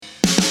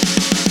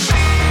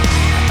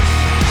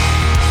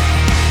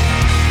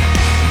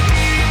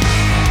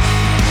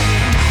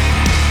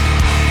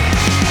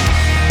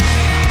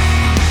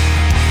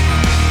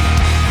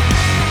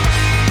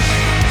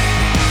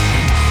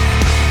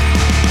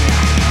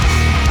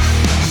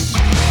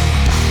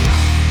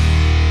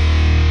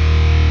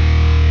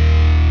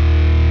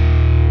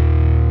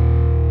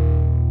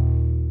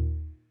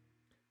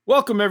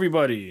Welcome,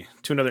 everybody,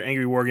 to another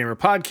Angry Wargamer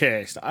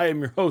podcast. I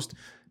am your host,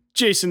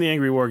 Jason the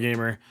Angry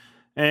Wargamer,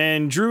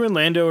 and Drew and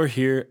Lando are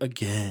here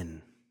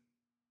again.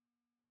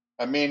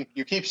 I mean,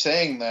 you keep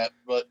saying that,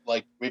 but,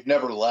 we've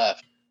never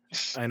left.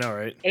 I know,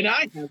 right? And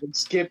I haven't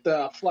skipped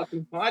a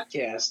fucking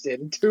podcast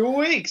in 2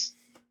 weeks.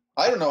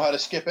 I don't know how to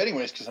skip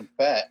anyways because I'm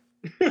fat.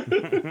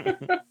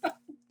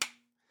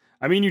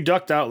 I mean, you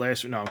ducked out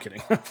last week. No, I'm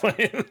kidding.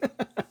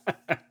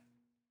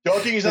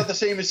 Ducking is not the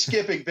same as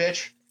skipping,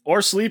 bitch.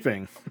 Or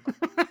sleeping.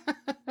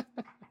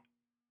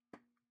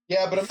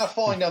 Yeah, but I'm not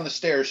falling down the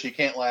stairs, so you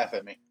can't laugh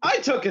at me. I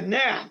took a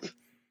nap.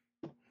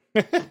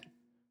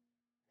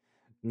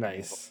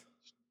 Nice.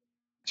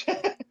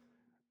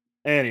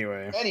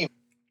 Anyway.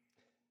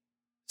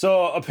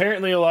 So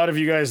apparently a lot of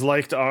you guys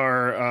liked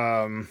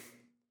our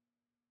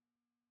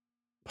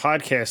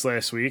podcast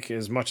last week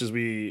as much as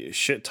we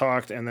shit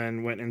talked and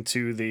then went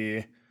into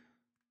the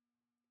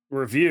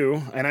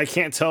review. And I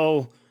can't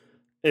tell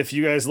if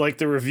you guys like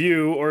the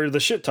review or the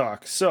shit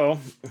talk. So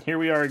here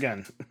we are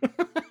again.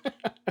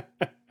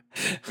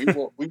 we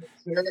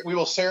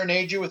will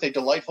serenade you with a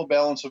delightful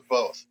balance of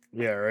both.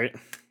 Yeah, right.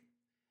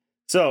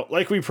 So,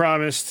 like we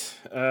promised,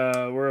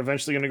 we're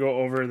eventually going to go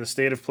over the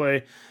state of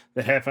play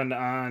that happened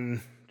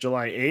on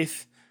July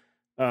 8th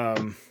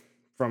from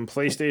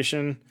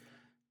PlayStation.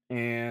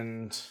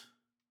 And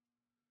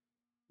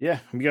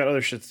yeah, we got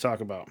other shit to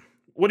talk about.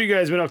 What have you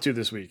guys been up to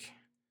this week?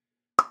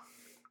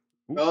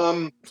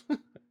 Buying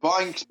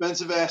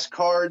expensive ass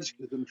cards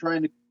because I'm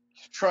trying to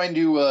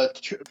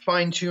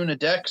fine tune a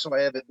deck so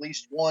I have at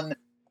least one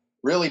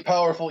really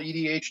powerful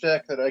EDH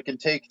deck that I can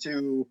take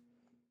to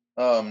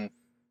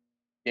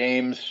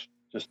games.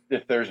 Just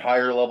if there's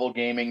higher level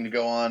gaming to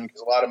go on,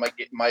 because a lot of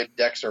my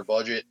decks are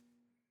budget,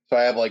 so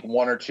I have like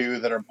one or two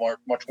that are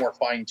much more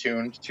fine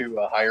tuned to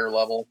a higher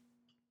level.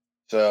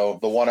 So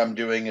the one I'm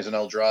doing is an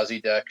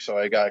Eldrazi deck. So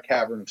I got a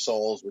Cavern of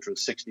Souls, which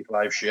was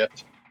 65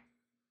 shipped.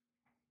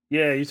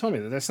 Yeah, you told me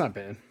that. That's not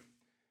bad.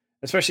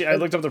 Especially, I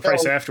looked up the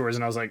price afterwards,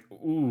 and I was like,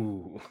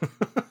 "Ooh."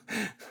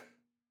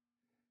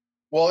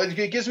 Well,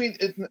 it gives me.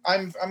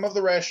 I'm of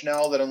the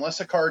rationale that unless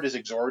a card is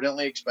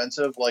exorbitantly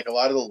expensive, like a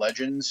lot of the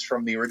legends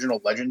from the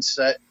original Legends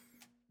set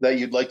that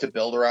you'd like to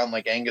build around,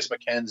 like Angus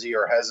Mackenzie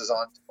or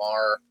Hezazon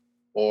Tamar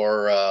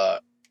or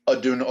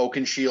Adun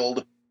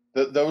Oakenshield,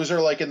 those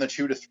are like in the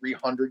 $200 to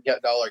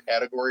 $300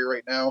 category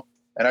right now.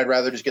 And I'd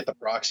rather just get the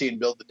proxy and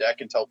build the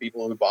deck and tell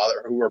people who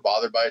are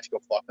bothered by it to go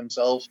fuck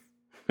themselves.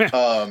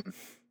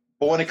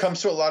 But when it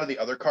comes to a lot of the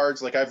other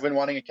cards, like I've been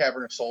wanting a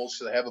Cavern of Souls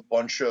because I have a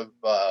bunch of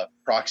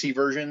proxy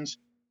versions,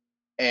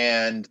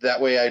 and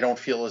that way I don't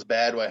feel as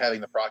bad by having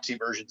the proxy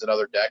versions in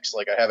other decks.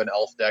 Like I have an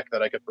Elf deck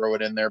that I could throw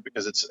it in there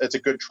because it's a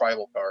good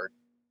tribal card.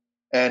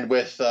 And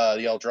with the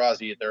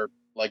Eldrazi, they're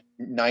like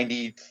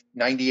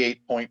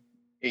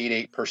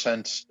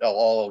 98.88%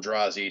 all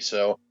Eldrazi,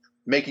 so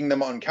making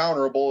them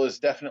uncounterable is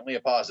definitely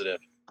a positive.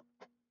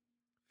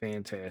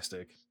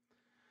 Fantastic.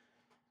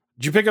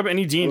 Did you pick up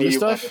any D&D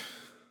stuff?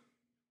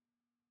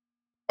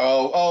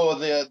 Oh,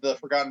 the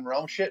Forgotten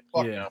Realm shit?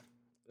 Fuck yeah.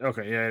 No.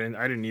 Okay, yeah,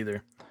 I didn't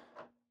either.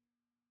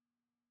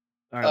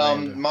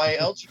 My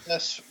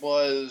LGS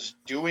was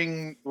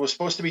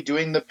supposed to be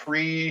doing the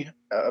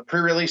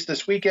pre-release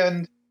this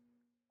weekend.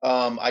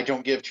 I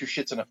don't give two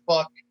shits and a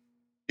fuck.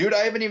 Dude,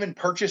 I haven't even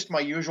purchased my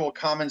usual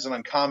commons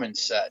and uncommons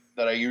set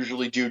that I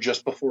usually do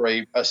just before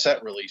a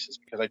set releases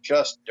because I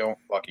just don't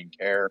fucking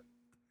care.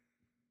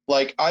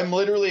 Like, I'm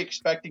literally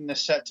expecting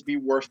this set to be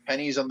worth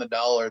pennies on the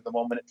dollar the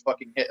moment it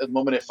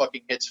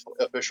fucking hits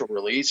official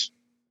release.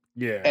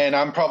 Yeah. And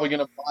I'm probably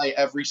going to buy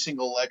every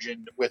single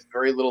legend with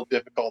very little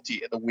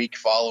difficulty the week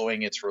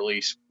following its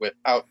release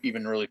without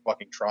even really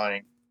fucking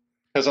trying.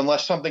 Because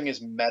unless something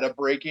is meta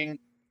breaking,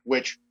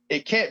 which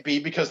it can't be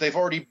because they've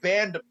already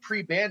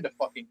pre-banned a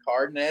fucking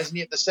card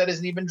and the set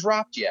isn't even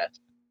dropped yet.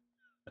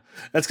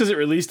 That's because it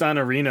released on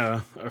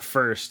Arena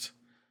first.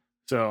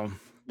 So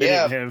they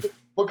didn't have...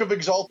 Book of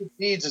Exalted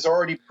Deeds is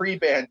already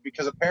pre-banned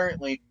because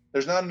apparently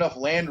there's not enough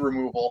land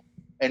removal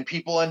and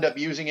people end up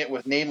using it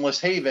with Nameless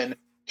Haven,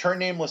 turn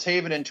Nameless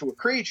Haven into a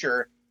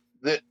creature.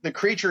 The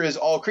creature is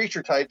all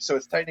creature types, so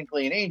it's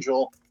technically an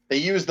angel. They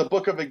use the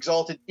Book of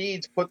Exalted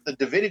Deeds, put the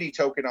divinity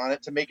token on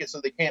it to make it so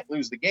they can't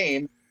lose the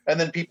game, and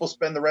then people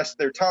spend the rest of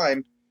their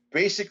time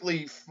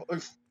basically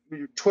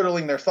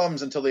twiddling their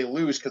thumbs until they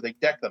lose because they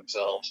deck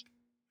themselves.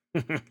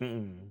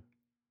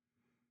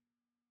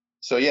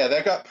 So yeah,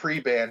 that got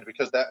pre-banned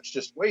because that's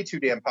just way too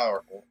damn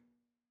powerful.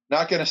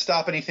 Not going to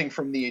stop anything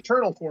from the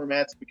Eternal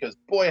formats because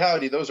boy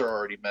howdy, those are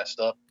already messed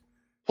up.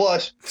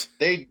 Plus,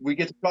 we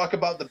get to talk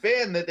about the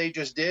ban that they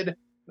just did.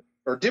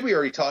 Or did we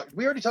already talk?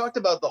 We already talked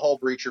about the Hull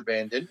Breacher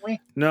ban, didn't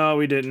we? No,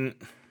 we didn't.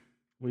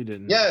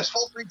 Yes,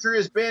 Hull Breacher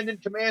is banned in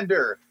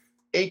Commander.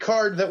 A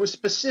card that was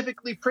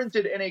specifically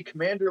printed in a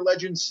Commander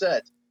Legends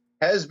set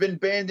has been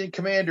banned in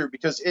Commander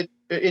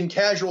in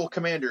casual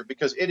Commander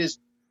because it is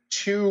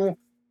too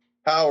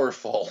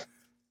powerful.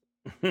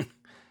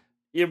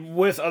 Yeah,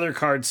 with other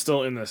cards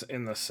still in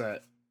the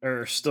set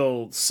or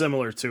still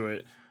similar to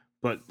it,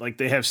 but like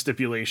they have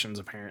stipulations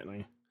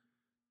apparently.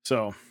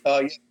 So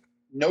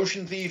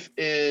Notion Thief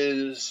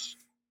is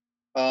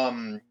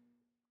one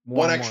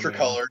more extra mana.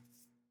 color,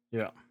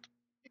 Yeah.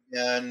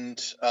 and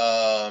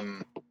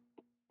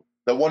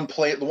the one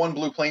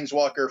blue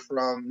planeswalker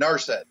from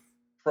Narset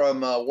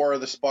from War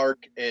of the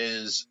Spark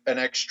is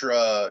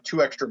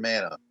two extra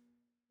mana,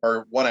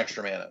 or 1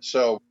 extra mana.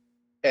 So,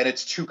 and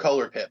it's 2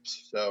 color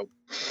pips. So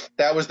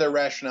that was their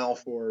rationale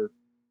for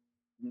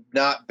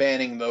not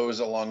banning those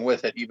along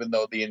with it, even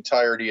though the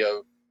entirety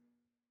of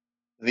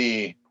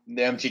the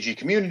MTG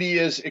community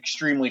is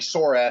extremely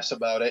sore ass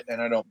about it,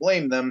 and I don't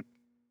blame them,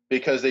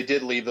 because they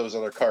did leave those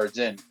other cards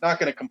in. Not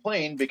going to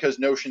complain, because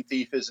Notion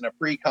Thief is in a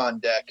pre-con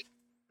deck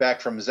back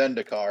from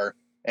Zendikar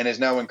and is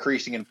now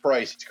increasing in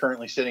price. It's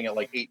currently sitting at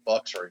like $8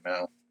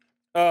 right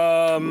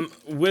now.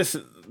 With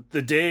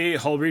the day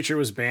Hull Breacher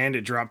was banned,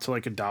 it dropped to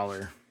like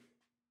 $1.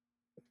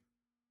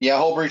 Yeah,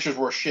 Hull Breachers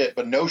were shit,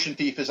 but Notion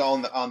Thief is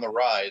on the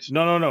rise.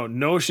 No.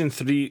 Notion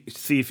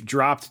Thief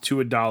dropped to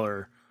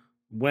 $1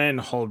 when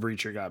Hull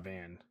Breacher got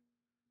banned.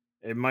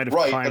 It might have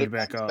climbed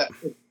back up.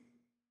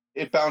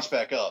 It bounced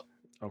back up.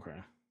 Okay.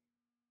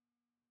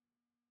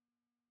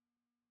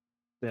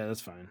 Yeah,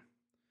 that's fine.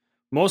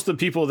 Most of the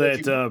people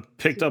that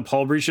picked up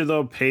Hull Breacher,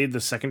 though, paid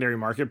the secondary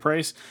market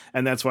price,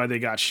 and that's why they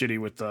got shitty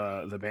with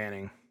the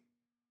banning.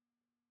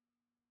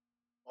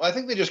 Well, I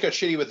think they just got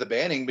shitty with the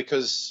banning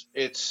because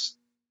it's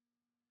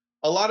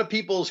a lot of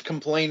people's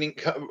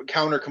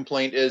counter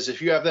complaint is,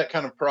 if you have that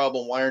kind of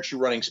problem, why aren't you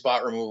running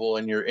spot removal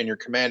in your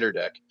commander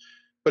deck?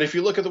 But if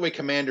you look at the way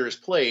commander is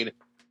played,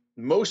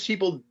 most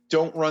people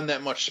don't run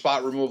that much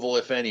spot removal,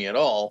 if any at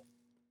all,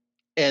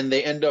 and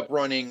they end up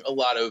running a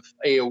lot of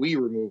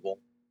AoE removal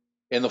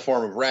in the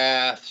form of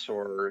wraths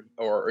or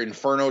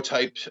inferno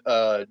type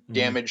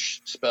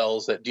damage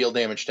spells that deal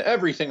damage to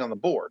everything on the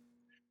board.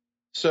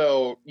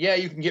 So, yeah,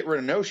 you can get rid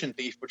of Notion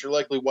Thief, but you're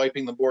likely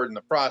wiping the board in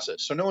the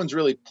process. So no one's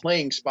really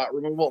playing spot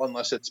removal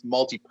unless it's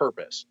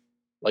multi-purpose,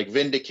 like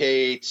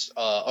Vindicate,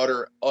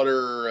 Utter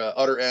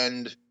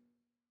End,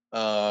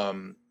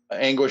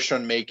 Anguish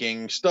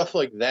Unmaking, stuff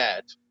like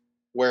that,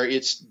 where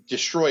it's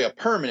destroy a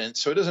permanent,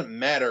 so it doesn't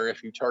matter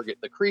if you target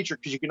the creature,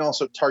 because you can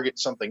also target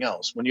something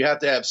else. When you have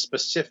to have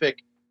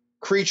specific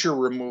creature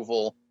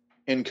removal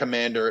in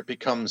Commander, it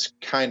becomes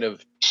kind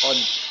of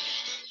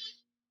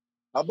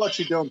How about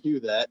you don't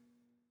do that?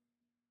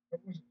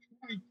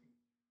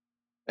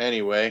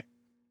 Anyway.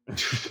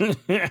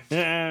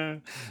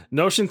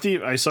 Notion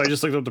Thief, I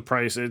just looked up the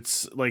price.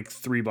 It's like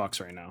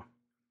 $3 right now.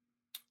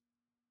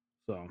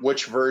 So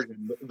which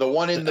version? The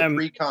one in the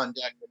pre-con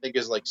deck, I think,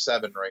 is like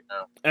 $7 right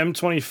now.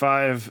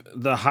 M25,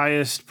 the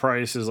highest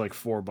price is like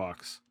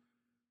 $4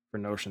 for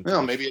Notion Thief.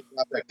 Well, maybe it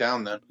got back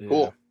down then. Yeah.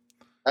 Cool.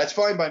 That's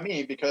fine by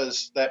me,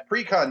 because that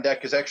pre-con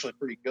deck is actually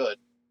pretty good.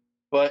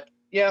 But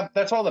yeah,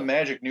 that's all the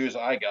Magic news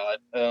I got.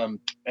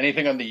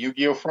 Anything on the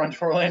Yu-Gi-Oh front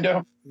for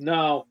Orlando?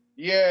 No.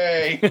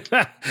 Yay!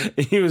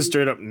 He was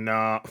straight up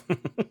nah.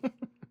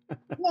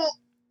 Well,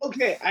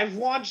 okay, I've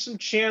watched some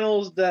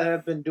channels that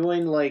have been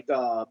doing like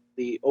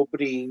the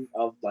opening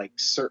of like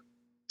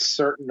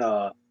certain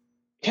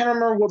can't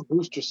remember what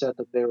booster set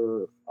that they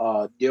were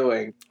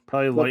doing.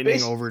 Probably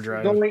Lightning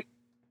Overdrive.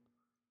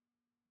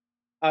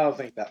 I don't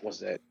think that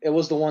was it. It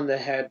was the one that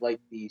had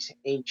like these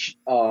ancient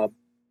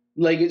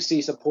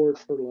legacy support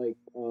for like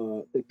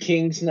the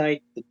King's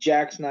Knight, the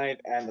Jack's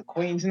Knight, and the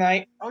Queen's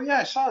Knight. Oh yeah,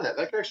 I saw that.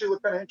 That actually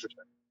looked kind of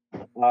interesting.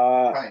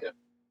 Kind of.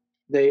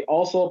 They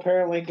also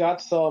apparently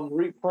got some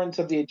reprints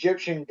of the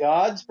Egyptian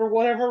gods for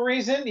whatever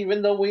reason,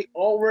 even though we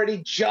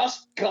already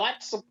just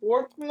got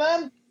support from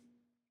them.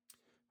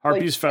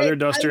 Harpy's Feather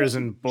Duster is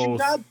in both.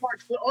 God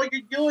parts, but all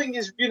you're doing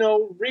is,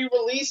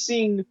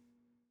 re-releasing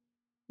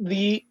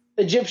the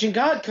Egyptian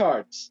god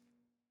cards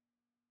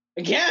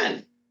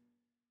again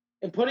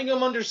and putting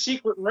them under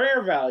secret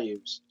rare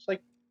values. It's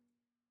like,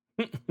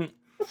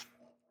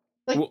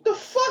 the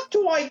fuck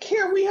do I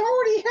care? We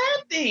already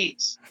had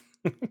these.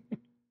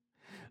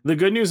 The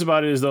good news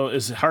about it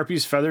is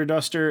Harpy's Feather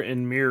Duster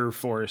and Mirror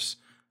Force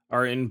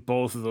are in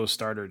both of those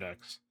starter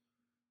decks.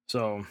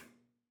 So,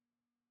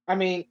 I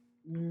mean,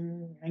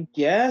 I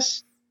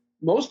guess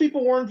most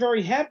people weren't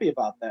very happy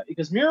about that,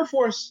 because Mirror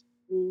Force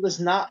is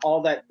not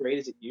all that great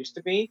as it used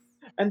to be,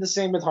 and the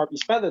same with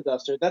Harpy's Feather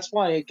Duster. That's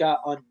why it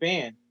got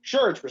unbanned.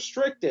 Sure, it's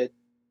restricted,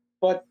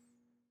 but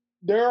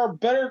there are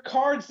better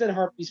cards than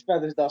Harpy's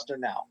Feather Duster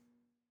now.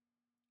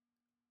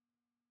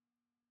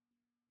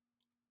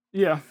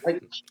 Yeah.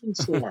 Like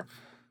Storm.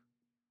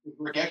 Is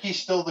Raigeki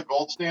still the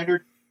gold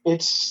standard?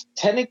 It's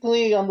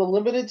technically on the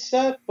limited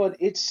set, but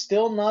it's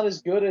still not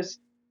as good as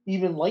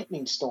even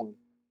Lightning Storm.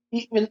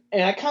 And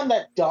I found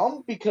that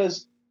dumb,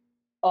 because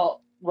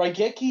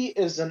Raigeki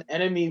is an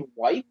enemy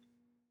wipe,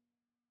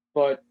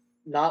 but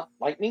not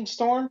Lightning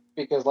Storm,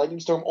 because Lightning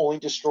Storm only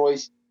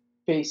destroys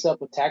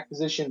face-up attack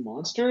position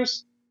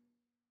monsters.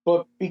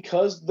 But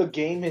because the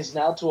game is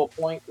now to a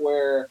point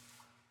where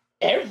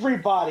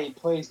everybody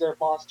plays their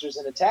monsters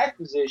in attack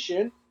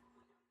position,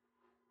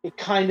 it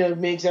kind of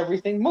makes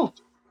everything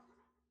moot.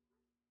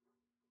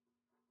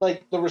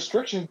 Like, the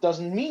restriction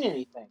doesn't mean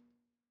anything.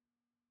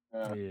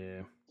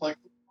 Yeah. Like,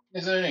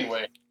 is it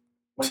anyway?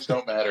 Points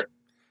don't matter.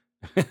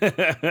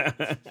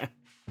 At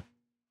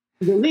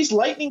least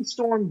Lightning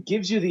Storm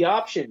gives you the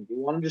option. Do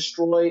you want to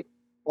destroy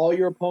all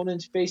your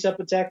opponent's face-up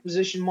attack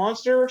position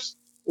monsters,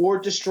 or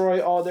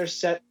destroy all their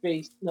set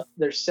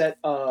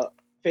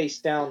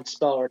face-down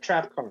spell or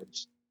trap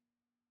cards?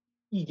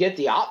 You get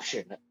the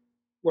option.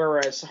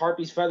 Whereas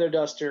Harpy's Feather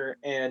Duster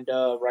and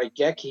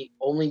Raigeki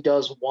only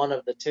does one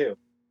of the two.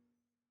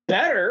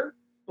 Better,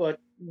 but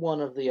one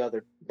of the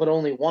other, but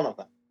only one of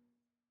them.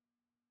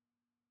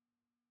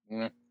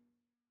 Yeah.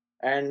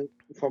 And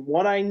from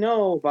what I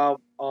know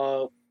about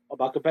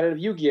competitive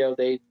Yu-Gi-Oh,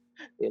 they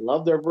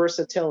love their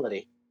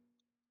versatility.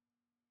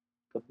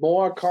 The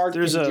more a card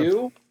do,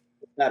 the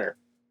better.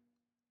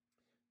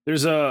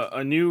 There's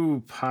a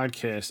new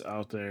podcast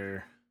out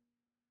there.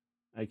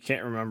 I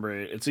can't remember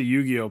it. It's a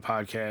Yu-Gi-Oh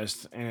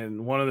podcast,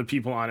 and one of the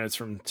people on it's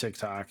from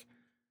TikTok.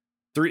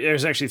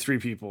 There's actually 3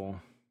 people.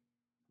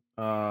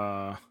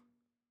 I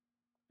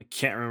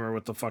can't remember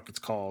what the fuck it's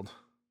called.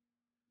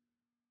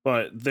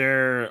 But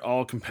they're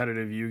all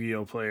competitive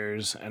Yu-Gi-Oh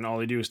players, and all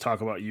they do is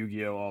talk about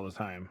Yu-Gi-Oh all the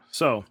time.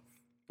 So,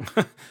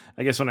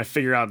 I guess when I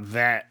figure out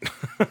that,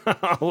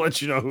 I'll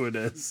let you know who it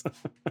is.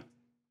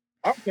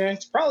 Okay,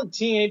 it's probably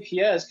Team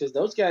APS because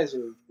those guys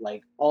are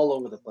like all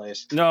over the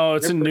place. No,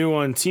 it's a new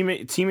one. Team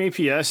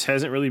APS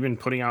hasn't really been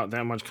putting out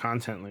that much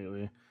content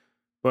lately.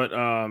 But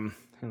let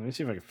me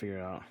see if I can figure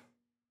it out.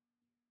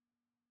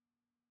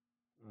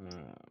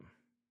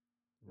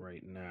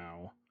 Right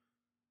now.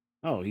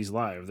 Oh, he's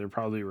live. They're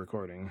probably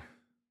recording.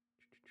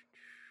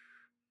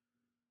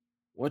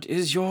 What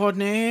is your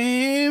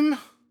name?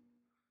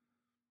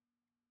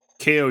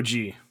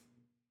 KOG.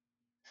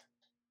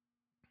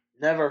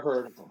 Never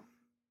heard of them.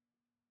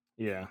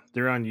 Yeah,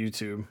 they're on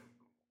YouTube.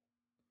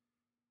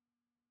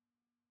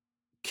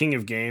 King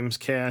of Games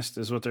Cast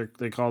is what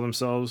they call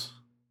themselves.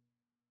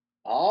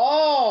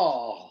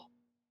 Oh,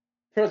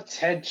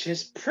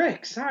 pretentious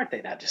pricks, aren't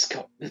they? Not just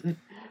go.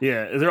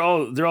 Yeah, they're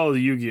all the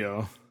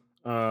Yu-Gi-Oh.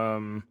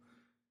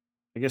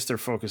 I guess they're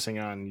focusing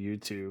on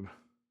YouTube.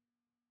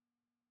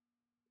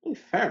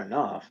 Fair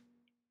enough.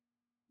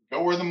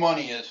 Go where the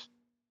money is,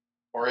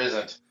 or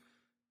isn't.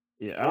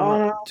 Yeah, I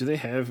don't know. Do they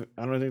have?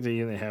 I don't think they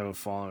even have a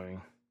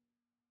following.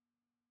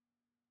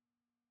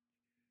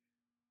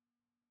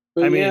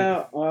 But I mean,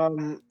 yeah,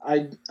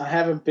 I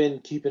haven't been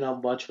keeping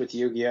up much with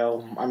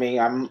Yu-Gi-Oh. I mean,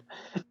 I'm.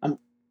 How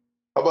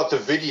about the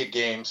video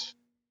games?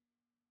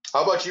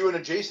 How about you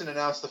and Jason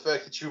announced the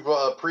fact that you've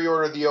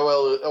pre-ordered the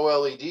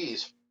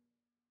OLEDs?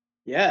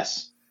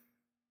 Yes,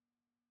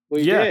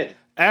 we did.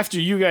 After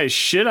you guys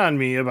shit on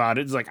me about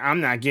it, it's like I'm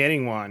not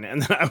getting one,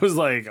 and then I was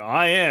like, oh,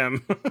 I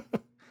am.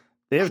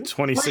 They have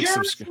 26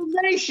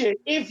 subscriptions.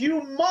 If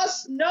you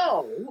must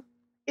know.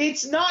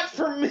 It's not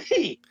for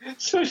me.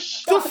 So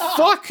shut up. The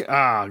fuck?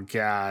 Oh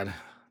god.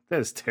 That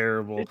is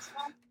terrible. It's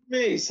not for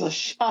me, so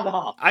shut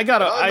up.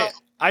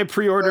 I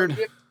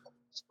pre-ordered.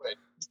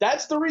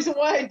 That's the reason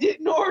why I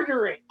didn't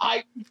order it.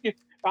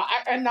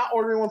 I'm not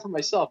ordering one for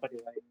myself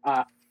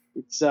anyway.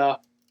 It's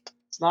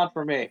not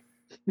for me.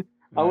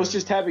 I was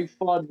just having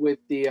fun with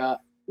the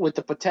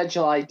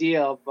potential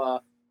idea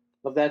of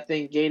that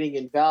thing gaining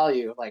in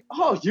value. Like,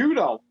 oh, you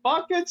don't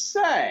fucking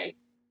say.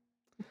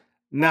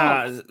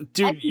 Nah,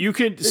 dude, you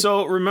could.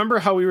 So remember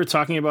how we were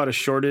talking about a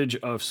shortage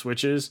of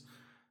switches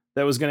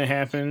that was going to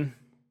happen?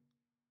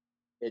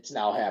 It's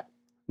now happening.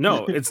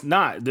 No, it's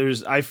not.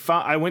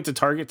 I went to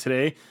Target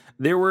today.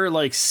 There were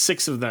like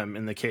 6 of them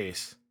in the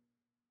case.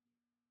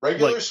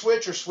 Regular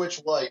Switch or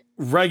Switch Lite?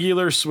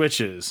 Regular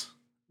switches.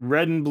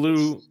 Red and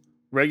blue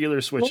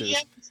regular switches. Well,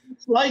 yeah,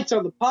 lights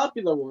are the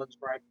popular ones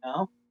right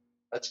now.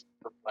 That's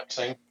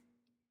perplexing.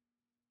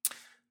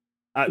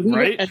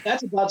 Right? And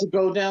that's about to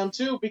go down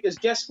too, because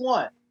guess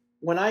what?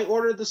 When I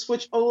ordered the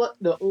Switch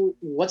OLED,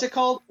 what's it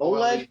called?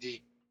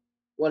 OLED?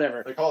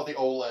 Whatever. They call it the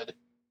OLED.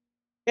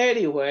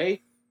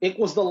 Anyway, it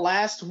was the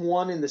last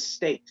one in the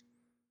state.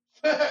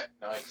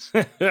 Nice.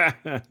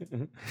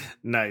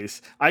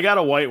 Nice. I got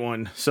a white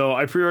one. So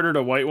I pre-ordered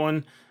a white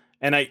one.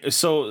 And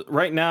so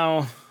right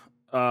now,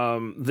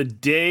 the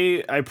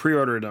day I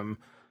pre-ordered them,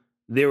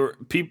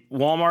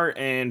 Walmart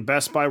and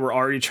Best Buy were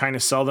already trying to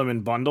sell them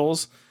in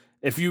bundles.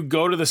 If you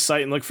go to the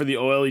site and look for the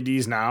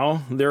OLEDs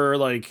now, there are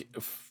like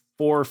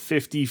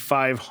 450,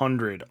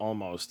 500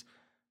 almost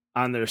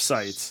on their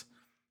sites.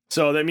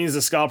 So that means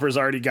the scalpers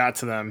already got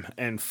to them,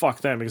 and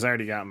fuck them because I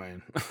already got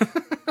mine.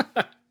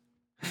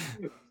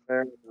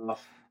 Fair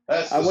enough.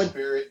 That's the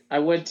spirit. I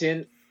went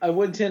in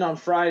on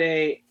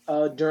Friday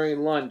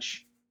during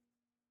lunch,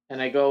 and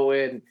I go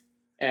in,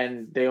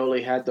 and they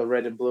only had the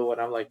red and blue,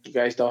 and I'm like, you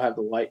guys don't have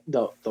the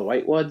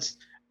white ones?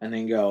 And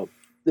then go,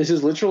 this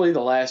is literally the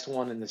last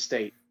one in the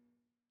state.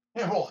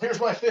 Yeah, well, here's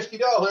my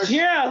 $50.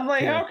 Yeah, I'm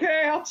like,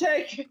 okay, I'll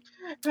take it.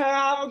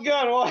 I'm a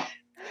good one.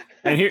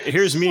 And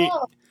here's me.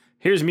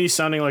 Here's me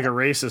sounding like a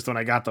racist when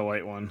I got the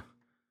white one.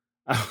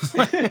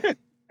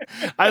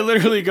 I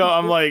literally go,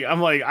 I'm like,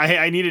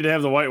 I needed to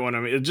have the white one. I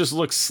mean, it just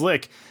looks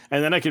slick,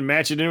 and then I can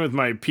match it in with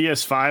my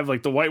PS5.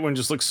 Like the white one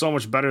just looks so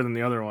much better than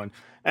the other one.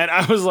 And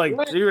I was like,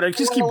 dude, I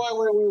just keep. Wait,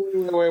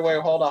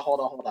 hold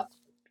on.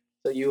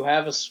 So you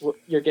have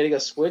you're getting a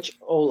Switch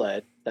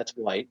OLED that's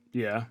white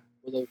Yeah.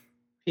 with a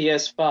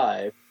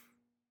PS5,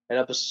 and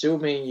I'm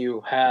assuming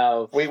you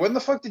have. Wait, when the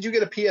fuck did you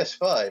get a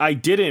PS5? I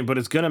didn't, but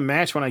it's gonna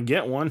match when I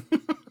get one.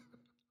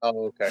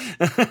 Oh, okay.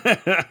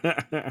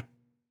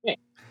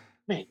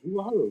 Man, you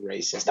are a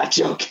racist. Not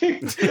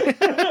joking.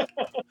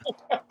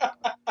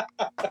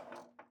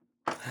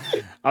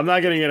 I'm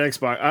not getting an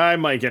Xbox. I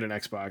might get an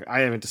Xbox. I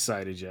haven't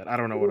decided yet. I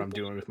don't know what I'm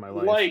doing with my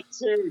life. White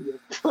too, you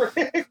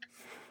prick.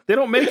 They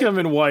don't make them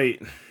in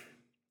white.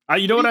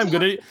 You know what I'm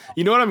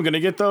gonna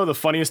get though? The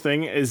funniest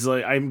thing is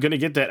like I'm gonna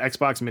get that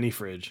Xbox mini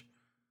fridge.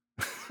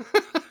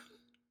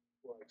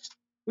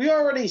 We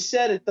already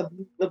said it.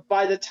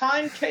 By the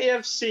time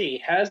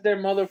KFC has their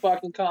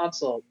motherfucking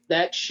console,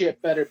 that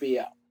shit better be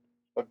out.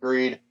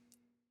 Agreed.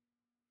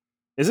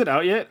 Is it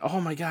out yet?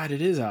 Oh my god,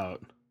 it is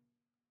out.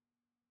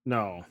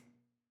 No.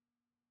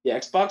 The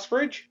Xbox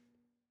fridge?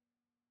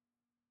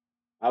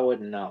 I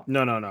wouldn't know.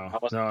 No.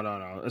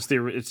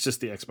 It's just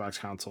the Xbox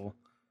console.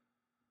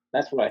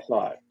 That's what I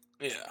thought.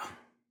 Yeah.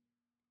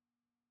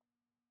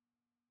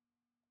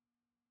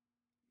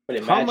 But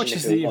imagine How much if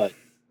is it the? was.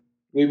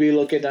 We'd be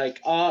looking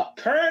like,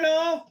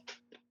 Colonel,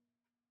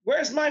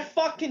 where's my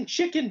fucking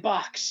chicken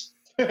box?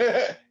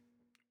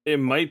 It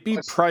might be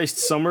priced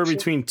somewhere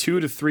between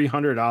 $200 to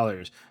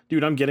 $300.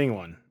 Dude, I'm getting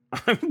one.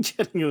 I'm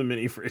getting a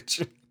mini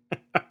fridge.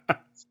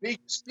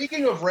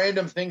 Speaking of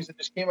random things that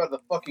just came out of the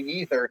fucking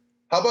ether,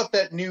 how about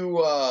that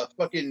new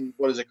fucking,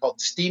 what is it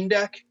called, Steam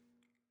Deck?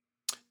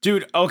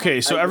 Dude,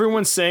 okay, so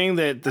everyone's saying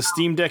that the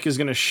Steam Deck is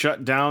going to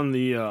shut down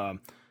the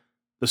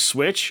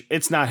Switch.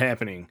 It's not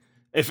happening.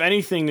 If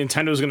anything,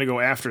 Nintendo's going to go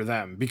after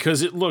them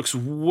because it looks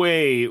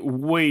way,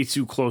 way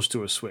too close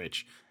to a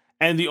Switch.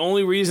 And the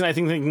only reason I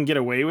think they can get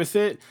away with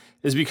it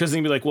is because they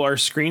can be like, well, our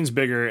screen's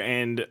bigger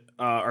and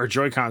our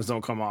Joy-Cons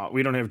don't come out.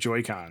 We don't have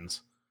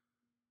Joy-Cons.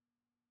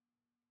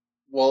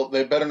 Well,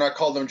 they better not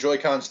call them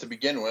Joy-Cons to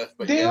begin with.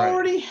 But They yeah.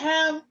 already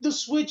have the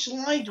Switch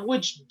Lite,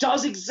 which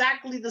does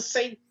exactly the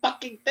same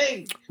fucking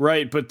thing.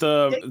 Right, but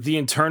the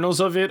internals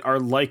of it are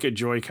like a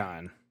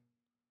Joy-Con,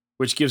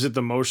 which gives it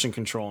the motion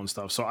control and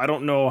stuff. So I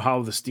don't know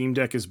how the Steam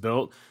Deck is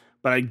built,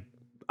 but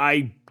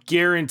I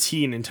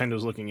guarantee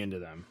Nintendo's looking into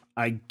them.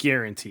 I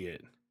guarantee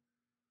it.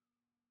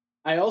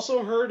 I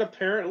also heard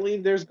apparently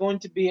there's going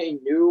to be a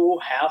new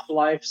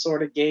Half-Life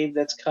sort of game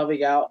that's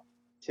coming out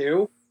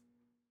too.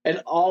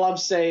 And all I'm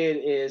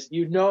saying is,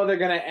 they're going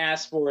to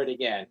ask for it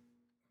again.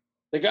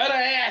 They're going to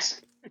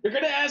ask. They're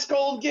going to ask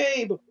old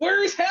Gabe,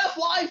 where's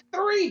Half-Life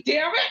 3,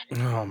 damn it?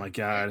 Oh my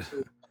god.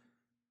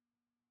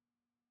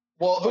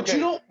 Well, okay. But you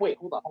don't, wait,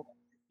 hold on.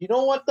 You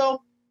know what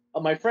though?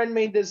 My friend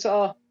made this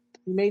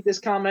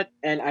comment,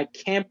 and I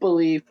can't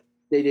believe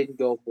they didn't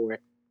go for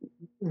it.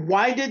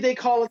 Why did they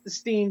call it the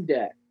Steam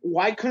Deck?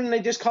 Why couldn't they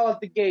just call it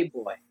the Game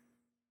Boy?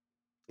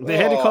 They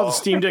had to call it the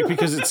Steam Deck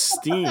because it's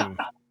Steam.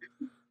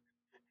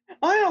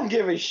 I don't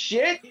give a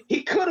shit.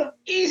 He could have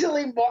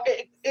easily bought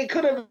it. It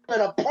could have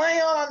been a play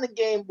on the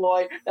Game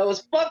Boy that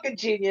was fucking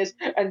genius,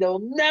 and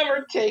they'll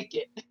never take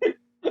it.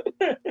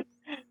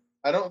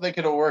 I don't think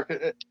it'll work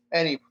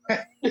anyway.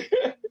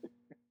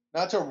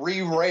 Not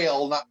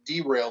to not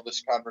derail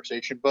this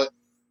conversation, but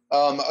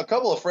a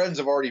couple of friends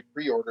have already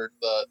pre-ordered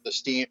the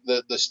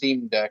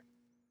Steam Deck.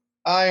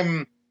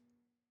 I'm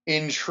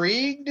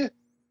intrigued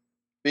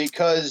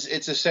because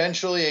it's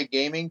essentially a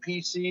gaming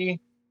PC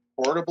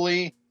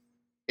portably.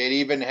 It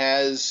even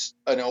has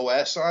an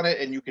OS on it,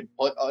 and you can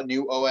put a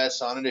new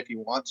OS on it if you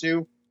want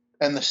to.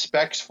 And the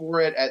specs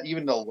for it at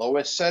even the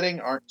lowest setting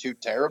aren't too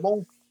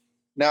terrible.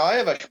 Now, I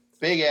have a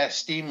big-ass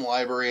Steam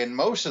library, and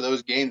most of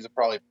those games will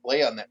probably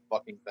play on that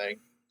fucking thing.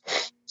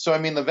 So, I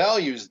mean, the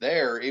value's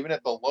there, even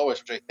at the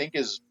lowest, which I think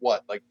is,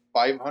 like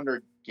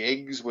 500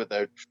 gigs with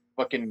a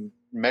fucking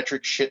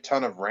metric shit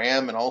ton of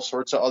RAM and all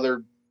sorts of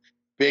other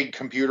big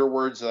computer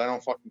words that I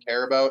don't fucking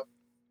care about.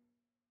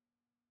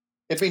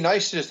 It'd be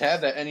nice to just have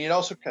that, and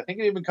I think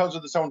it even comes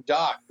with its own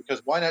dock, because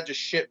why not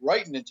just shit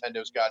right in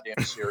Nintendo's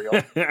goddamn cereal?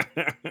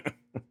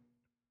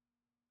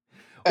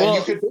 And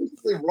you could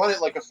basically run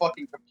it like a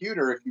fucking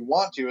computer if you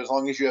want to, as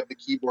long as you have the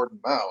keyboard and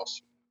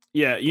mouse.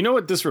 Yeah, you know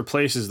what this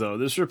replaces, though?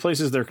 This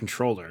replaces their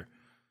controller.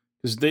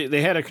 Because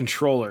they had a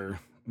controller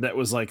that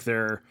was like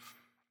their...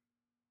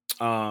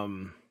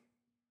 like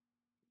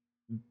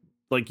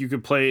you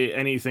could play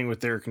anything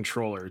with their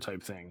controller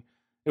type thing.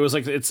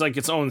 It's like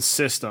its own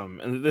system,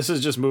 and this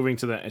is just moving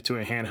to a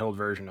handheld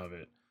version of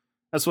it.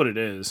 That's what it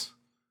is.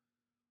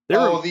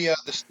 The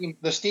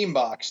Steam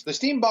Box. The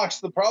Steam Box.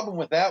 The problem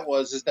with that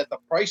is that the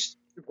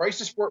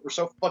prices for it were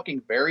so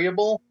fucking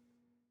variable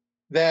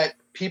that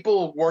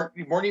people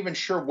weren't even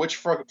sure which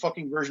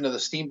fucking version of the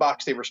Steam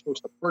Box they were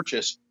supposed to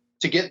purchase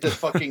to get the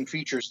fucking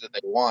features that they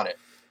wanted.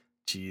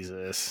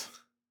 Jesus.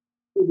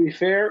 To be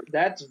fair,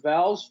 that's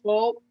Valve's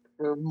fault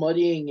for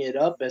muddying it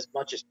up as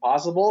much as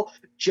possible,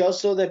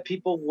 just so that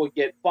people would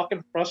get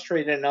fucking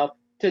frustrated enough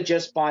to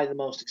just buy the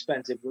most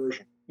expensive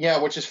version.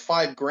 Yeah, which is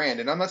 $5,000,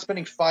 and I'm not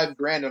spending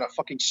 $5,000 on a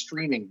fucking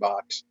streaming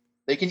box.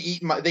 They can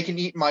eat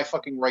my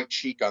fucking right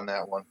cheek on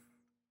that one.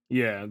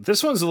 Yeah,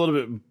 this one's a little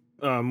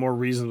bit more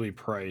reasonably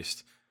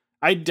priced.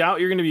 I doubt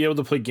you're going to be able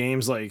to play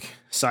games like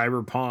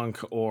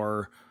Cyberpunk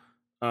or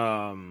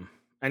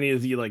any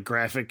of the like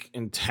graphic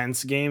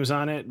intense games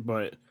on it,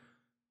 but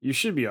you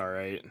should be all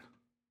right.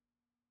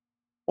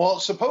 Well,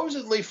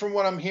 supposedly, from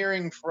what I'm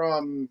hearing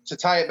from to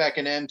tie it back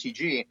into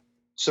MTG,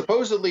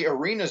 supposedly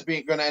Arena's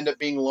going to end up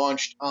being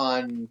launched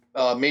on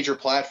major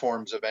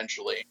platforms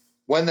eventually.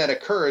 When that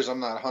occurs, I'm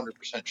not 100%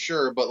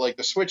 sure, but like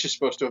the Switch is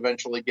supposed to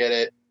eventually get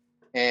it,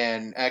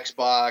 and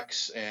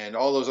Xbox and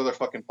all those other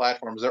fucking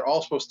platforms, they're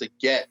all supposed to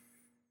get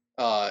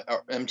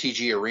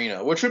MTG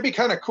Arena, which would be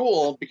kind of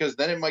cool because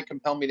then it might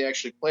compel me to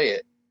actually play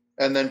it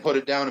and then put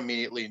it down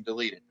immediately and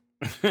delete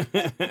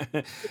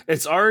it.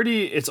 It's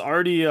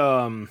already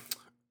on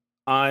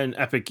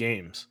Epic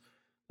Games.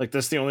 Like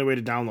that's the only way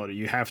to download it.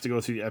 You have to go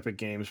through the Epic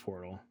Games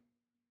portal.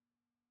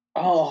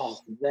 Oh,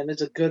 then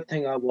it's a good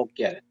thing I won't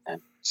get it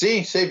then.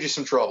 See, saved you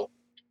some trouble.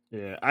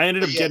 Yeah, I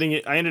ended up getting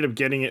it. I ended up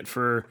getting it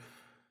for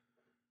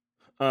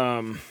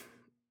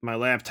my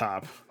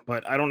laptop,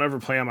 but I don't ever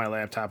play on my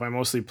laptop. I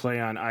mostly play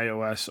on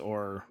iOS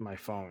or my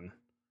phone.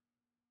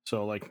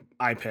 So like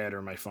iPad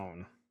or my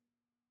phone.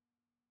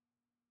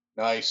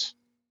 Nice.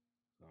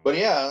 But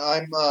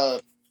yeah,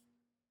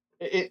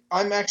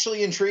 I'm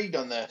actually intrigued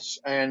on this,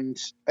 and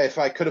if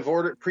I could have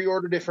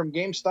pre-ordered it from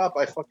GameStop,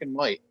 I fucking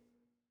might.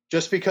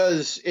 Just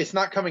because it's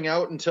not coming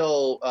out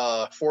until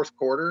fourth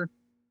quarter,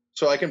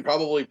 so I can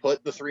probably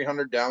put the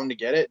 $300 down to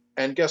get it.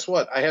 And guess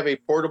what? I have a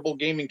portable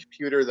gaming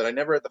computer that I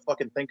never had to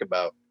fucking think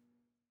about.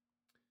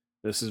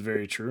 This is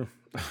very true.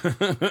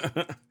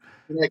 And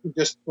I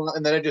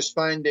just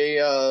find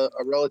a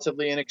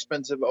relatively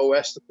inexpensive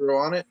OS to throw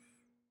on it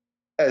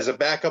as a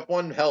backup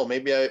one. Hell,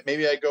 maybe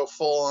I go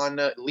full on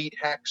Elite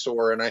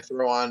Hacksaw and I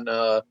throw on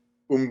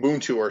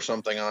Ubuntu or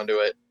something onto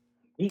it.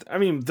 I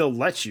mean, they'll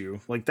let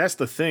you. Like that's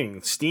the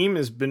thing. Steam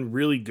has been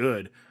really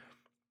good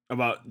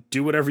about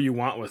do whatever you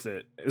want with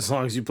it as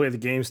long as you play the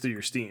games through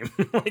your Steam.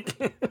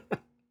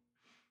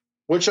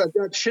 Which I've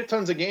got shit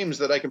tons of games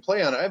that I can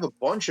play on. I have a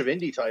bunch of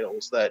indie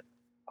titles that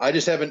I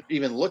just haven't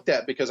even looked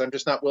at because I'm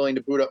just not willing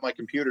to boot up my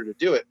computer to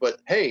do it. But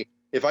hey,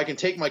 if I can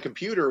take my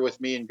computer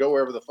with me and go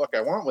wherever the fuck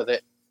I want with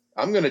it,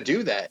 I'm going to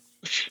do that.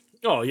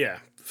 Oh, yeah.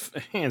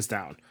 Hands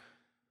down.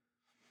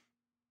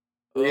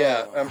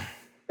 Yeah.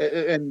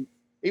 And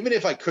even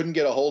if I couldn't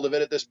get a hold of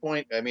it at this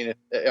point, I mean,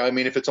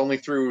 if it's only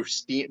through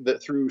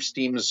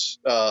Steam's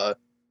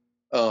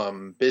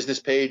business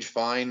page,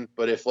 fine.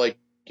 But if like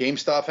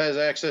GameStop has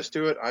access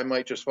to it, I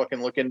might just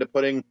fucking look into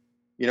putting,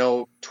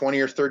 20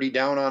 or 30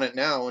 down on it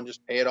now and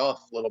just pay it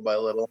off little by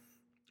little.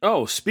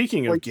 Oh,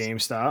 speaking of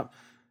GameStop,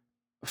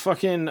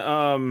 fucking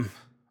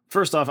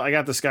first off, I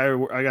got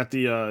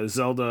the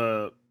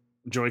Zelda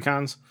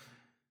Joy-Cons.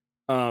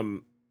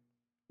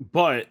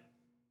 But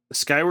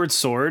Skyward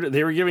Sword,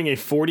 they were giving a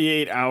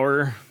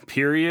 48-hour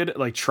period,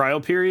 like trial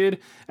period,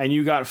 and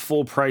you got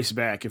full price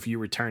back if you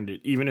returned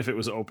it, even if it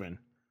was open.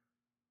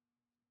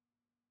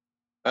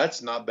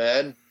 That's not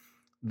bad.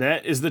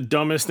 That is the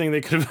dumbest thing they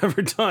could have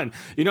ever done.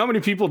 You know how many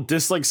people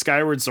dislike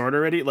Skyward Sword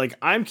already? Like,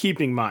 I'm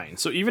keeping mine.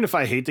 So even if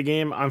I hate the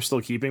game, I'm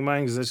still keeping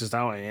mine because that's just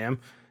how I am.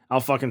 I'll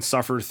fucking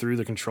suffer through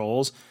the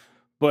controls.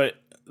 But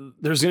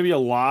there's going to be a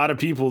lot of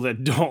people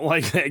that don't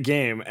like that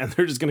game, and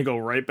they're just going to go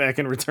right back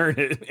and return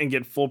it and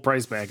get full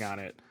price back on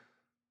it.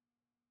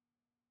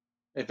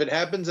 If it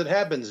happens, it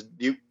happens.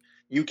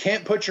 You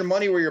can't put your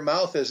money where your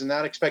mouth is and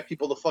not expect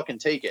people to fucking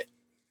take it.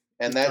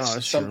 And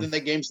that's something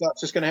that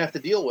GameStop's just going to have to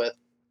deal with.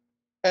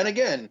 And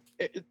again,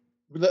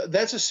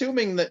 that's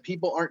assuming that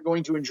people aren't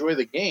going to enjoy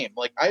the game.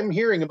 Like I'm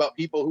hearing about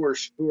people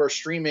who are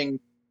streaming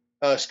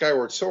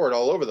Skyward Sword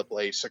all over the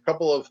place. A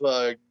couple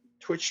of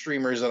Twitch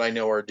streamers that I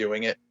know are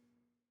doing it.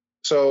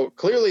 So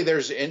clearly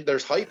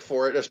there's hype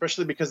for it,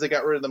 especially because they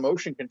got rid of the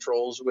motion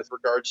controls with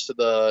regards to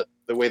the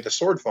way the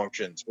sword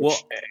functions.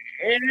 Which...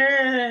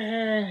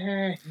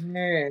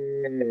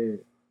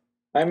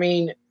 I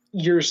mean,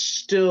 you're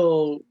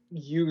still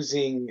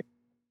using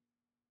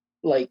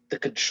like the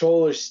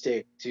controller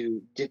stick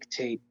to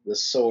dictate the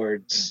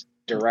sword's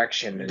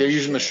direction. They're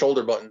using the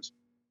shoulder buttons.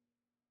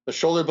 The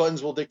shoulder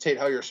buttons will dictate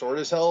how your sword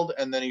is held,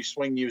 and then you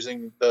swing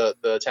using the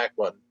attack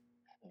button.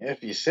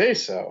 If you say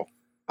so.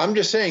 I'm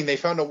just saying they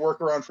found a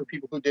workaround for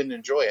people who didn't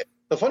enjoy it.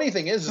 The funny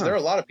thing is there are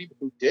a lot of people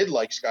who did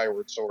like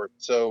Skyward Sword.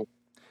 So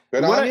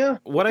good on you.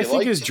 What I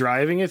think is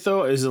driving it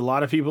though is a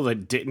lot of people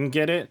that didn't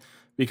get it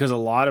because a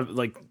lot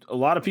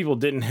of people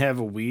didn't have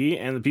a Wii,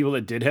 and the people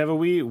that did have a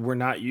Wii were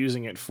not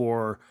using it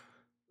for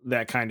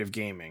that kind of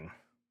gaming.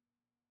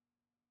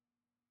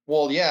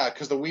 Well, yeah,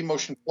 because the Wii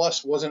Motion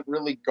Plus wasn't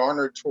really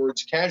garnered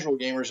towards casual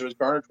gamers. It was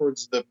garnered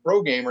towards the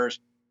pro gamers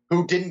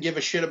who didn't give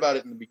a shit about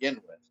it in the begin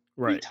with.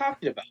 Right. What are you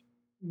talking about?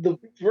 The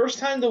first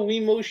time the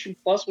Wii Motion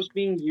Plus was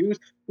being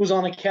used was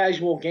on a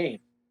casual game.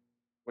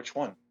 Which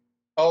one?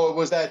 Oh, it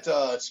was that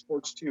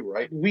Sports 2,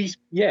 right? Wii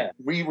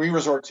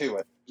Resort 2.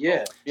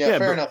 Yeah. Yeah,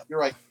 fair enough. You're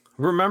right.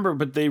 Remember,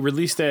 but they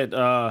released that,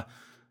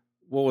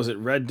 what was it?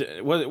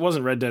 It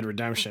wasn't Red Dead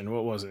Redemption.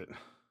 What was it?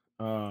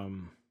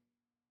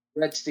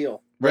 Red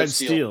Steel. Red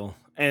Steel.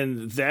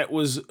 And that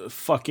was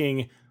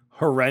fucking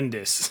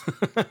horrendous.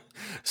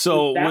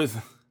 So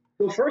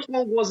The first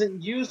one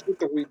wasn't used with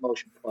the Wii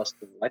Motion Plus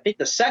tool. I think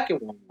the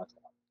second one was.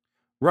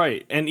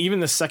 Right. And even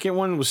the second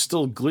one was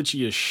still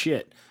glitchy as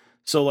shit.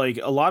 So like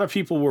a lot of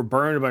people were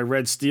burned by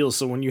Red Steel.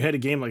 So when you had a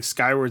game like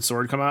Skyward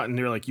Sword come out and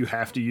they're like, you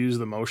have to use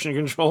the motion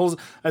controls,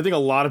 I think a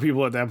lot of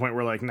people at that point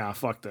were like, nah,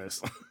 fuck this.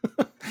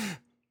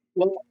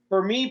 Well,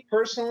 for me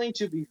personally,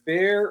 to be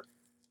fair,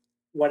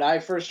 when I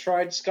first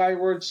tried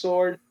Skyward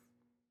Sword,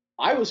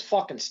 I was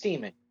fucking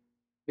steaming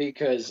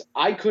because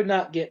I could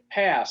not get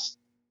past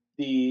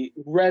the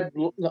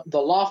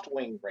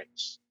Loftwing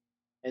race.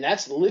 And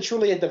that's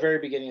literally at the very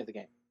beginning of the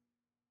game.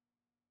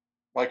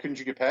 Why couldn't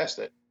you get past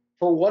it?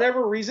 For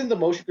whatever reason, the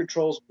motion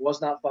controls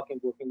was not fucking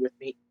working with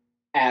me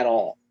at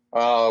all.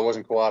 Oh, it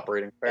wasn't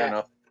cooperating. Fair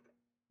enough.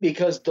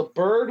 Because the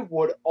bird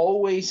would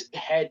always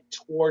head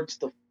towards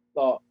the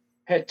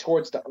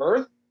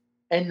earth,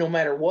 and no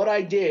matter what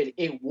I did,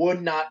 it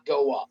would not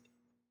go up.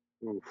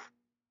 Oof.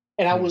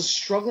 And I was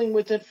struggling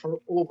with it for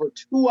over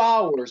 2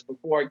 hours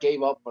before I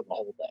gave up for the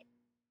whole day.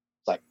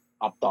 It's like,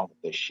 I'm done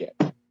with this shit.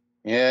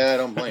 Yeah, I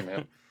don't blame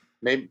you.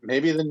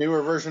 Maybe the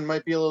newer version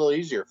might be a little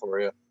easier for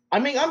you. I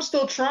mean, I'm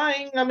still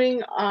trying. I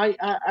mean,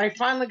 I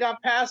finally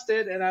got past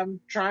it, and I'm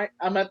trying.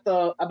 I'm at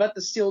the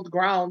sealed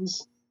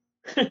grounds.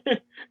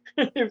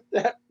 if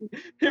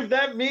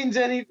that means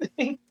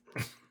anything.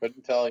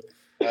 Couldn't tell you.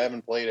 I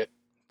haven't played it.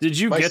 Did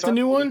you get the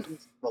new one? In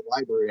the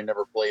library and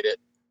never played it.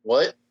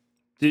 What?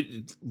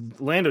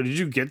 Lando, did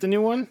you get the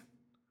new one?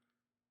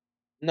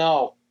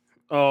 No.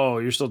 Oh,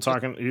 you're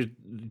talking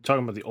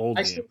about the old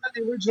game. I still had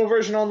the original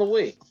version on the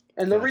Wii.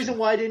 And the reason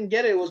why I didn't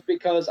get it was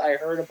because I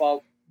heard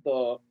about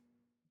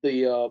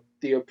the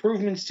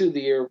improvements to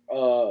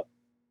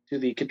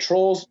the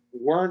controls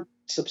weren't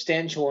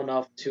substantial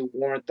enough to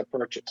warrant the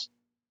purchase.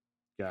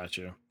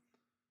 Gotcha.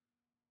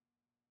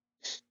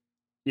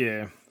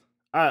 Yeah.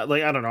 I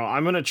don't know.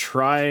 I'm gonna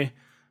try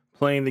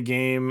playing the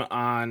game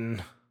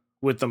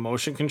with the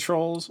motion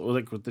controls, or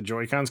like with the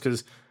Joy-Cons,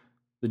 because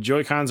the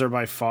Joy-Cons are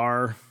by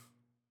far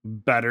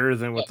better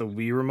than what the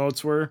Wii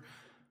remotes were.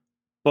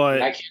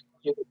 But I can't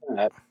argue with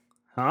that.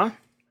 Huh?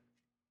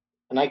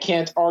 And I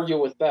can't argue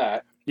with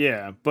that.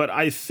 Yeah, but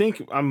I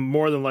think I'm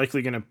more than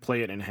likely gonna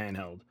play it in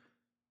handheld.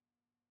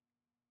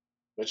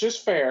 Which is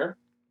fair.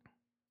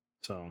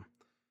 So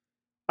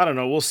I don't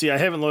know. We'll see. I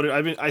haven't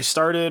loaded. I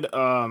started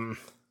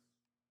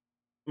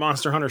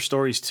Monster Hunter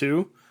Stories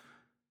 2,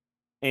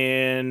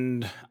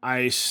 and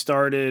I'm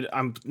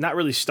not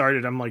really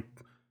started. I'm like,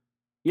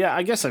 yeah,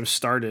 I guess I'm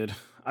started.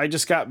 I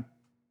just got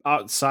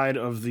outside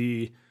of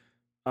the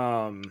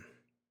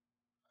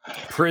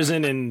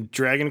prison in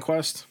Dragon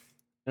Quest,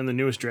 and the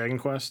newest Dragon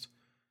Quest.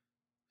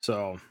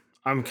 So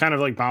I'm kind of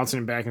like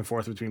bouncing back and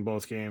forth between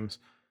both games.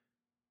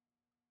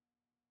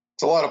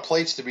 It's a lot of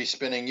plates to be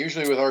spinning.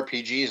 Usually with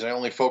RPGs, I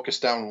only focus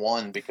down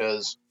one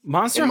because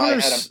Monster in my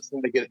Hunter head I'm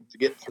trying to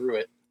get through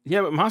it.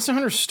 Yeah, but Monster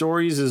Hunter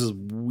Stories is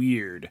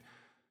weird.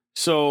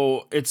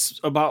 So it's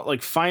about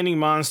like finding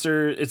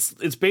monster. It's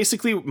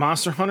basically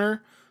Monster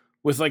Hunter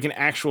with like an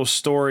actual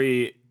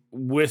story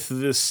with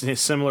this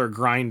similar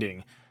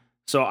grinding.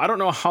 So I don't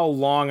know how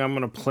long I'm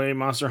gonna play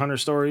Monster Hunter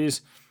Stories,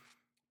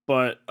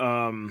 but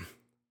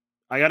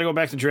I got to go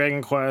back to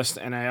Dragon Quest,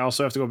 and I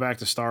also have to go back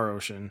to Star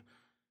Ocean.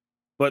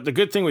 But the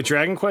good thing with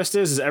Dragon Quest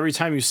is every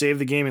time you save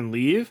the game and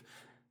leave,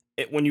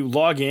 when you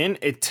log in,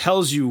 it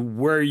tells you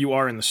where you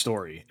are in the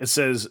story. It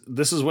says,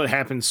 this is what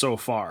happened so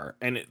far.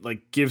 And it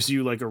like gives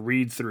you like a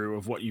read through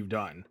of what you've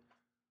done.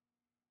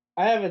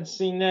 I haven't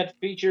seen that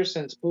feature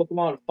since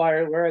Pokemon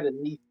Fire Red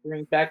and Leaf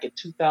Green back in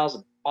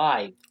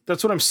 2005.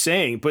 That's what I'm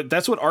saying. But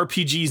that's what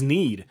RPGs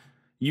need.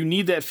 You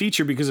need that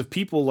feature because of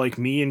people like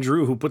me and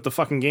Drew who put the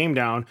fucking game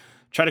down,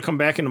 try to come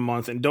back in a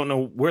month and don't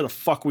know where the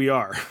fuck we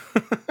are.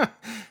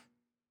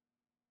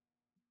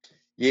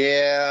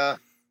 Yeah.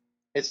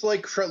 It's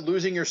like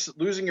losing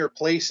your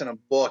place in a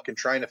book and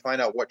trying to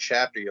find out what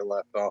chapter you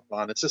left off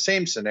on. It's the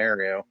same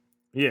scenario.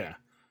 Yeah.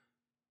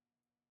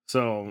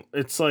 So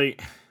it's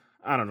like,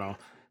 I don't know.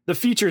 The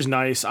feature's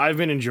nice. I've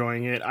been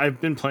enjoying it.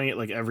 I've been playing it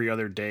like every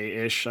other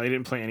day-ish. I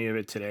didn't play any of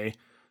it today.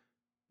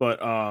 But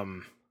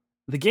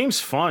the game's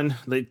fun.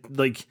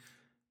 Like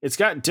it's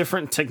got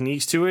different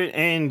techniques to it,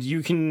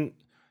 and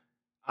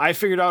I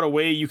figured out a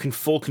way you can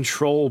full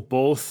control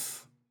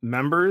both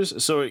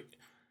members, so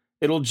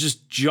it'll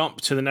just jump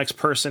to the next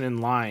person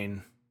in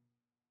line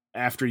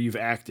after you've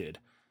acted.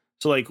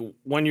 So like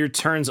when your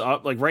turn's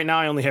up, like right now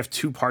I only have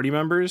 2 party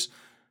members,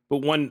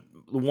 but when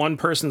one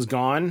person's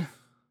gone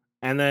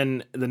and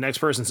then the next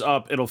person's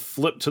up, it'll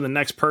flip to the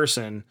next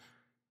person.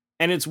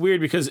 And it's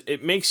weird because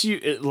it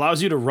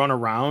allows you to run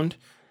around,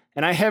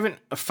 and I haven't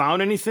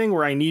found anything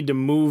where I need to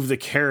move the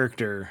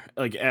character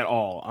like at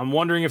all. I'm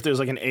wondering if there's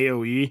like an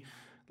AoE,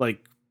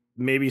 like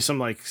maybe some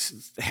like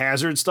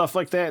hazard stuff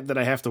like that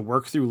I have to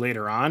work through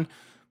later on.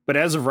 But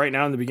as of right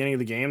now, in the beginning of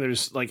the game,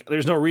 there's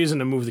no reason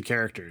to move the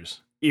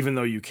characters, even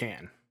though you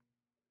can.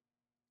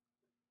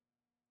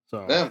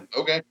 So yeah,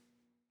 okay.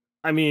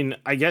 I mean,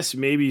 I guess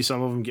maybe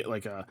some of them get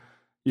like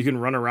you can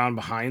run around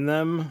behind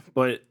them,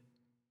 but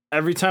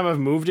every time I've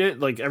moved it,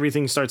 like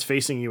everything starts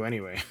facing you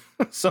anyway.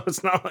 So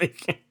it's not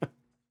like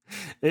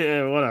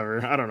Yeah,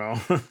 whatever. I don't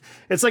know.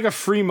 It's like a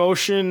free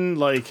motion,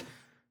 like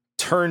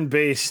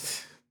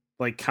turn-based,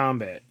 like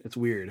combat. It's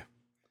weird,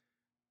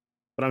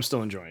 but I'm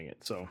still enjoying it.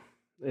 So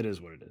it is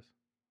what it is.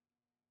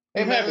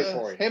 Hey I'm man, happy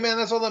for you. hey man,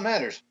 that's all that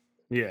matters.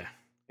 Yeah,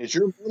 It's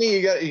your money.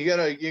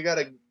 You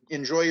gotta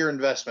enjoy your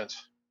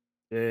investments.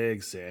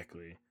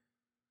 exactly.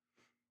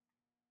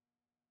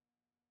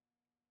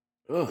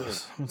 Ugh,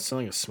 someone's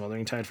selling a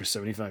smothering tide for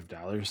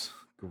 $75.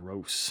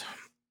 Gross.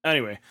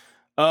 Anyway,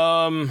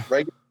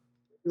 Regular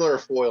or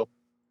foil.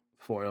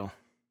 foil.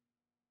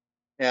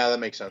 Yeah, that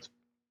makes sense.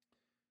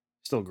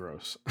 Still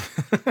gross.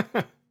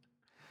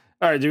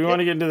 All right, do we want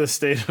to get into the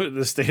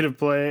state of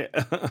play,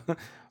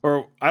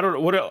 or I don't know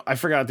what I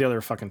forgot the other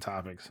fucking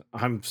topics.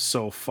 I'm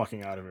so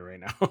fucking out of it right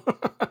now.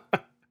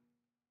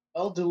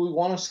 Well, do we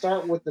want to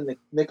start with the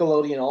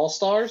Nickelodeon All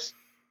Stars?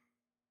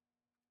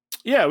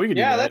 Yeah, we could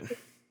do Yeah, that. that's it,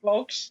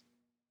 folks.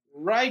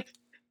 Right.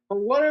 For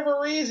whatever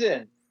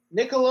reason,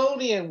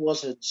 Nickelodeon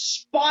was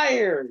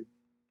inspired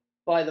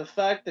by the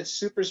fact that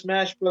Super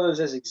Smash Bros.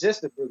 Has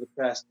existed for the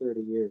past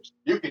 30 years.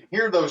 You can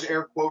hear those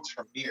air quotes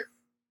from here.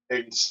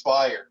 They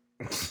inspire.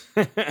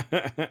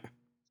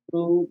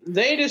 So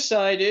they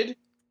decided,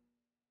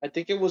 I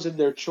think it was in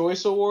their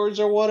Choice Awards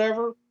or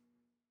whatever,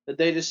 that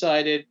they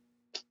decided,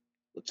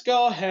 let's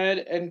go ahead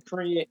and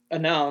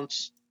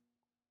announce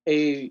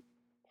a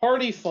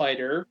party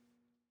fighter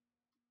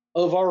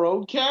of our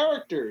own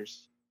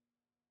characters.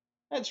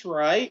 That's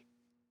right.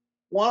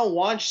 Want to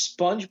watch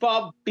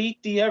SpongeBob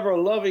beat the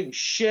ever-loving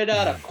shit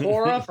out of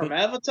Korra from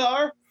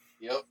Avatar?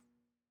 Yep.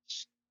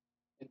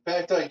 In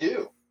fact, I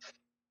do.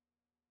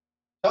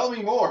 Tell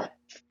me more.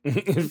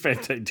 In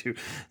fact, I do.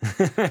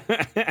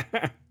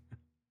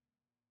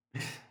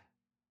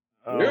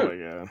 Oh my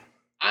god.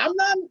 I'm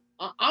not.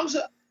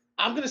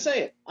 I'm gonna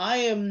say it. I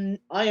am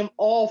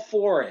all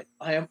for it.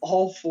 I am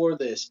all for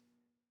this.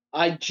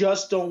 I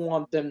just don't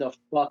want them to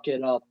fuck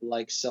it up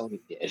like Sony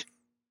did.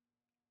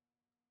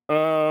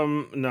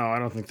 No, I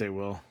don't think they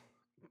will.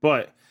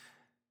 But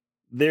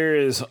there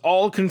is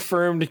all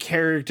confirmed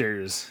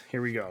characters.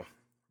 Here we go.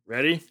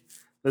 Ready?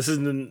 This is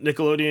the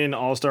Nickelodeon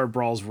All-Star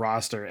Brawls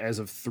roster as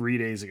of 3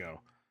 days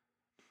ago.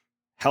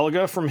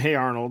 Helga from Hey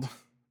Arnold,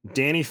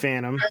 Danny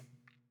Phantom.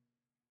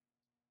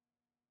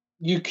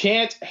 You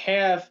can't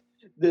have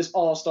this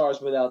All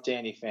Stars without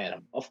Danny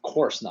Phantom. Of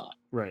course not.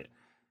 Right.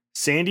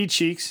 Sandy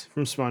Cheeks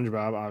from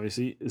SpongeBob,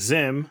 obviously.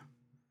 Zim.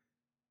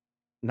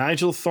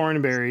 Nigel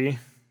Thornberry.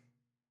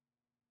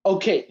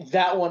 Okay,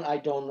 that one I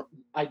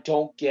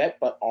don't get,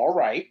 but all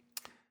right.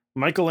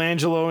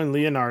 Michelangelo and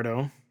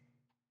Leonardo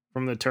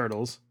from the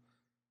Turtles.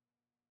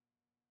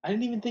 I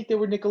didn't even think they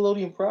were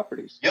Nickelodeon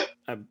properties. Yep.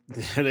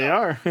 They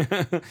are.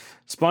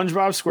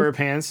 SpongeBob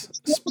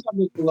SquarePants.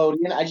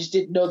 Nickelodeon. I just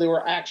didn't know they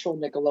were actual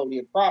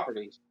Nickelodeon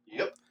properties.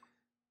 Yep.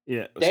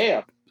 Yeah.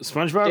 Damn.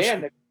 SpongeBob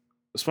Damn.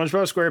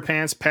 SpongeBob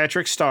SquarePants,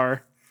 Patrick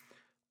Star,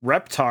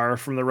 Reptar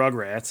from the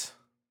Rugrats.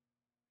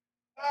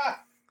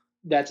 Ah,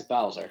 That's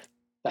Bowser.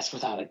 That's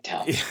without a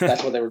doubt. Yeah.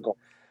 That's where they were going.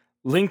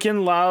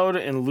 Lincoln Loud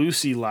and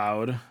Lucy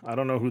Loud. I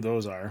don't know who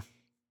those are.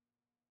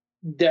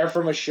 They're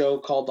from a show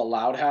called The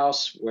Loud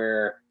House,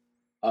 where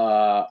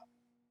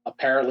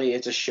apparently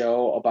it's a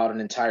show about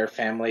an entire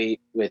family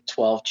with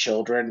 12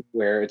 children,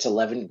 where it's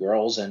 11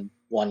 girls and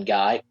one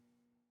guy.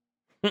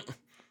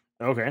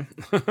 Okay.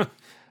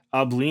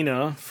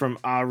 Ablina from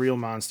Ah Real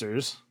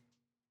Monsters.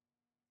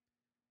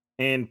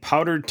 And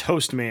Powdered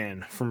Toast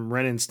Man from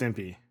Ren and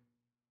Stimpy.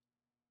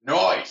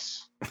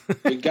 nice.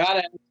 You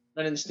gotta have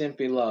Ren and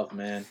Stimpy love,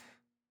 man.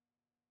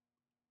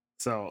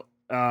 So,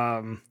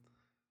 I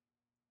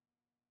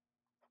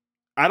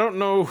don't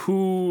know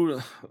who.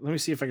 Let me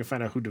see if I can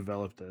find out who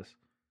developed this.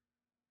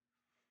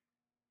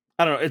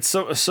 I don't know. It's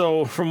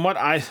so from what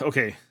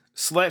okay,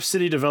 Slap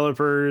City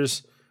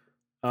developers,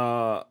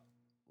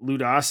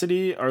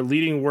 Ludosity are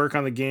leading work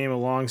on the game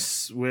along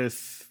with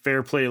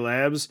Fair Play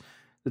Labs,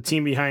 the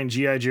team behind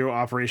G.I. Joe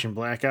Operation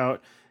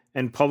Blackout,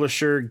 and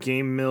publisher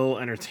Game Mill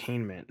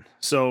Entertainment.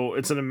 So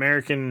it's an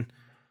American.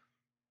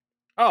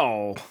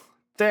 Oh,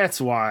 that's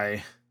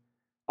why.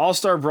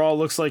 All-Star Brawl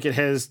looks like it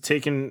has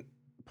taken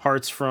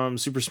parts from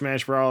Super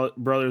Smash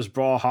Brothers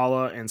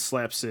Brawlhalla and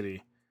Slap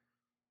City.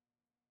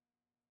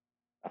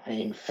 I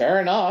mean,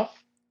 fair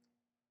enough.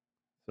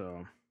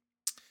 So,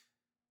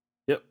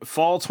 yep,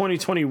 fall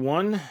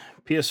 2021,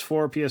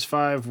 PS4,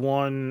 PS5,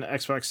 One,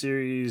 Xbox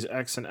Series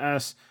X and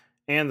S,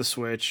 and the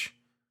Switch,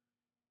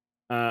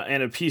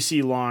 and a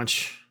PC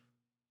launch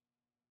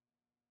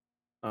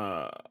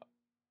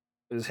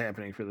is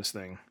happening for this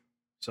thing.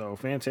 So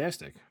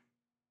fantastic.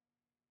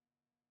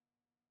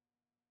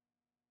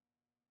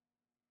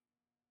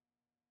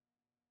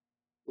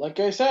 Like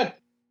I said,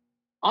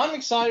 I'm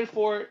excited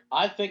for it.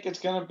 I think it's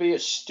going to be a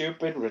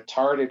stupid,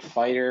 retarded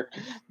fighter,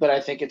 but I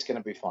think it's going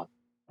to be fun.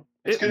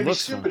 It's It going to be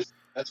looks stupid. fun.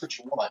 That's what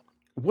you want.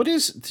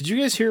 Did you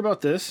guys hear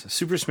about this?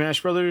 Super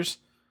Smash Brothers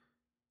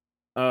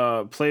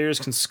players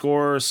can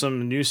score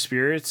some new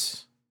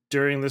spirits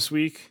during this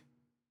week.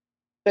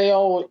 They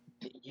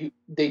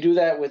do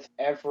that with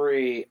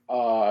every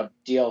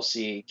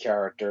DLC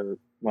character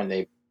when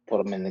they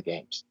put them in the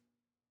games.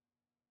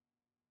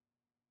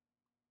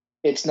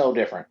 It's no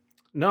different.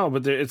 No,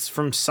 but it's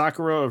from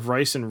Sakura of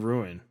Rice and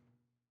Ruin.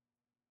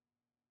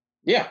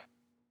 Yeah,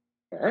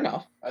 fair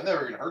enough. I've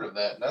never even heard of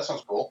that. That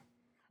sounds cool.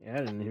 Yeah, I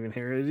didn't even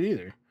hear it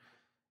either.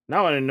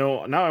 Now I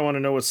know. Now I want to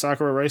know what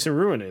Sakura Rice and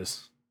Ruin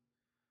is.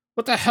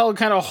 What the hell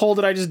kind of hole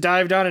did I just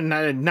dive down and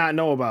I did not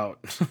know about?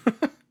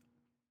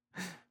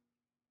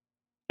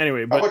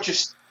 Anyway, How but about you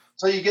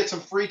so you get some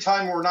free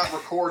time when we're not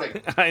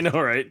recording? I know,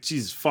 right?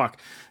 Jeez, fuck.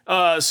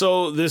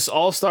 So this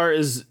All Star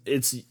it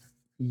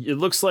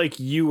looks like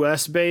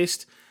U.S.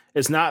 based.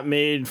 It's not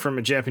made from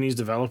a Japanese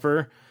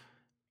developer.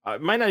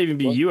 It might not even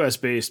be US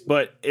based,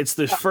 but it's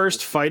the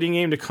first fighting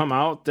game to come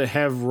out to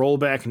have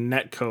rollback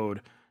netcode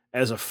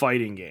as a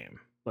fighting game,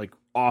 like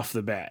off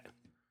the bat,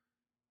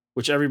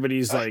 which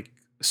everybody's like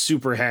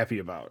super happy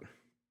about.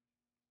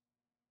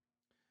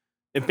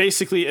 It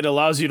basically it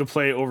allows you to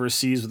play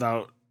overseas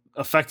without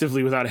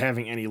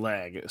having any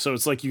lag. So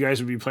it's like you guys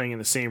would be playing in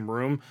the same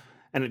room,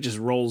 and it just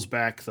rolls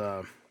back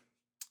the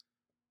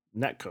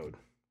netcode,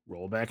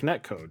 rollback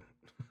netcode.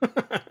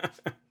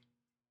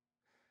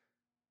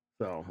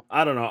 So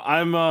I don't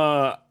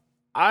know.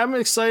 I'm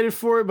excited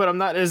for it, but I'm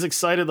not as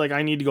excited. Like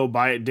I need to go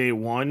buy it day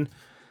one.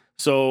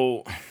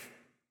 So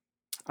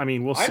I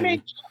mean, we'll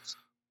see.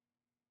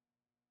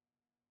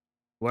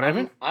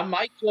 Whatever. I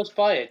might just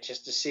buy it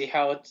just to see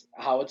how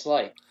it's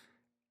like.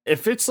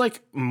 If it's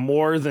like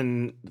more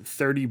than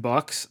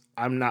 $30,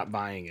 I'm not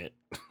buying it.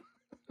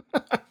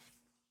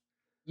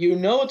 You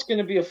know it's going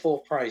to be a full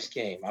price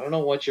game. I don't know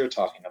what you're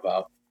talking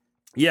about.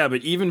 Yeah,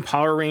 but even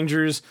Power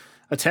Rangers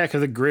Attack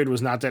of the Grid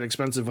was not that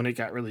expensive when it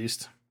got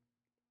released.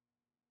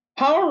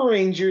 Power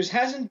Rangers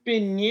hasn't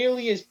been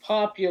nearly as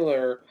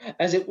popular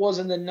as it was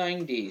in the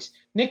 90s.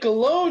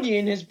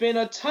 Nickelodeon has been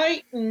a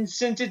titan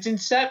since its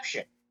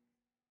inception.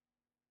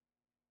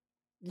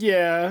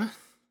 Yeah.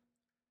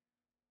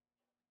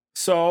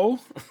 So?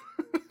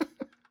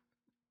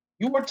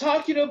 You are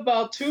talking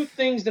about two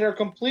things that are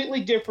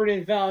completely different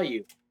in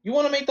value. You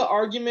want to make the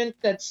argument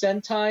that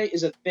Sentai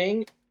is a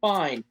thing?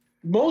 Fine.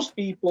 Most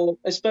people,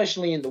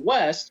 especially in the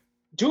West,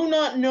 do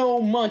not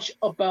know much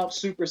about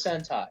Super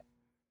Sentai.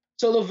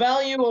 So the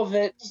value of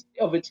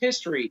its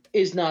history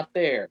is not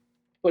there.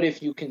 But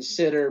if you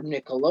consider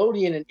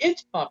Nickelodeon and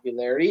its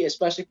popularity,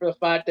 especially for the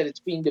fact that it's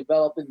being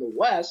developed in the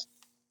West,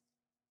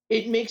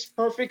 it makes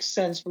perfect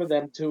sense for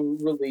them to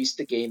release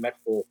the game at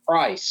full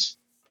price.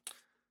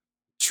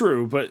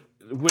 True, but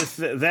with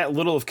that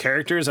little of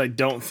characters, I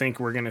don't think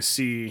we're going to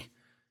see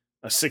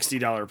a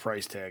 $60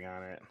 price tag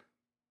on it.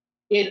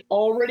 It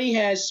already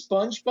has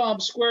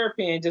SpongeBob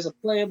SquarePants as a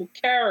playable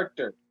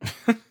character.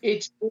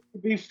 It's going to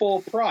be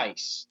full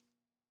price.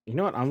 You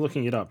know what? I'm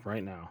looking it up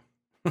right now.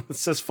 It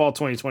says fall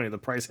 2020. The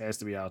price has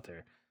to be out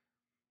there.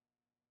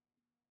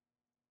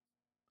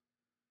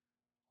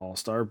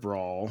 All-Star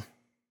Brawl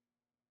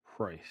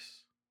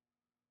price.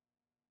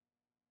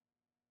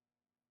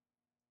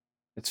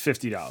 It's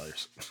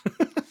 $50.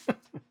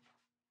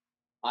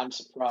 I'm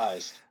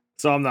surprised.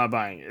 So I'm not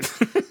buying it.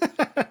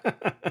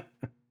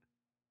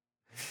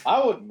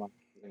 I wouldn't mind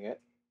doing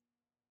it.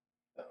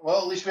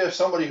 Well, at least we have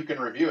somebody who can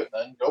review it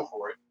then. Go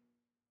for it.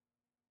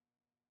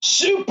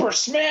 Super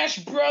Smash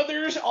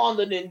Brothers on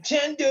the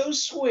Nintendo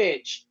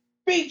Switch,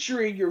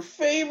 featuring your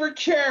favorite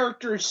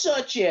characters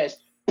such as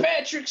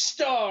Patrick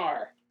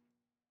Star,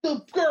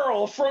 the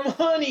girl from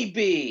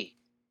Honeybee,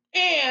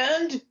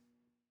 and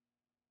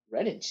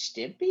Ren and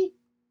Stimpy?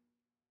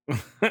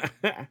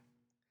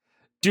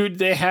 Dude,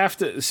 they have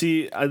to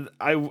see.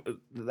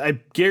 I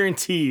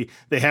guarantee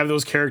they have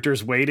those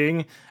characters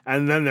waiting,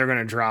 and then they're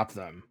gonna drop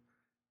them.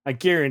 I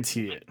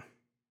guarantee it.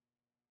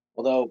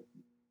 Although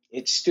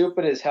it's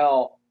stupid as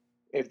hell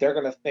if they're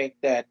gonna think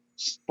that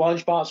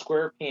SpongeBob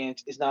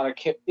SquarePants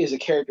is a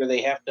character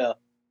they have to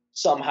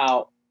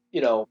somehow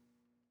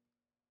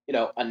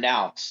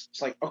announce.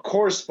 It's like, of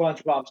course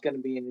SpongeBob's going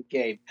to be in the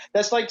game.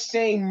 That's like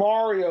saying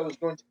Mario is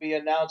going to be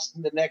announced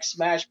in the next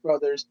Smash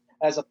Brothers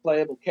as a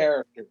playable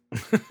character. Who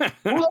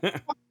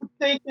the fuck would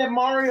think that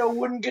Mario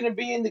wouldn't going to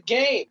be in the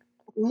game?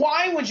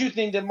 Why would you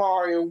think that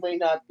Mario may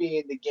not be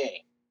in the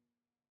game?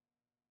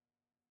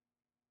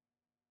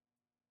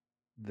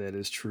 That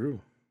is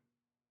true.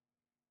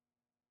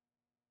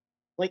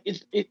 Like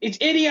it's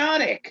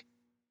idiotic.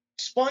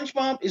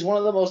 SpongeBob is one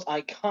of the most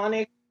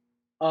iconic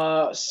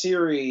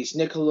series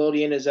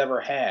Nickelodeon has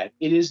ever had.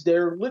 It is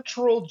their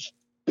literal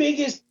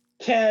biggest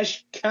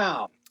cash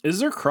cow. Is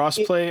there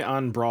crossplay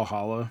on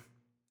Brawlhalla?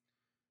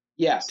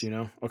 Yes. Do you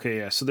know? Okay,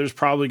 yeah. So there's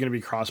probably going to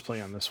be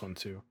crossplay on this one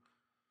too.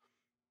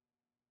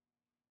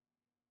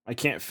 I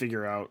can't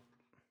figure out.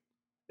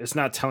 It's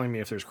not telling me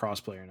if there's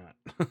crossplay or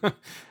not.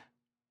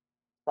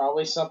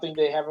 Probably something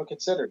they haven't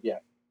considered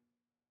yet.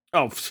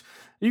 Oh,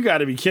 you got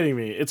to be kidding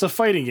me. It's a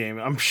fighting game.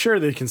 I'm sure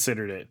they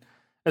considered it.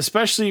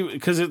 Especially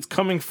because it's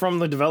coming from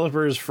the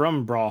developers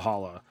from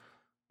Brawlhalla.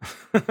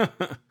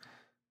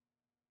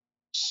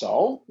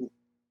 So, you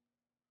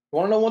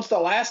want to know when's the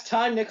last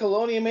time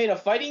Nickelodeon made a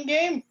fighting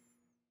game?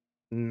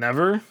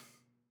 Never?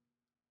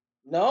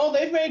 No,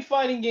 they've made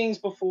fighting games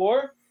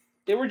before.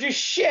 They were just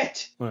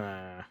shit.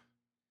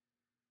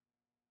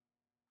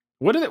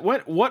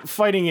 What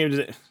fighting game did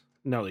it?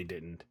 No, they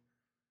didn't.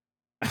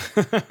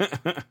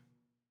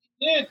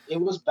 It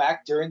was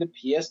back during the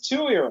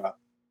PS2 era.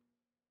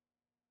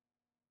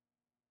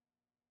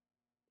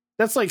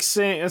 That's like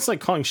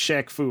calling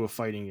Shaq Fu a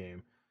fighting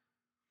game.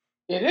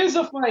 It is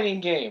a fighting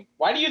game.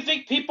 Why do you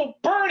think people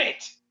burn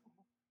it?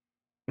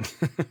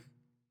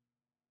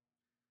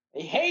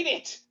 They hate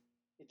it.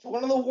 It's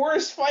one of the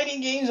worst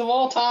fighting games of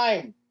all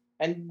time,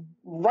 and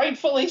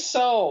rightfully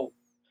so.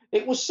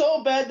 It was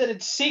so bad that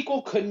its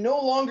sequel could no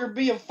longer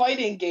be a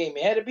fighting game.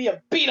 It had to be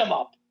a beat 'em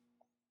up.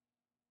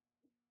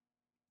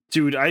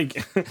 Dude, I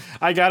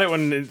got it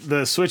when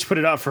the Switch put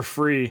it out for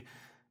free.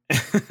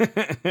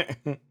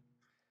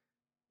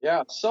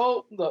 Yeah,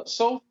 so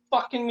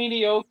fucking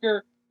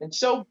mediocre and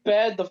so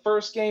bad the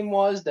first game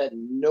was that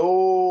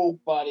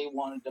nobody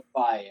wanted to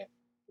buy it.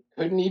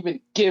 Couldn't even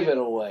give it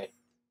away.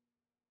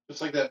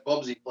 Just like that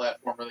Bubsy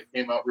platformer that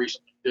came out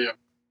recently too.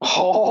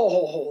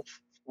 Oh,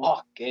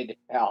 fucking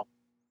hell.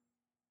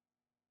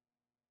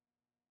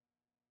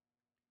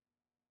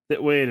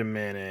 Wait a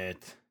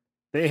minute.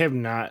 They have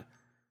not.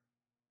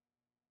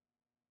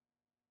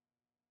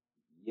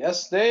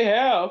 Yes, they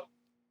have.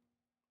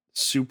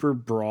 Super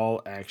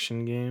Brawl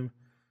action game.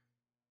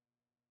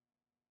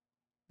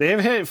 They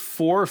have had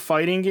 4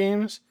 fighting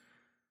games.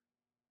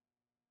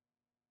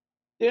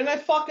 Didn't I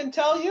fucking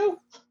tell you?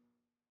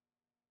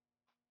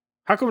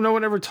 How come no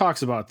one ever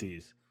talks about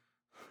these?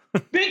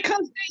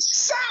 Because they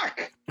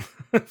suck.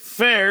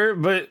 Fair,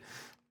 but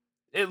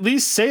at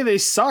least say they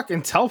suck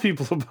and tell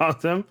people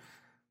about them.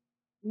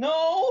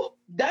 No,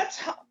 that's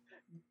how.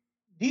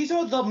 These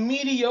are the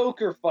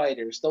mediocre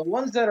fighters, the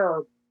ones that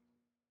are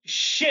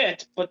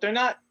shit, but they're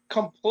not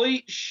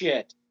complete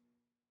shit.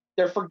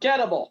 They're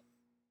forgettable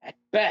at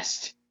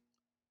best.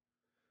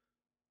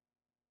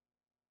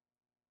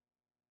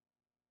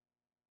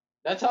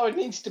 That's how it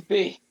needs to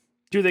be.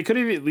 Dude, they could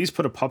have at least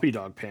put a puppy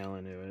dog panel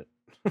into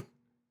it.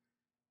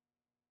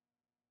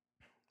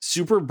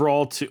 Super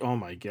Brawl 2. Oh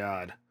my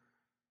god.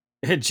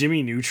 It had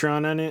Jimmy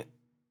Neutron on it.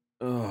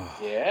 Oh.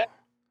 Yeah.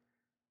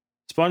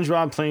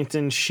 SpongeBob,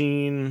 Plankton,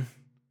 Sheen,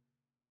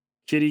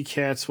 Kitty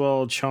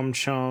Catswell, Chum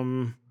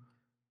Chum,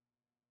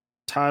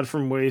 Todd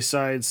from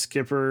Wayside,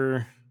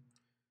 Skipper,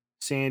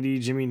 Sandy,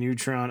 Jimmy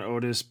Neutron,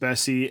 Otis,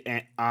 Bessie,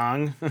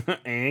 Aang,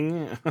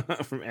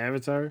 Aang from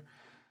Avatar,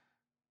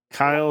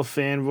 Kyle,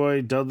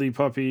 Fanboy, Dudley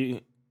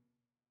Puppy.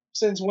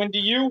 Since when do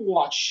you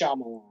watch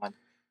Shyamalan?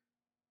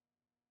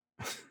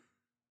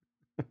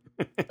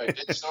 I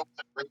did so with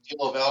a great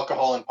deal of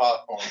alcohol and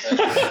popcorn.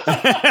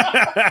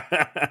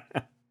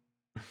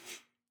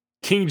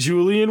 King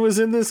Julian was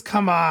in this?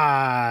 Come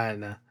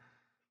on.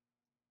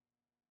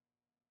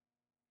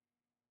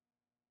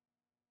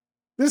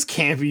 This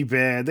can't be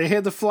bad. They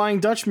had the Flying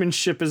Dutchman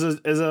ship as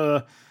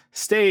a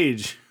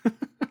stage.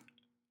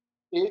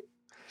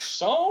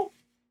 So?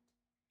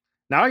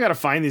 Now I gotta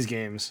find these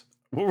games.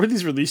 What were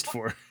these released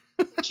for?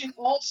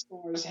 All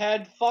Stars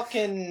had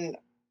fucking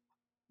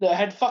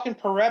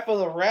Parappa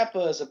the Rappa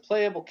as a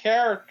playable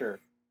character.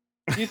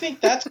 Do you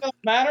think that's gonna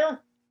matter?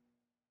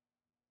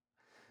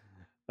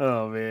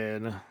 Oh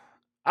man.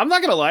 I'm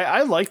not gonna lie,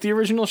 I like the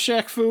original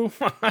Shaq Fu.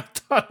 I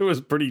thought it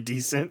was pretty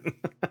decent.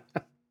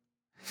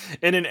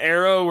 In an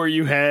era where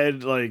you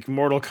had like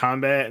Mortal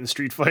Kombat and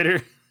Street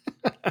Fighter.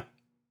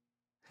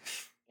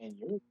 And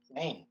you're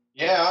insane.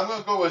 Yeah, I'm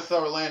gonna go with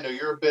Orlando.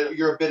 You're a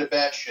bit of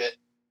batshit.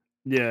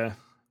 Yeah.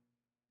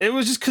 It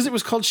was just because it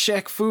was called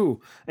Shaq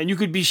Fu, and you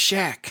could be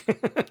Shaq.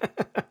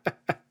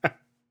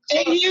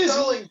 And he's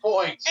selling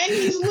points. And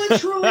he's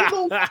literally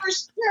the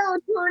worst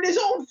character in his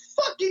own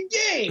fucking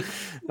game.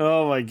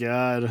 Oh my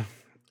god.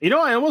 You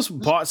know, I almost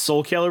bought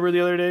Soul Calibur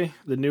the other day,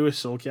 the newest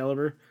Soul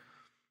Calibur.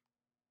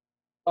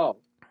 Oh.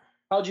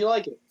 How'd you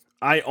like it?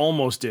 I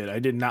almost did. I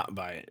did not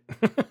buy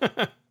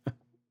it.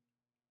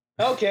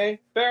 Okay,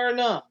 fair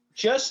enough.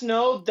 Just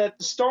know that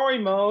the story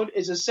mode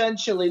is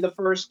essentially the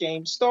first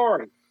game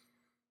story.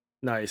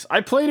 Nice.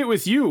 I played it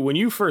with you when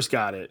you first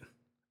got it.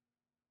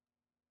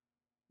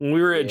 When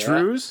we were at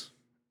Drew's,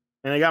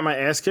 and I got my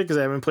ass kicked because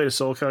I haven't played a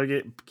Soul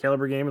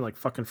Calibur game in like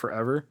fucking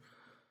forever.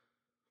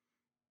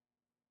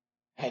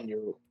 And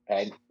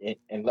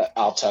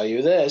I'll tell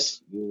you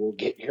this, you will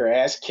get your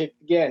ass kicked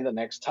again the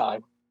next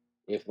time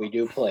if we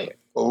do play it.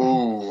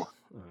 Ooh.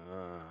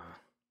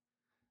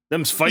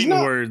 Them's fighting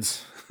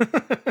words.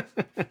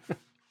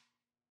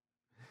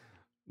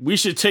 We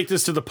should take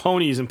this to the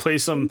ponies and play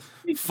some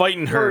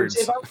fighting herds.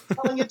 If I was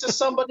telling it to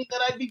somebody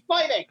that I'd be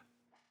fighting.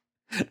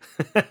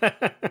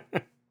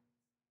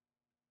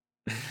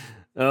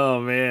 Oh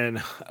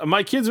man,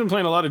 my kid's been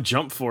playing a lot of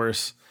Jump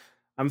Force.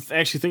 I'm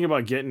actually thinking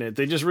about getting it.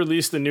 They just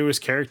released the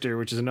newest character,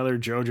 which is another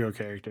JoJo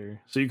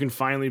character, so you can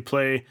finally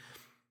play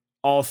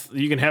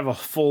you can have a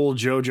full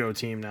JoJo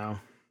team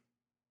now.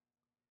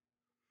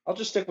 I'll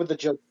just stick with the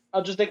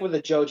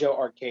JoJo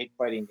arcade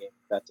fighting game.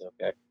 That's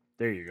okay.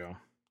 There you go.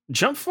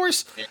 Jump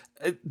Force,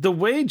 the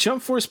way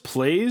Jump Force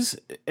plays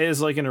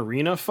as like an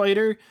arena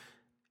fighter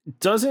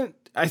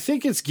I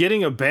think it's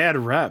getting a bad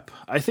rep.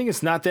 I think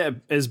it's not that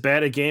as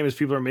bad a game as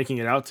people are making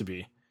it out to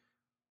be.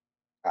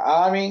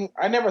 I mean,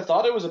 I never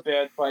thought it was a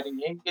bad fighting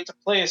game. You get to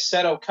play as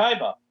Seto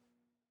Kaiba.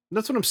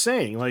 That's what I'm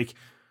saying. Like,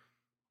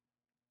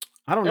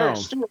 I don't Eric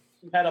know. Stewart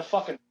had a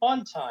fucking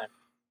fun time.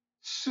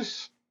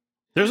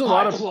 There's a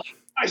lot of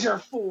Kaiser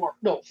 4.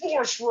 No,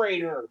 Force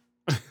Raider.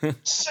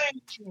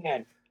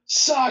 Sandman.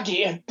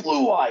 Sagi and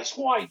Blue Eyes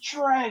White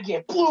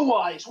Dragon. Blue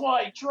Eyes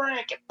White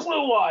Dragon.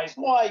 Blue Eyes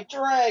White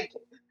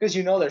Dragon. Because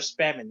you know they're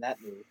spamming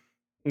that movie.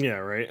 yeah,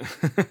 right.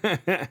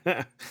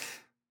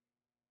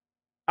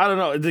 I don't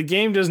know. The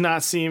game does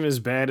not seem as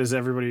bad as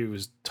everybody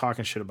was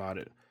talking shit about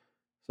it.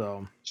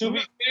 So To be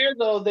fair,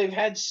 though, they've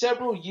had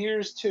several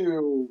years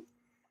to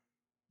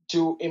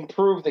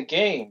improve the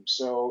game,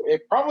 so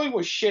it probably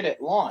was shit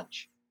at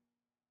launch.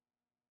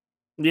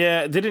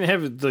 yeah, they didn't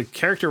have the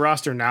character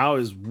roster now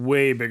is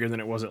way bigger than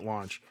it was at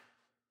launch.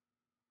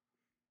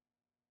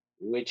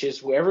 Which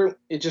is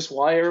it's just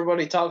why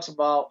everybody talks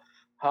about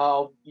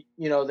how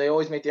they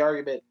always make the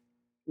argument.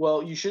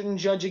 Well, you shouldn't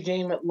judge a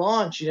game at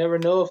launch. You never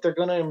know if they're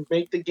going to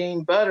make the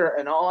game better.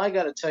 And all I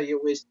got to tell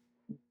you is,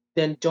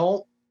 then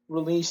don't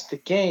release the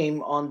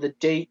game on the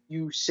date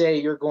you say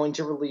you're going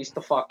to release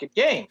the fucking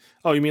game.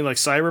 Oh, you mean like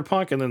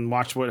Cyberpunk, and then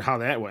watch how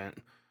that went?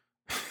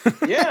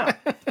 Yeah.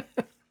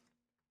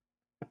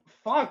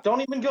 Fuck,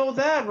 don't even go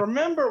that.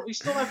 Remember, we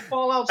still have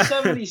Fallout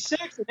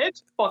 76, and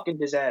it's a fucking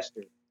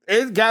disaster.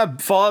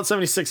 Fallout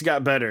 76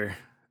 got better.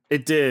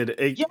 It did.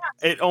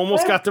 It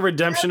almost got the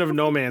redemption of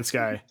No Man's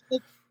Sky.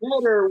 It's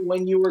better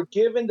when you were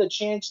given the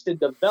chance to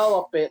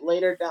develop it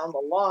later down the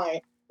line,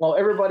 while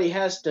everybody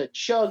has to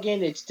chug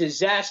in its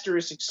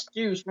disastrous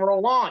excuse for a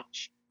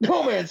launch.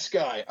 No Man's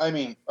Sky. I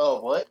mean,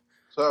 oh, what?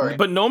 Sorry.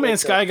 But No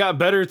Man's Sky got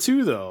better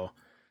too, though.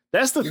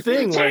 That's the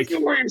thing. Like,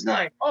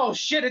 oh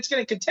shit, it's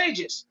getting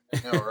contagious.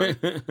 know, right?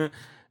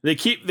 they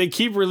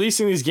keep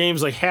releasing these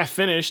games like half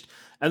finished,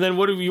 and then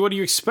what do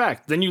you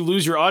expect? Then you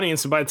lose your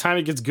audience, and by the time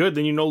it gets good,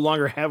 then you no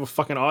longer have a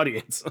fucking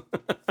audience.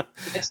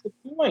 That's the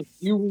point.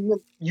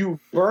 You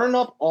burn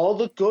up all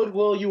the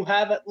goodwill you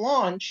have at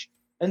launch,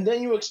 and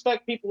then you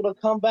expect people to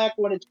come back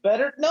when it's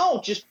better?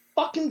 No, just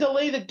fucking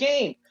delay the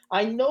game.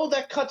 I know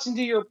that cuts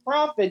into your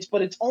profits,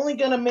 but it's only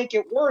going to make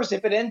it worse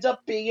if it ends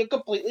up being a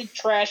completely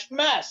trashed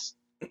mess.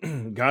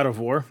 God of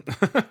War.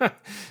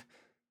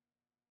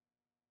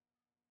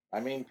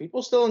 I mean,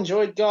 people still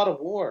enjoyed God of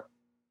War,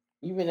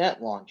 even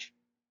at launch.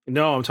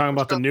 No, I'm talking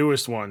about the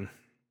newest one.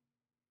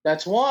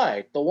 That's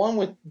why. The one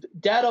with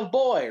Dad of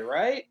Boy,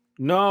 right?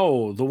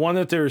 No, the one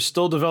that they're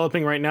still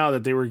developing right now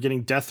that they were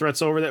getting death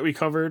threats over that we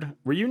covered.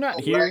 Were you not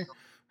here?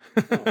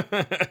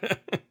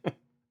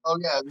 Oh,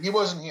 yeah, he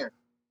wasn't here.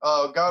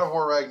 God of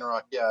War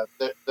Ragnarok, yeah.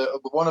 The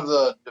one of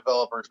the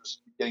developers was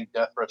getting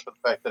death threats for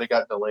the fact that it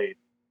got delayed.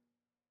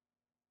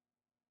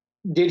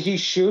 Did he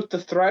shoot the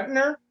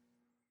threatener?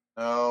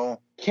 No.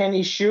 Can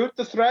he shoot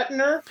the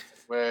threatener?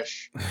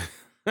 Wish.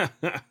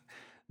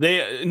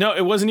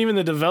 It wasn't even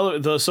the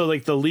developer. So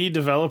like the lead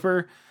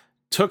developer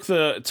took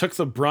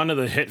the brunt of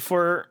the hit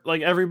for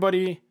like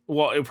everybody.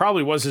 Well, it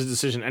probably was his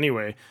decision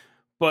anyway,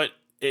 but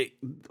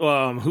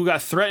who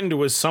got threatened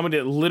was somebody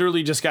that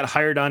literally just got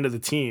hired onto the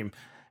team.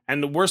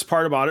 And the worst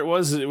part about it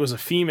was a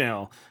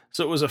female.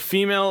 So it was a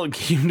female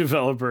game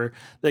developer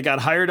that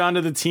got hired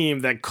onto the team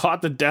that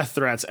caught the death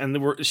threats, and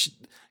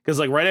because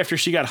like right after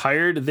she got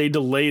hired, they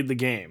delayed the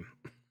game.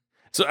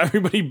 So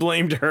everybody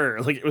blamed her,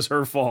 like it was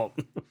her fault.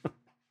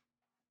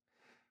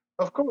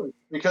 Of course,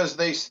 because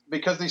they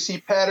see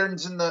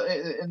patterns in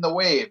the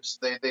waves.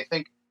 They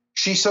think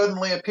she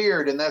suddenly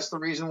appeared, and that's the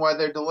reason why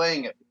they're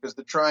delaying it, because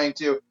they're trying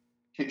to.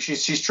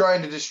 She's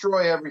trying to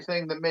destroy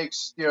everything that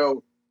makes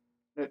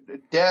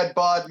Dad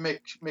Bod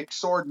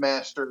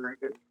McSwordmaster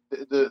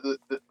the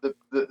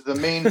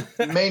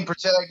main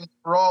protagonist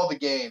for all the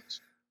games.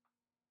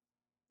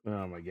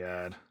 Oh my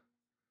god.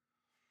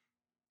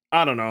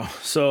 I don't know.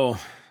 So,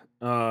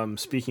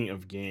 speaking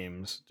of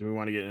games, do we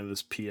want to get into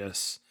this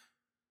PS4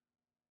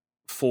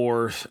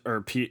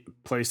 or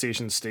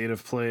PlayStation State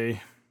of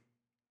Play?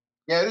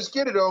 Yeah, just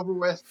get it over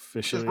with.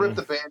 Officially. Just rip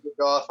the Band-Aid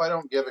off. I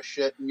don't give a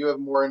shit, and you have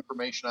more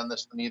information on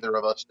this than either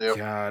of us do.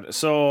 God.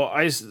 So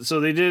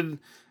they did.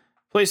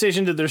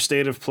 PlayStation did their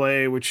State of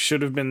Play, which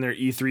should have been their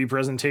E3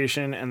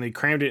 presentation, and they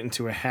crammed it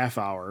into a half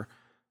hour,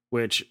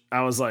 which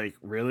I was like,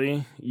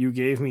 really? You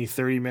gave me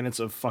 30 minutes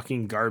of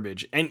fucking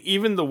garbage. And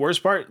even the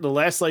worst part, the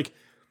last, like,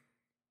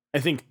 I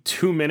think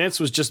 2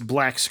 minutes was just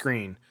black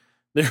screen.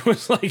 There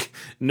was, like,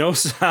 no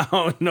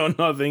sound, no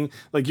nothing.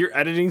 Like, your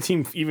editing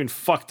team even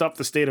fucked up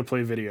the State of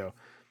Play video.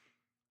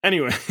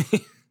 Anyway.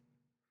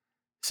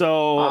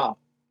 So, wow.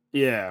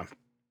 Yeah.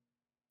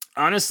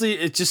 Honestly,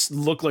 it just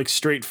looked like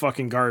straight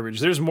fucking garbage.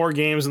 There's more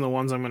games than the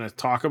ones I'm going to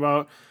talk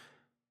about,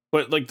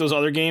 but like those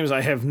other games,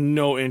 I have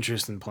no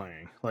interest in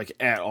playing, like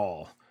at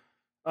all.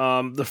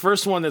 The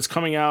first one that's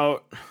coming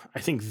out, I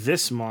think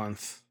this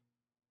month.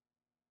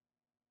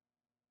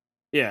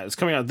 Yeah, it's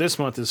coming out this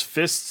month is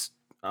Fists.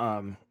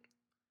 No,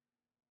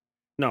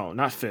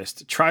 not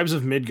Fist. Tribes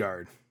of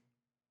Midgard.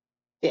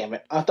 Damn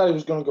it! I thought he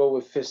was going to go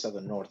with Fist of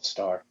the North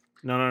Star.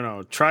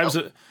 No. Tribes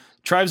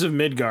of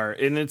Midgard,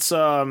 and it's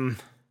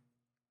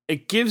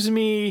It gives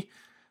me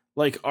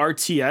like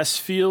RTS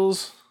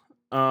feels.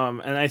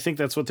 And I think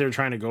that's what they're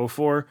trying to go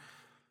for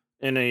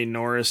in a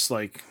Norse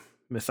like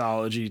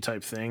mythology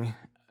type thing.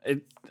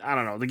 I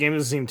don't know. The game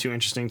doesn't seem too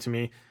interesting to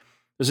me.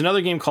 There's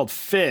another game called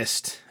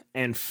Fist,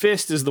 and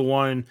Fist is the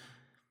one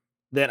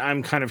that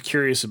I'm kind of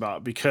curious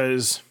about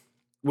because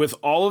with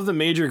all of the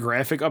major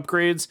graphic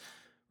upgrades,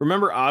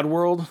 remember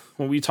Oddworld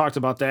when we talked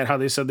about that? How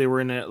they said they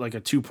were in like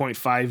a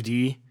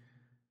 2.5D.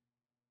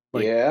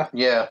 Like, yeah.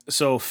 Yeah.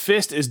 So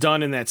Fist is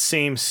done in that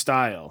same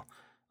style,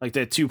 like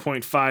that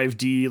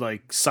 2.5D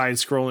like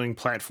side-scrolling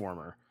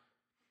platformer.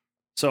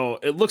 So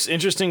it looks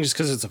interesting just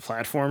because it's a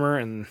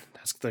platformer, and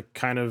that's the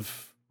kind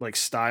of like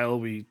style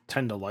we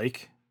tend to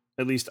like.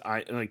 At least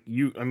I like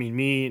you. I mean,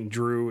 me and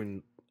Drew,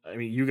 and I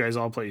mean, you guys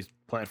all play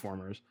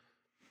platformers.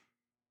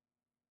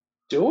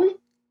 Do we?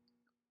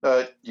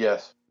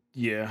 Yes.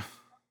 Yeah,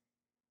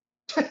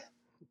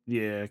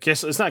 yeah.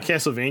 It's not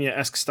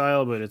Castlevania-esque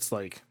style, but it's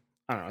like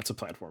I don't know. It's a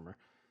platformer.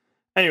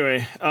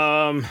 Anyway,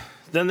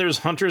 then there's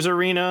Hunter's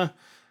Arena.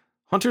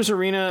 Hunter's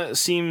Arena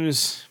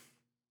seems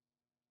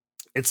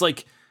it's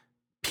like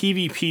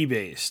PvP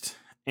based,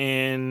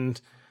 and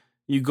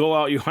you go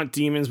out, you hunt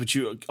demons, but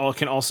you all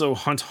can also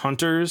hunt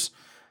hunters.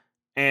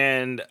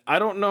 And I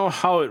don't know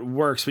how it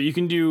works, but you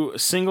can do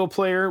single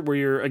player where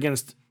you're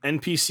against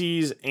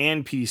NPCs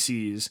and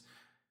PCs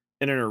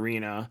in an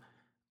arena,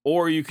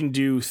 or you can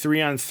do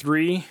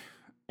 3-on-3,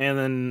 and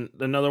then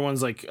another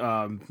one's like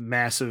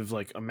massive,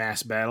 like a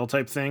mass battle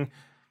type thing.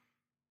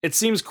 It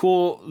seems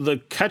cool. The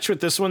catch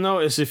with this one though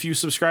is if you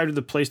subscribe to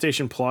the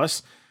PlayStation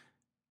Plus,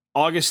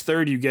 August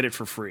 3rd you get it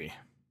for free.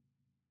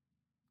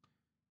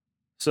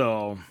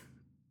 So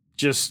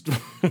just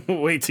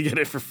wait to get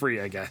it for free,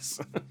 I guess.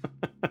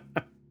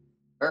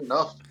 Fair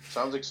enough.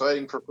 Sounds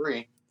exciting for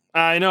free.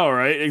 I know,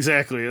 right?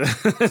 Exactly.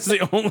 That's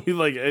the only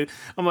like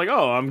I'm like,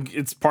 oh,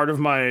 it's part of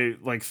my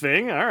like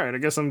thing. All right, I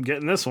guess I'm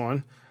getting this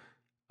one.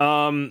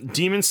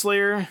 Demon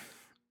Slayer.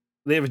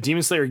 They have a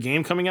Demon Slayer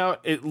game coming out.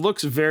 It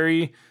looks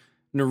very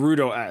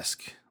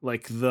Naruto-esque,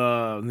 like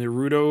the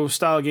Naruto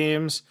style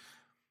games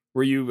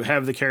where you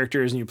have the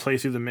characters and you play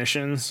through the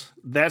missions.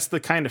 That's the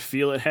kind of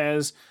feel it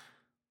has.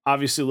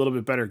 Obviously, a little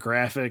bit better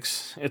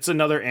graphics. It's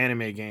another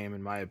anime game,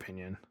 in my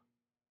opinion.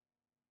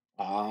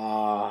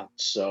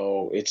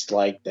 So it's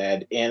like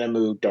that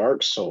Animu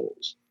Dark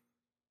Souls.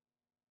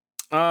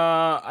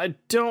 I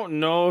don't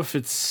know if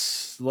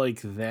it's like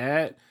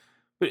that.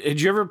 But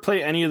did you ever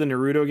play any of the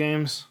Naruto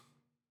games?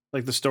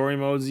 Like the story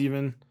modes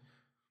even?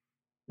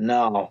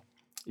 No.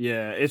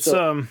 Yeah, it's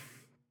So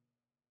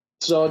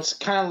it's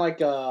kind of like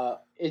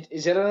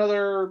is it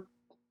another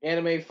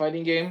anime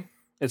fighting game?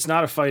 it's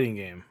not a fighting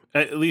game.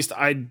 At least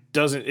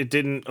it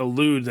didn't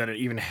allude that it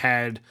even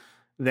had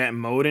that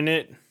mode in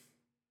it.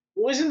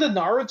 Well, isn't the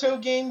Naruto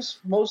games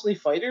mostly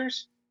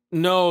fighters?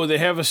 No, they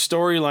have a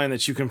storyline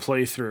that you can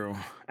play through.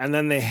 And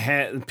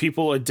then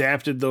people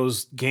adapted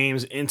those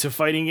games into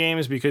fighting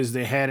games because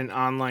they had an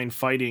online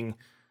fighting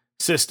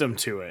system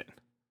to it.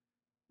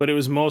 But it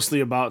was mostly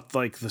about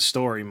like the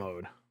story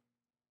mode.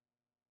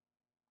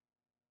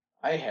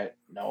 I had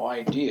no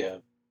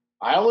idea.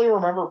 I only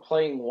remember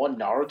playing one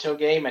Naruto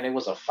game, and it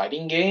was a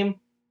fighting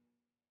game.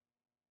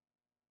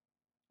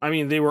 I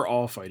mean, they were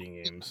all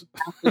fighting games.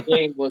 The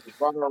game was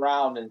run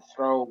around and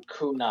throw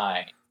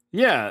kunai.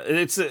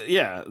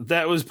 Yeah,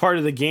 that was part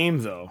of the game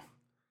though.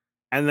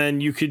 And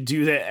then you could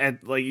do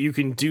that you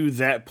can do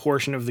that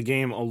portion of the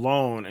game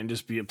alone and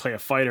just play a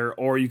fighter,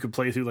 or you could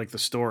play through like the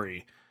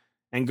story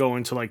and go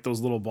into like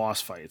those little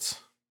boss fights.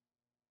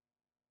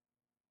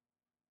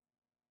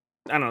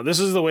 I don't know. This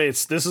is the way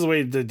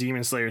the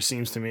Demon Slayer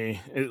seems to me.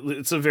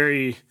 It's a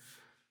very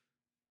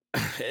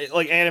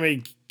like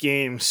anime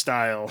game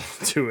style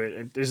to it.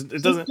 It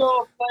doesn't.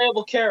 Nezuko a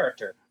playable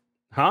character?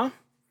 Huh?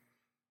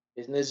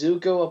 Is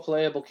Nezuko a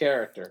playable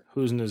character?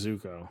 Who's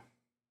Nezuko?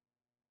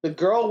 The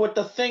girl with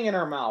the thing in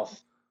her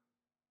mouth.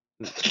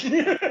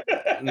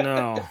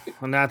 No,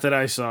 not that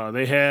I saw.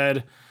 They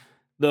had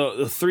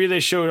the three they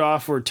showed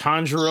off were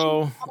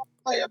Tanjiro.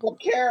 Playable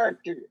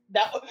character.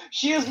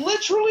 She is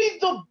literally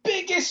the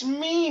biggest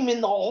meme in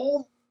the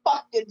whole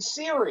fucking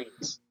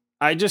series.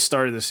 I just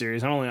started the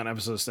series. I'm only on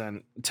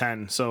episode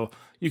 10. So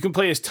you can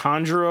play as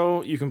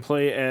Tanjiro. You can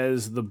play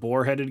as the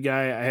boar-headed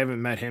guy. I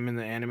haven't met him in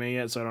the anime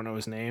yet, so I don't know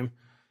his name.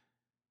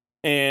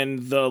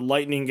 And the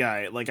lightning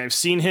guy. Like, I've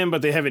seen him,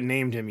 but they haven't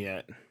named him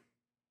yet.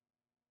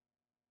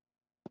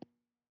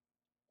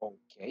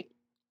 Okay.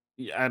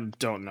 Yeah, I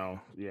don't know.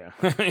 Yeah.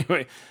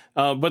 Anyway,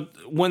 but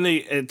when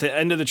at the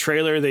end of the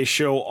trailer, they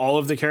show all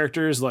of the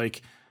characters,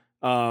 like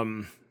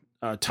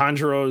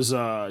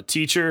Tanjiro's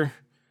teacher.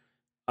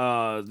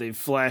 They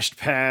flashed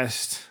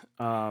past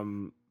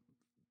the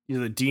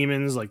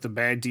demons, like the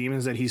bad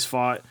demons that he's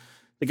fought,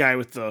 the guy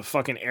with the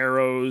fucking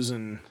arrows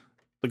and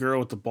the girl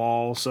with the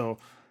ball. So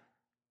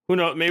who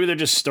knows? Maybe they're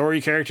just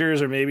story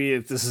characters, or maybe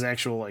this is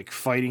actual like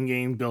fighting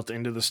game built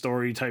into the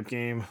story type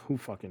game. Who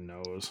fucking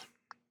knows?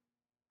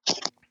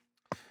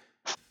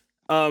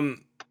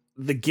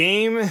 The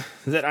game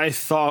that I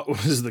thought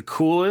was the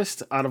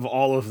coolest out of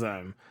all of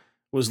them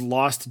was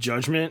Lost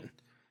Judgment.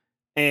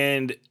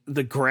 and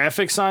the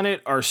graphics on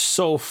it are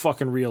so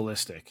fucking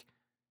realistic.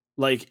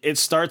 Like, it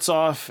starts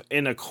off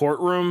in a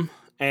courtroom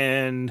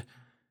and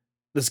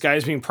this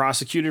guy's being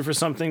prosecuted for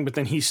something, but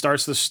then he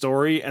starts the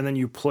story and then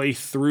you play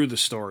through the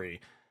story.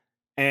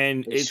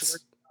 And I it's swear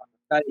to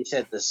God, he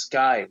said this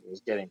guy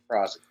was getting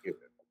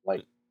prosecuted.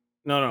 Like,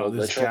 no, well,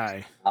 this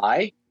literally,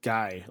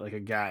 guy, like a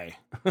guy.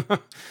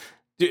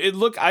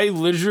 Dude, I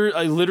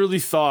literally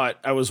thought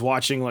I was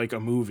watching like a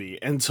movie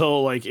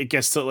until like it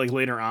gets to like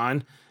later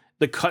on.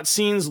 The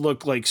cutscenes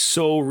look like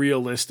so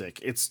realistic.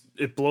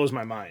 It blows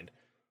my mind.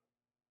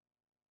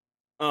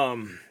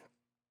 Um,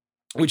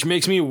 which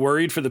makes me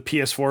worried for the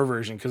PS4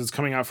 version because it's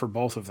coming out for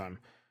both of them.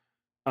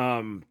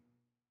 Um,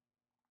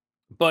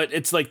 but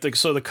it's like the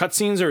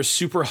cutscenes are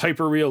super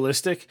hyper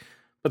realistic,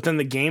 but then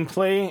the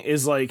gameplay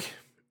is like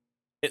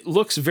it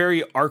looks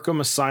very Arkham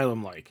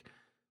Asylum like,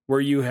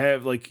 where you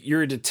have like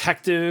you're a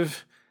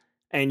detective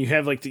and you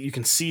have like you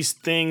can see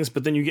things,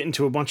 but then you get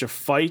into a bunch of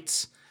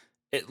fights.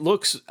 It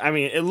looks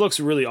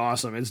really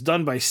awesome. It's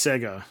done by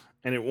Sega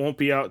and it won't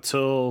be out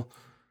till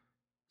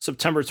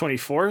September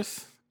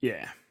 24th.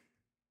 Yeah.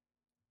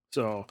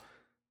 So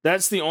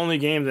that's the only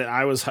game that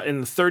I was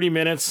in the 30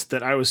 minutes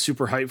that I was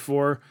super hyped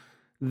for.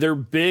 Their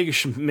big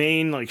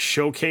main like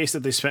showcase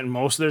that they spent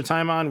most of their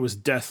time on was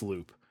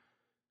Deathloop.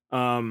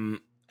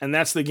 And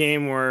that's the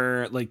game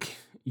where like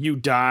you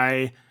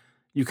die,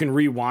 you can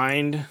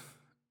rewind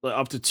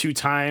up to 2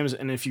 times,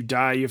 and if you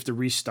die, you have to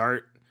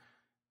restart,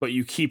 but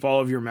you keep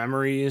all of your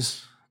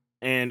memories.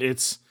 And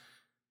it's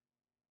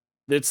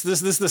this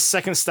is the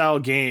second style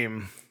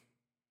game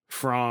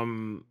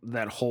from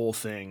that whole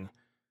thing.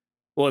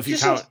 Well, if you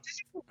count,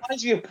 it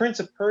reminds me of Prince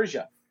of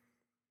Persia,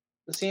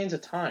 The Sands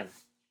of Time.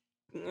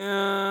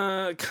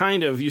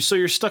 kind of.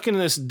 You're stuck in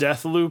this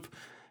death loop,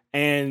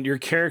 and your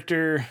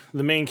character,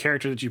 the main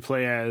character that you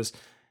play as,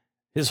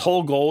 his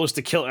whole goal is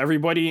to kill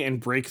everybody and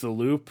break the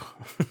loop.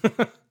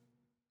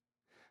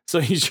 So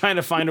he's trying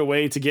to find a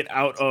way to get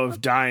out of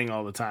dying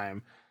all the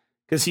time.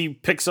 Because he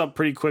picks up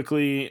pretty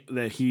quickly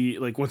that he,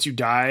 like, once you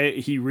die,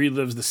 he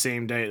relives the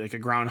same day, like a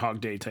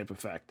Groundhog Day type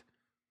effect.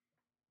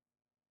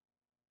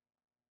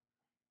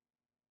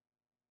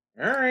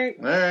 All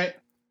right.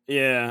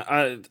 Yeah,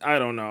 I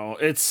don't know.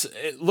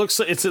 It looks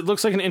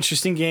like an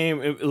interesting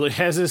game. It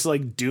has this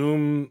like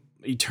Doom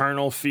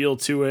Eternal feel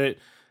to it.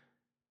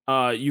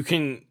 You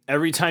can,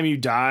 every time you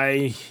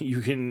die, you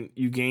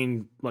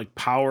gain like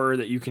power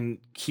that you can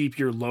keep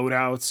your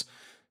loadouts.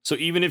 So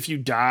even if you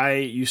die,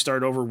 you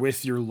start over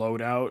with your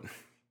loadout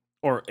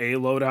or a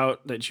loadout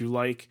that you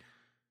like.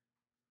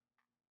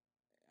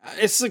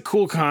 It's a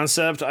cool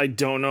concept. I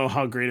don't know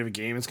how great of a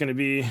game it's going to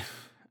be.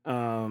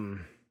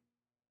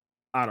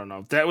 I don't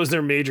know. That was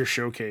their major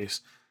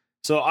showcase.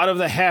 So out of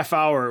the half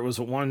hour, it was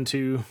 1,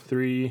 2,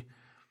 3,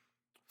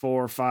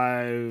 4,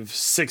 5,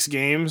 6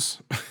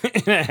 games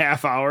in a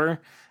half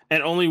hour,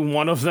 and only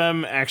one of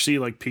them actually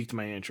like piqued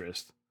my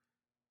interest.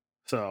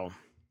 So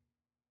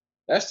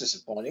that's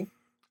disappointing.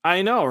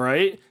 I know,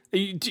 right?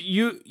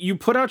 You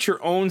put out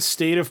your own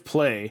state of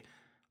play.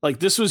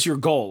 Like, this was your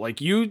goal.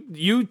 Like,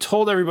 you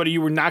told everybody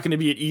you were not going to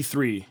be at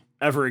E3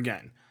 ever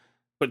again.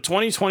 But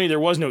 2020 there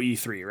was no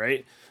E3,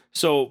 right?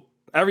 So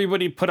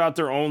everybody put out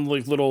their own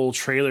like little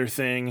trailer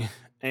thing,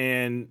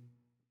 and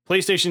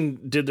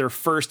PlayStation did their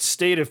first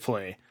state of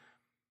play.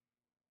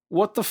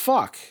 What the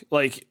fuck?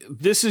 Like,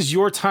 this is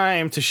your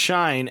time to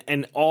shine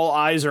and all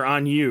eyes are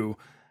on you,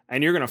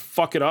 and you're going to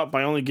fuck it up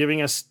by only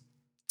giving us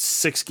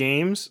 6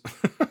 games?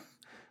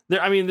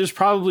 There's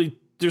probably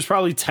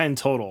 10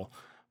 total.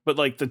 But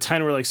like the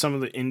 10 were like some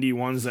of the indie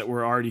ones that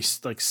were already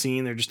like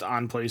seen. They're just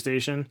on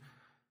PlayStation.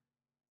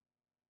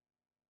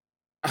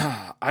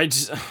 I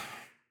just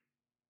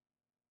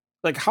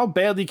like, how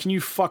badly can you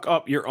fuck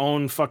up your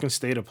own fucking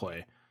state of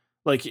play?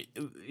 Like,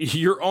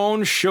 your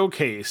own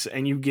showcase,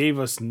 and you gave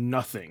us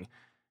nothing.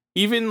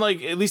 Even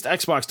like, at least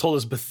Xbox told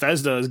us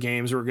Bethesda's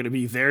games were going to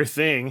be their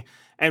thing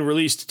and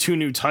released 2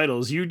 new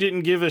titles. You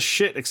didn't give a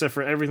shit except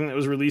for everything that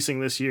was releasing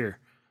this year.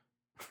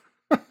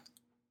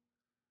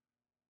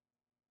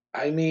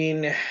 I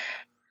mean,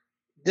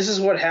 this is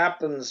what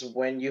happens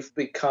when you've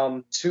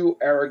become too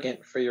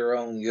arrogant for your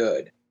own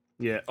good.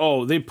 Yeah.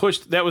 Oh, they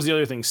pushed. That was the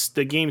other thing.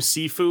 The game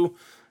Sifu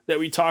that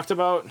we talked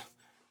about.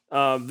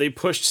 They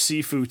pushed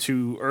Sifu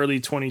to early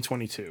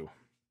 2022.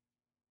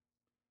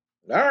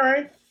 All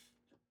right.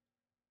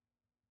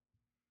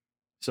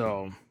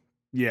 So,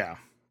 yeah.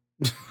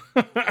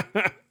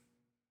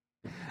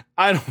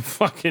 I don't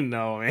fucking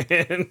know,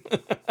 man.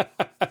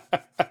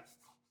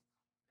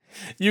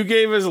 You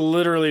gave us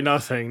literally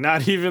nothing.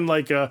 Not even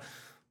like a,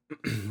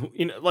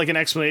 like an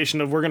explanation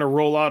of we're gonna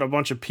roll out a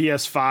bunch of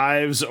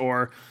PS5s,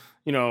 or,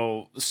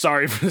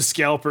 sorry for the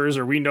scalpers,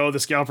 or we know the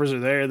scalpers are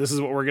there, this is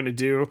what we're gonna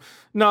do.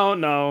 No,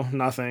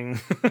 nothing.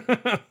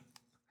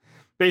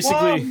 Basically,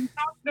 what are you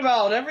talking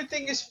about?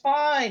 Everything is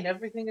fine.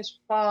 Everything is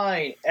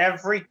fine.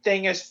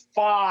 Everything is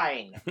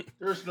fine.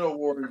 There's no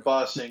word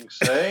bossing,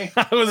 say.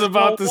 I was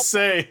about to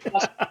say.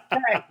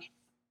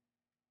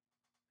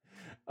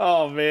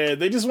 Oh man,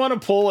 they just want to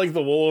pull like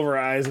the wool over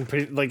our eyes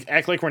and like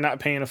act like we're not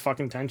paying a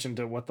fucking attention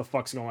to what the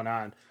fuck's going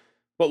on.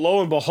 But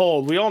lo and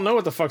behold, we all know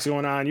what the fuck's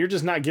going on. You're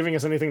just not giving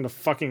us anything to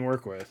fucking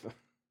work with.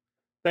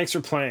 Thanks for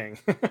playing.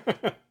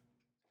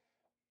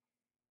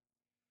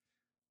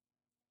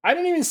 I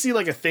didn't even see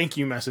like a thank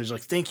you message,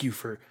 like thank you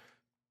for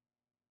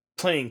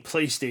playing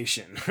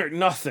PlayStation or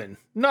nothing.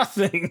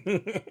 Nothing.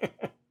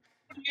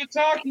 What are you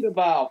talking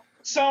about?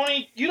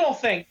 Sony, you don't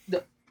think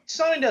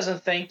Sony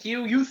doesn't thank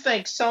you. You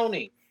thank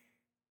Sony.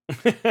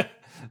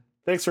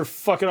 Thanks for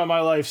fucking up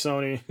my life,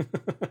 Sony.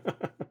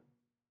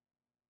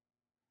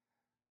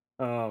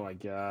 Oh my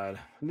god.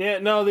 Yeah,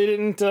 no, they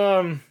didn't.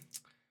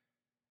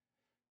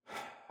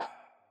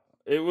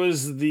 It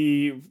was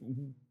the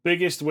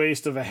biggest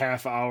waste of a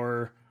half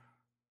hour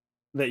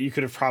that you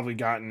could have probably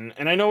gotten.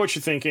 And I know what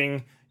you're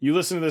thinking. You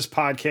listen to this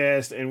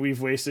podcast, and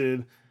we've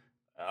wasted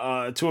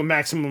to a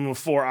maximum of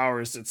 4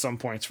 hours at some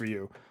points for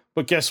you.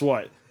 But guess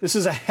what? This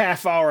is a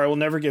half hour I will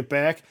never get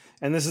back,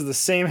 and this is the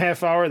same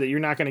half hour that you're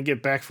not going to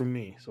get back from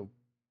me. So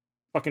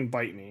fucking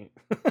bite me.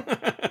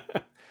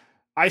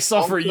 I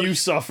suffer, you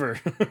suffer.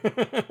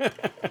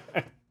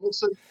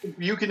 So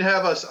you can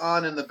have us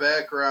on in the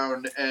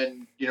background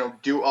and,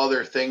 do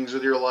other things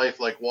with your life,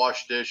 like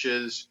wash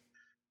dishes,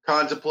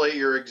 contemplate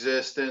your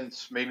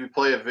existence, maybe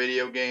play a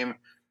video game.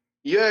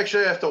 You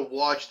actually have to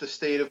watch the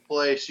state of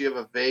play so you have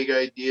a vague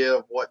idea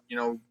of what,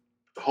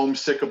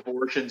 homesick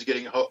abortions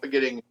getting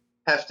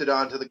hefted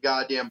onto the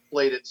goddamn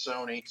plate at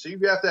Sony. So you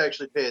have to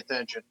actually pay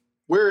attention.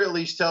 We're at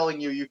least telling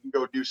you can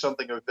go do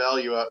something of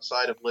value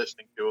outside of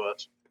listening to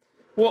us.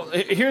 Well,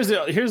 here's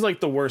like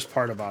the worst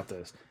part about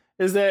this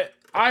is that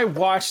I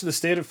watched the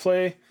state of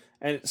play,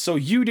 and so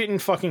you didn't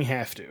fucking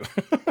have to.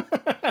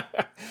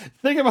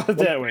 Think about it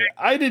that way.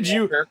 I did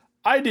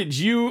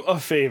you a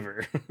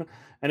favor.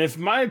 And if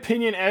my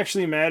opinion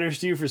actually matters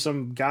to you for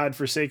some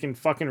godforsaken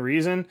fucking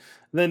reason,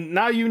 then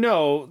now you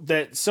know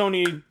that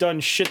Sony done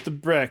shit the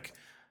brick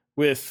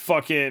with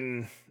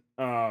fucking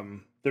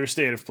their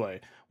state of play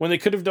when they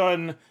could have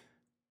done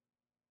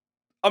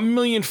a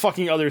million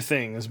fucking other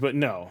things, but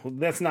no,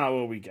 that's not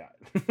what we got.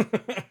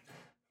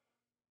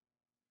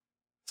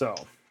 So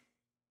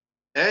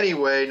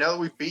anyway, now that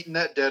we've beaten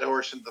that dead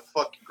horse into the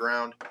fucking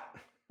ground,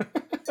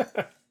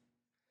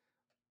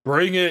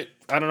 bring it.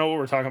 I don't know what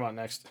we're talking about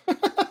next.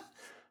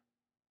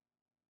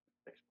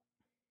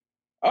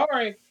 All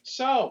right,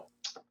 so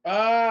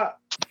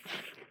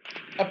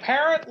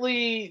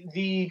apparently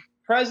the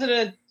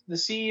president, the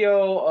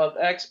CEO of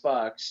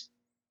Xbox,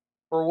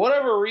 for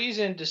whatever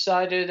reason,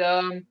 decided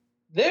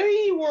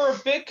they were a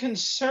bit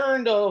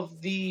concerned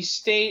of the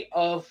state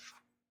of,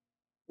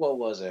 what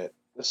was it?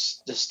 The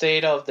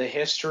state of the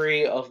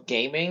history of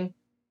gaming.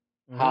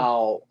 Mm-hmm.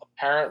 How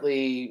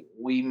apparently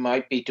we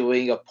might be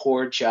doing a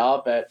poor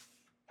job at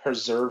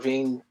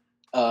preserving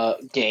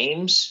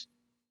games.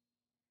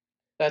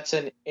 That's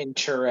an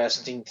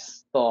interesting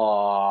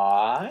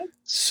thought.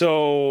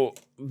 So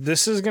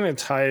this is going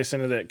to tie us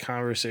into that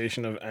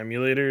conversation of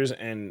emulators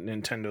and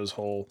Nintendo's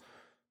whole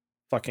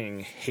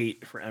fucking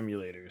hate for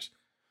emulators.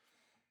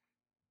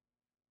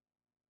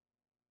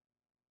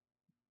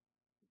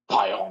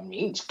 By all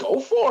means, go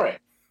for it.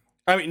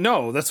 I mean,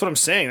 no, that's what I'm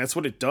saying. That's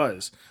what it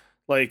does.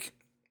 Like,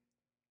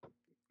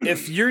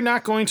 if you're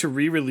not going to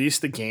re-release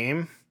the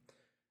game,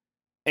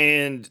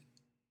 and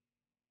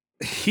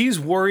he's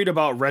worried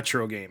about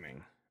retro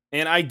gaming,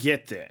 and I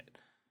get that.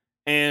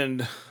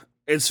 And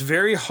it's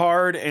very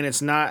hard, and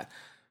it's not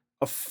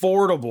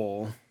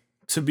affordable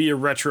to be a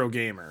retro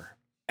gamer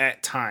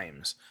at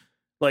times.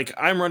 Like,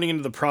 I'm running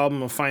into the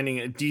problem of finding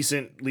a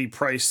decently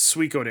priced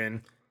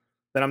Suikoden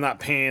that I'm not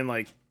paying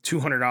like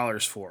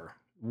 $200 for.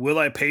 Will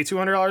I pay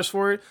 $200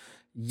 for it?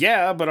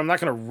 Yeah, but I'm not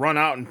going to run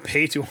out and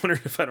pay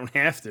 $200 if I don't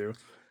have to.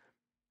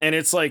 And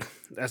it's like,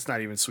 that's not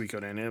even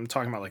Suikoden. I'm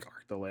talking about like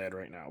Arc the Lad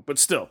right now. But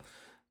still,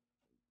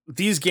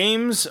 these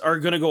games are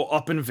going to go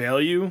up in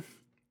value,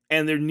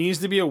 and there needs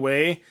to be a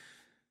way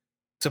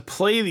to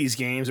play these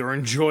games or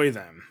enjoy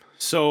them.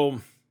 So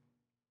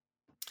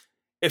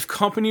if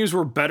companies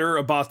were better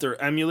about their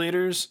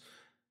emulators,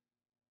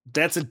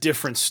 that's a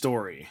different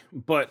story.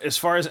 But as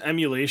far as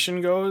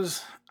emulation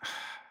goes,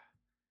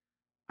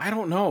 I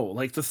don't know.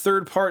 Like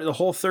the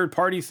whole third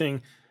party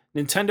thing,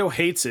 Nintendo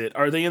hates it.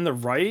 Are they in the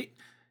right?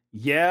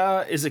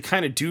 Yeah. Is it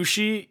kind of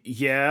douchey?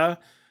 Yeah.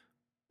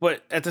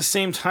 But at the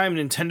same time,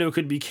 Nintendo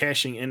could be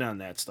cashing in on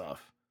that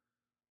stuff.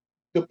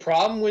 The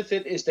problem with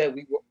it is that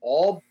we were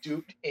all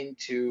duped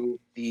into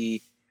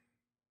the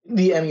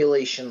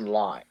emulation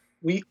lie.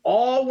 We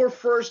all were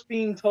first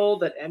being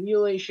told that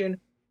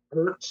emulation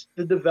hurts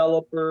the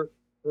developer,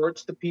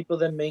 hurts the people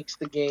that makes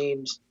the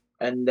games,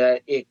 and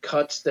that it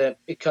cuts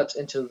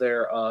into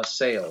their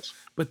sales.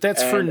 But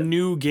that's for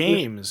new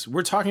games.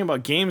 We're talking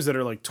about games that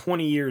are like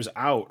 20 years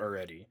out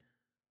already.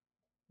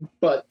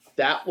 But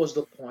that was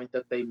the point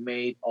that they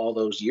made all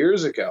those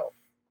years ago,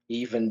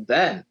 even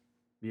then.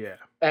 Yeah.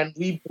 And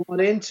we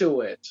bought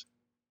into it.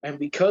 And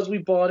because we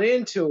bought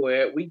into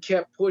it, we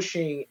kept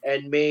pushing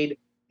and made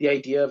the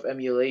idea of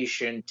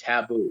emulation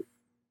taboo.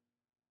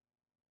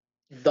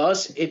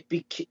 thus it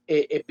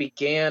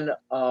began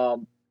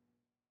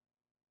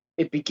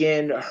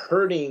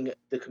hurting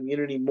the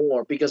community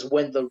more because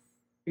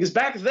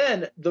back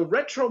then the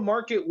retro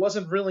market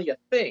wasn't really a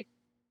thing.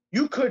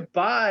 You could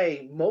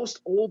buy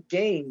most old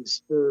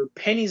games for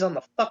pennies on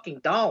the fucking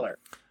dollar.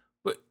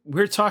 But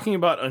we're talking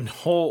about a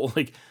whole,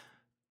 like,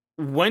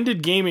 when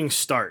did gaming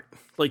start?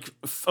 Like,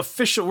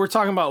 official, we're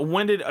talking about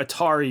when did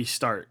Atari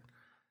start?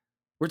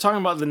 We're talking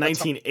about the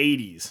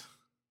 1980s.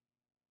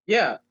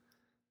 Yeah.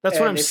 That's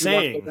what I'm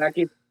saying. You want to go back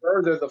even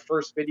further, the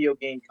first video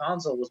game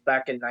console was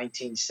back in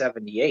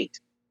 1978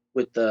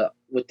 with the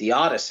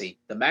Odyssey,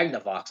 the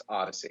Magnavox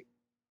Odyssey.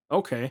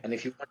 Okay. And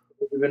if you want to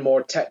be even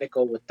more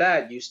technical with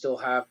that, you still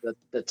have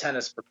the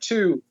Tennis for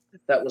Two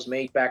that was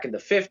made back in the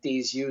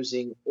 50s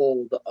using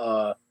old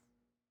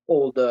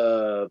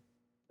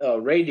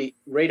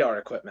radar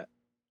equipment.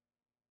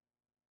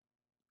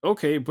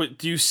 Okay, but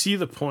do you see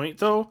the point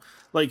though?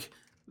 Like,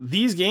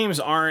 these games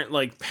aren't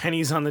like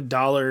pennies on the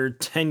dollar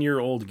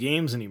 10-year-old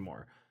games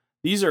anymore.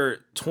 These are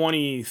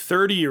 20,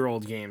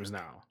 30-year-old games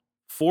now.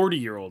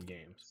 40-year-old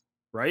games,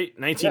 right?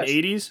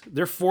 1980s, yes.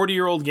 They're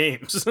 40-year-old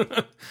games.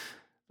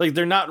 Like,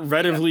 they're not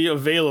readily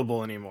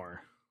available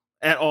anymore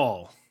at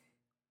all.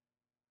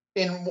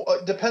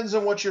 It depends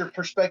on what your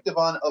perspective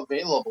on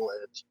available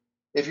is.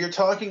 If you're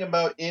talking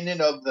about in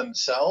and of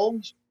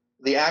themselves,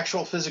 the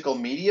actual physical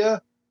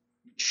media,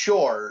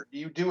 sure,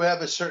 you do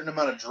have a certain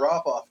amount of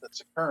drop-off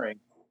that's occurring,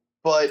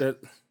 but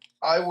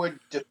I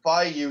would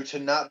defy you to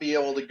not be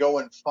able to go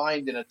and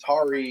find an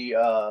Atari,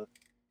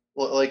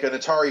 like an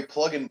Atari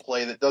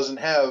plug-and-play that doesn't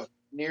have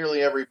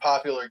nearly every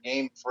popular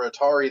game for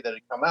Atari that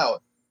had come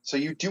out. So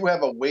you do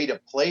have a way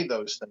to play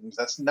those things.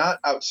 That's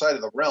not outside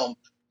of the realm.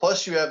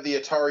 Plus, you have the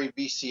Atari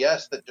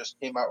VCS that just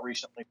came out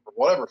recently for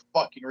whatever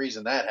fucking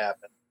reason that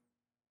happened.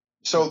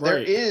 So there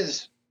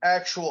is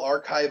actual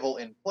archival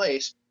in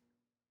place.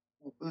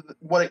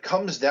 What it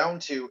comes down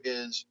to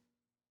is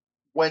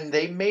when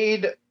they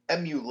made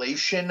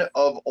emulation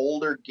of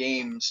older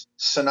games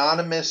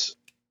synonymous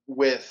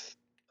with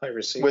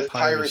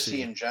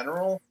piracy in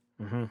general,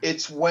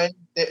 it's when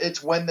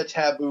the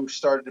taboo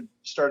started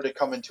to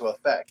come into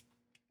effect.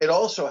 It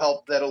also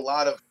helped that a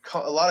lot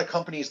of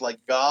companies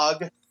like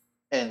GOG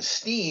and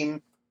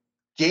Steam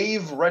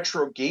gave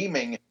retro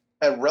gaming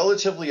a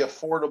relatively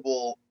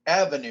affordable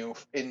avenue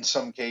in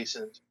some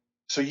cases.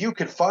 So you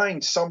could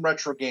find some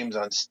retro games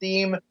on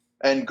Steam,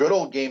 and Good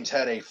Old Games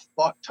had a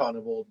fuck ton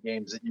of old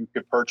games that you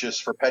could purchase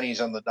for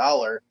pennies on the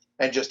dollar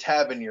and just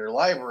have in your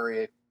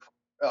library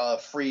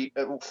free,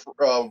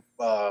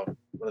 what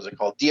is it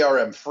called?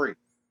 DRM free.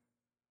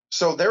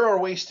 So there are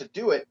ways to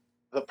do it.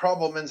 The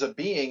problem ends up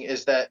being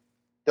is that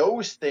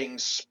those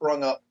things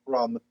sprung up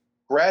from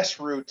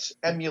grassroots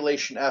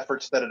emulation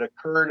efforts that had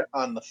occurred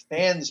on the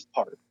fans'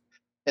 part.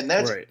 And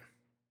that's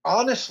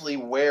honestly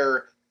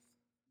where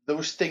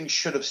those things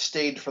should have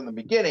stayed from the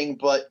beginning,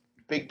 but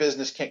big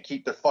business can't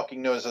keep their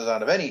fucking noses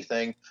out of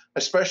anything,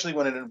 especially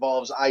when it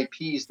involves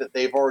IPs that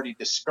they've already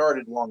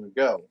discarded long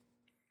ago.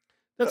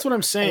 That's what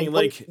I'm saying.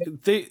 Like,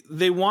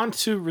 they want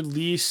to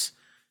release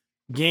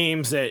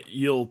games that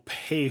you'll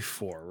pay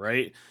for,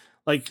 right?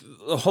 Like,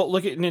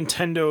 look at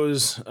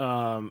Nintendo's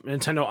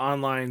Nintendo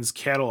Online's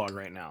catalog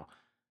right now.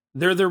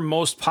 They're their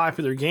most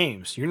popular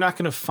games. You're not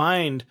going to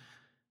find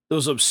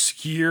those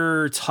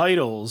obscure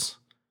titles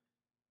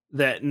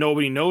that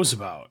nobody knows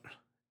about.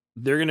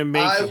 They're going to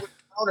make... I would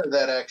counter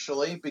that,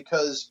 actually,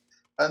 because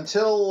I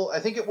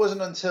think it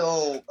wasn't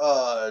until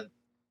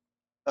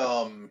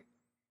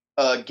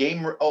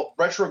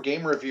retro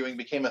game reviewing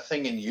became a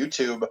thing in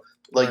YouTube.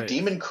 Like,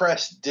 Demon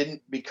Crest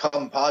didn't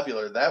become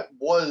popular. That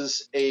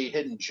was a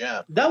hidden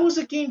gem. That was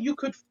a game you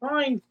could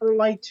find for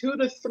like $2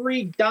 to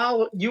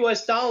 $3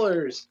 US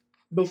dollars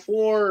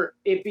before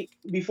it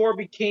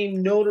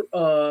became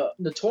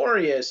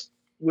notorious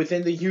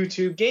within the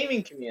YouTube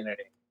gaming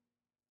community.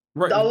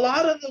 Right. A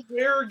lot of the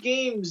rare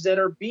games that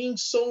are being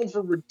sold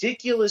for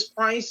ridiculous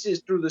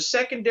prices through the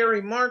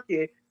secondary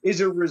market is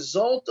a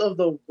result of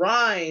the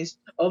rise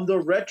of the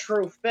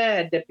retro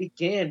fad that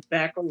began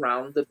back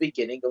around the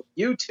beginning of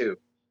YouTube.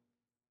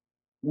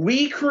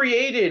 We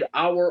created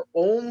our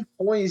own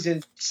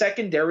poison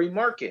secondary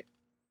market.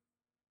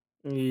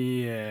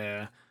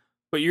 Yeah,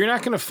 but you're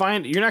not gonna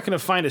find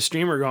a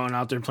streamer going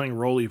out there playing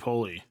Roly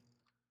Poly.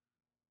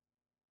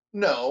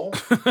 No,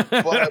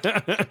 but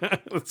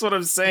that's what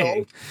I'm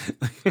saying.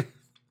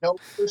 No,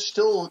 there's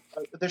still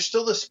the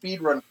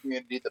speedrun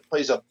community that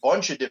plays a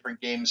bunch of different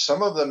games.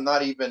 Some of them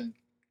not even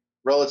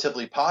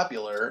relatively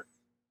popular.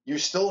 You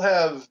still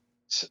have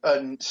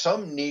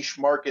some niche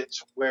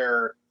markets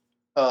where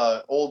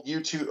old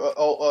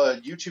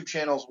YouTube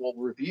channels will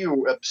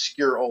review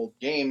obscure old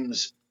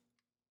games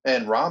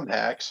and ROM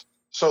hacks.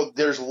 So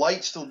there's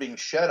light still being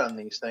shed on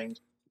these things.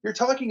 You're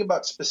talking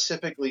about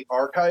specifically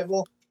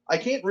archival. I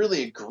can't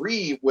really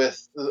agree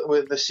with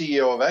the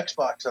CEO of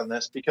Xbox on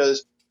this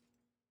because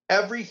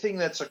everything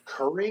that's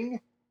occurring,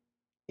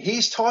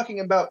 he's talking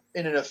about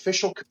in an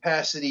official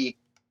capacity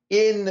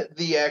in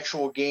the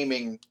actual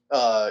gaming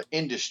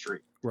industry,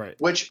 right?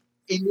 Which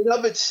in and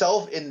of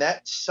itself, in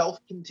that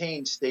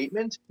self-contained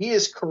statement, he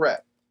is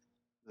correct.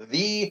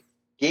 The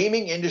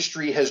gaming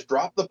industry has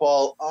dropped the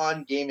ball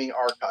on gaming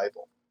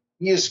archival.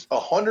 He is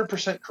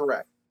 100%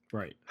 correct.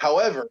 Right.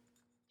 However,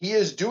 he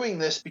is doing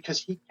this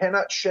because he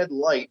cannot shed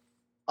light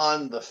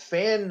on the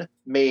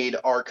fan-made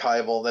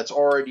archival that's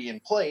already in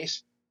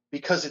place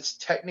because it's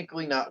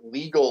technically not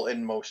legal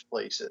in most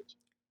places.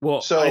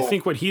 Well, So I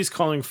think what he's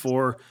calling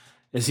for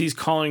is he's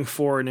calling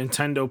for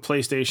Nintendo,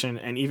 PlayStation,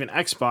 and even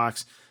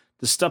Xbox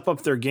to step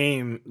up their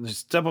game,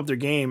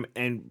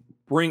 and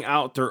bring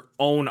out their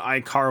own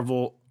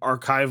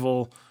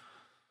archival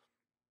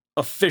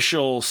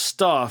official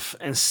stuff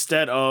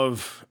instead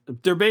of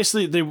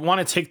they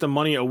want to take the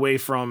money away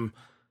from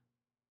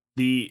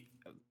the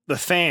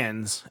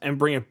fans and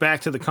bring it back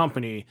to the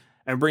company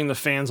and bring the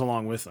fans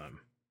along with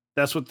them.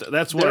 That's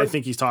what I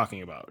think he's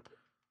talking about.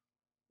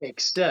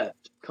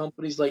 Except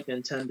companies like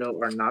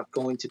Nintendo are not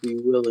going to be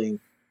willing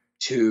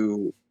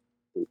to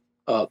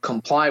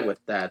comply with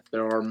that.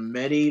 There are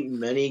many,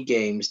 many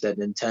games that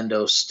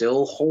Nintendo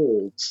still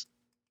holds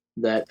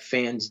that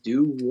fans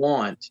do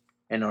want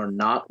and are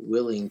not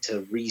willing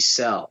to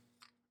resell.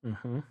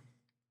 Mm-hmm.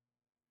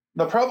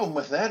 the problem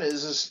with that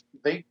is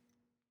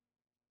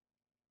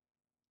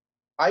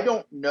I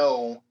don't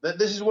know that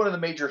this is one of the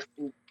major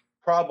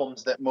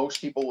problems that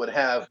most people would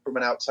have from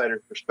an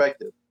outsider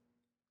perspective.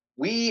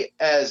 We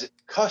as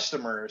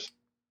customers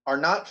are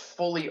not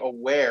fully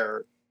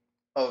aware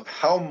of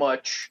how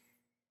much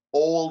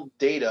old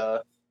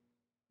data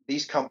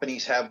these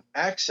companies have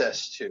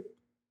access to.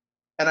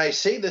 And I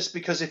say this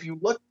because if you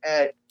look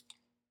at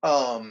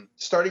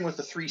starting with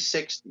the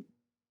 360,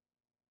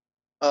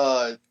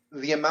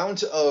 the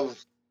amount of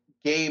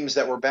games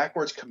that were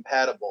backwards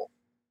compatible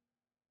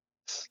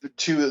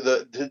to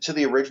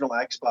the original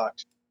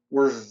Xbox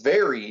were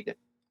varied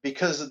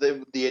because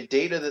the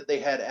data that they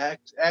had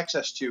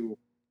access to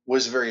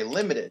was very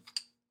limited.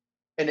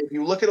 And if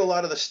you look at a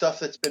lot of the stuff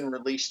that's been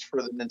released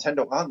for the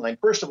Nintendo Online,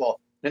 first of all,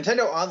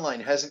 Nintendo Online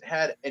hasn't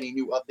had any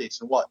new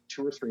updates in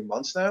 2 or 3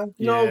 months now?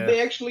 No, Yeah.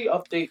 they actually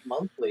update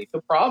monthly.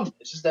 The problem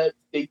is that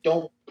they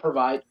don't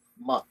provide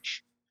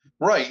much.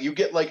 Right, you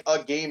get like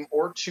a game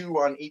or two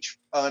on each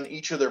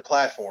of their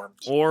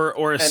platforms.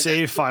 Or a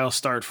save file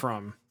start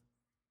from.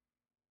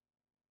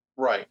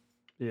 Right.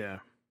 Yeah.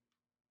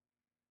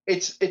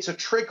 It's a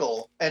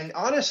trickle, and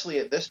honestly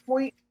at this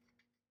point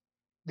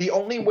the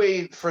only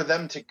way for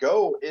them to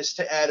go is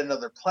to add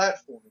another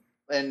platform.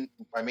 And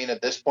I mean,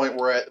 at this point,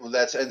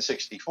 that's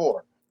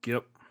N64.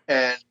 Yep.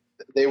 And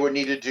they would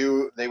need to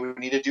do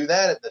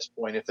that at this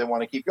point if they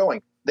want to keep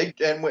going.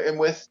 And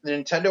with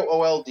Nintendo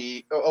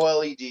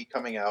OLED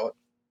coming out,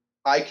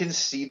 I can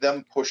see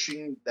them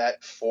pushing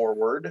that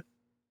forward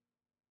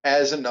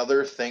as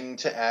another thing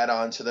to add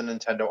on to the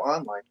Nintendo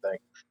Online thing.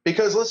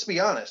 Because let's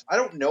be honest, I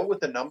don't know what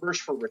the numbers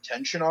for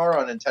retention are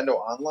on Nintendo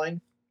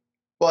Online,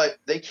 but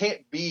they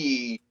can't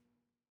be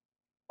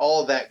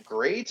all that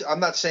great. I'm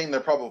not saying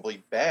they're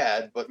probably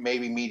bad, but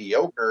maybe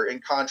mediocre in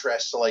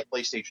contrast to like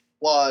PlayStation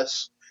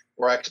Plus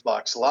or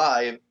Xbox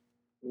Live,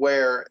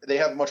 where they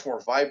have much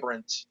more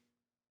vibrant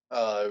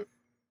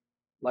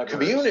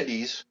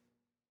communities,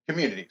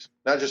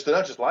 not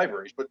just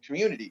libraries, but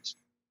communities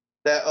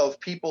that of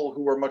people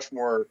who are much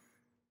more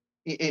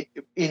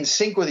in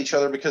sync with each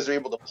other because they're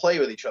able to play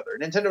with each other.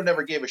 Nintendo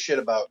never gave a shit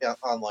about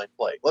online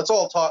play. Let's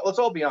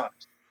all be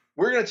honest.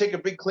 We're going to take a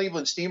big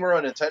Cleveland steamer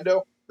on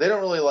Nintendo. They don't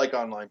really like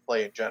online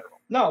play in general.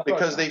 No,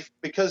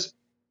 because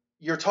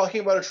you're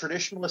talking about a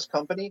traditionalist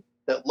company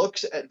that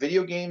looks at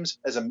video games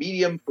as a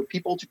medium for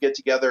people to get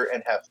together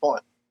and have fun.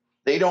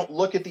 They don't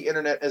look at the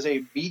internet as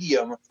a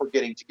medium for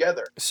getting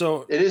together.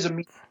 So it is a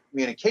medium of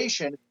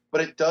communication, but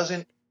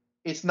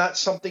it's not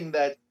something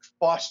that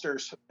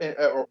fosters,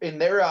 or in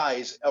their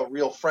eyes, a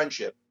real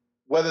friendship.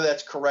 Whether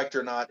that's correct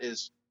or not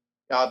is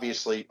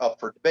obviously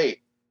up for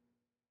debate.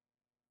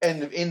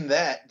 And in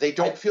that, they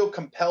don't feel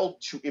compelled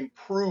to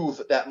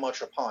improve that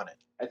much upon it.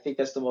 I think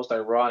that's the most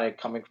ironic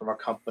coming from a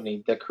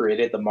company that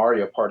created the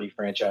Mario Party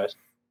franchise.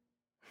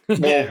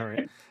 Yeah,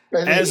 right.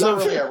 And it's not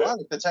really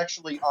ironic. That's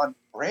actually on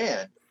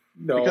brand.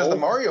 No. Because the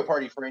Mario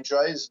Party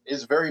franchise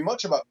is very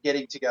much about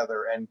getting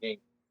together and gaming.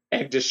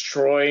 And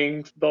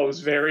destroying those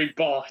very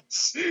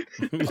bots.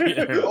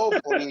 Yeah. Oh,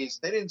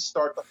 please. They didn't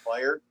start the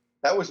fire.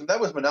 That was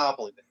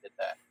Monopoly that did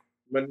that.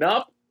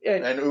 Monopoly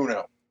and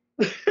Uno.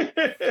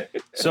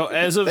 So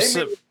as of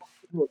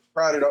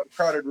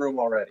crowded room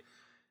already.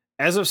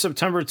 As of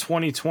September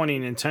 2020,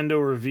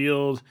 Nintendo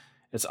revealed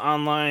its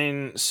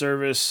online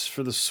service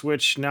for the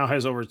Switch now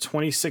has over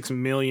 26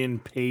 million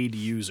paid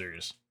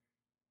users.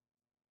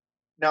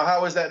 Now,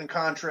 how is that in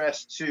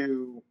contrast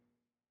to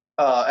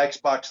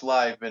Xbox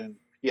Live and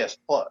PS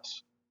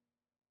Plus?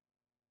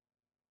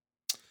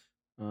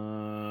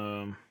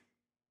 Let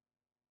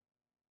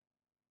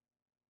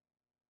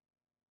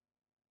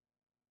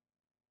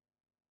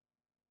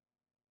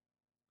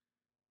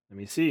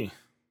me see.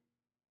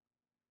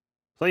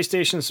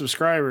 PlayStation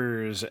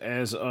subscribers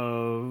as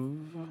of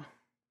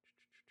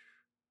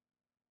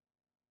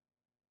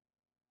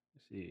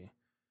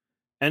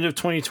End of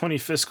 2020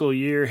 fiscal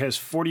year has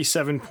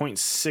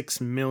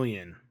 47.6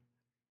 million.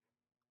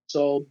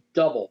 So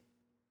double.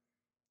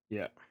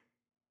 Yeah.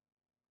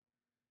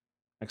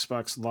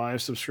 Xbox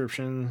Live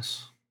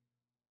subscriptions.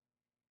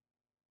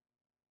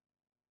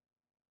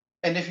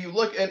 And if you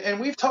look, and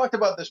we've talked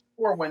about this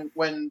before, when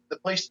the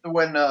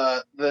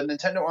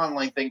Nintendo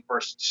Online thing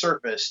first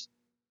surfaced,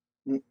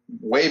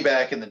 way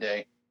back in the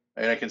day,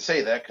 and I can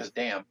say that because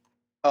damn,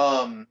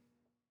 the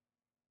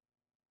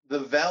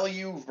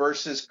value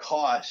versus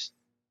cost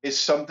is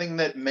something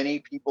that many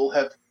people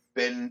have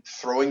been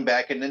throwing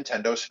back in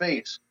Nintendo's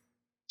face.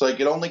 It's like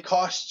it only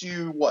costs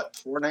you what,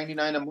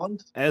 $4.99 a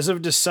month? As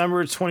of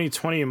December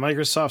 2020,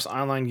 Microsoft's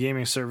online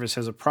gaming service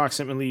has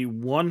approximately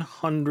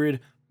 100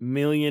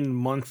 million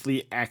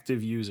monthly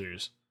active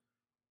users.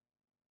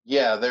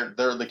 Yeah,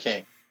 they're the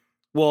king.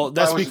 Well,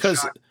 that's because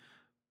shocked.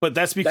 but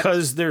that's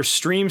because their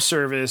stream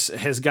service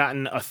has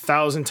gotten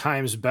 1,000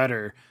 times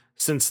better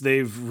since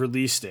they've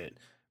released it.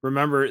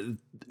 Remember,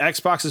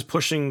 Xbox is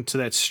pushing to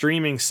that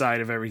streaming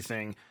side of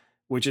everything,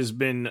 which has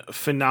been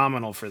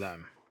phenomenal for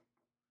them.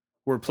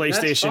 Where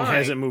PlayStation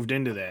hasn't moved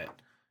into that.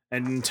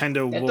 And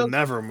Nintendo will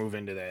never move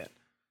into that.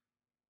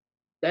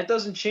 That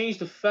doesn't change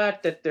the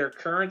fact that their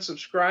current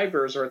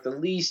subscribers, or at the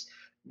least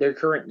their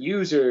current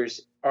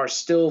users, are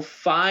still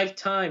 5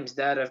 times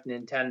that of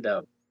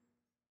Nintendo.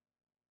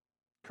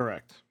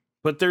 Correct.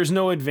 But there's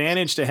no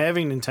advantage to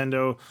having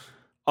Nintendo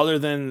other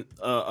than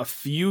a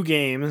few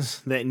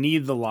games that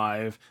need the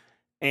live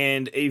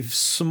and a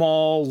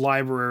small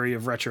library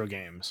of retro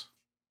games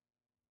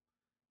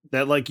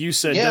that, like you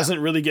said, doesn't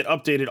really get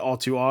updated all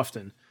too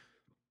often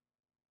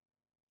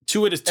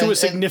to a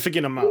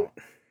significant amount.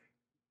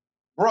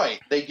 Right.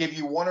 They give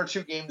you 1 or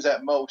 2 games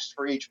at most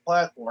for each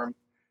platform.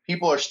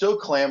 People are still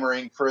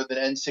clamoring for the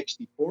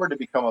N64 to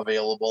become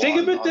available. Think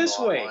of it this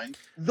way.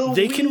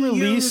 They can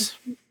release...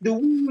 The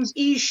Wii U's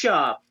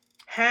eShop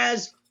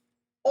has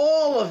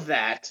all of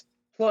that,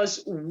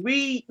 plus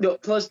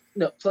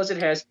it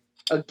has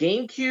a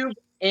GameCube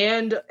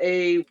and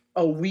a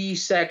Wii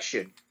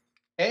section.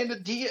 And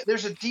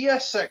there's a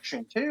DS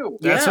section too.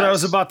 That's what I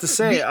was about to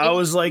say. I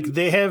was like,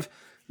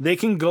 they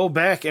can go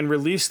back and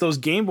release those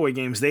Game Boy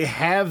games. They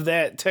have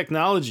that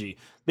technology.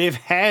 They've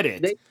had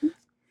it.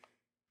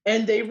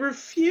 And they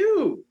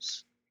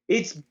refuse.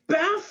 It's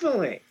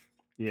baffling.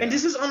 Yeah. And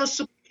this is on a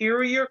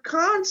superior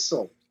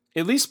console.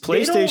 At least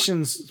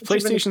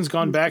PlayStation's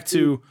gone back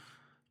to,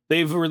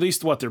 they've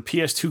released their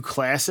PS2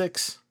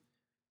 classics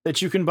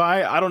that you can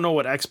buy. I don't know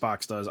what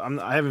Xbox does.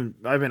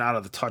 I've been out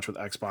of the touch with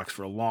Xbox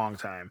for a long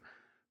time.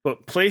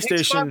 But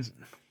PlayStation Xbox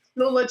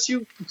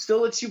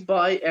still lets you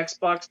buy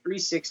Xbox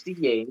 360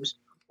 games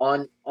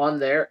on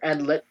there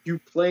and let you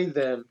play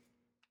them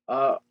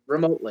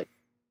remotely.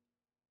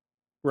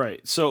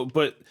 Right. So,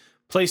 but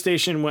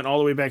PlayStation went all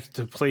the way back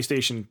to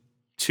PlayStation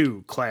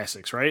 2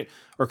 classics, right?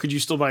 Or could you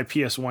still buy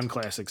PS1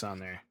 classics on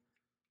there?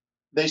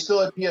 They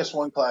still have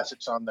PS1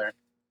 classics on there.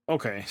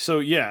 Okay. So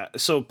yeah.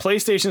 So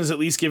PlayStation is at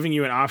least giving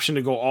you an option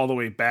to go all the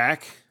way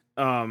back.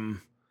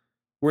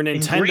 Where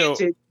Nintendo,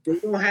 granted, they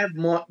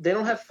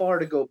don't have far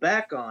to go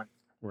back on.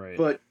 Right.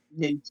 But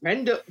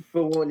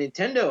what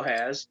Nintendo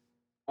has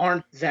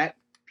aren't that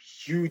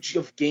huge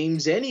of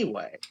games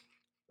anyway.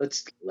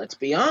 Let's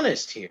be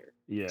honest here.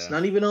 Yeah. It's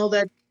not even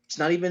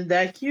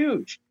that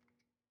huge.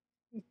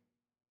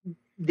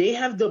 They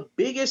have the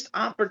biggest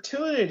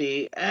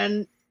opportunity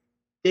and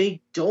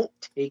they don't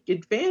take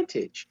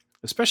advantage.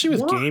 Especially with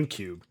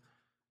GameCube.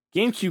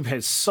 GameCube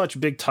has such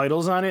big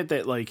titles on it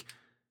that To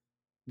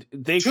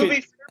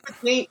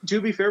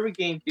be fair with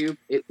GameCube,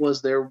 it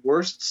was their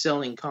worst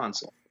selling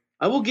console.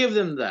 I will give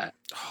them that.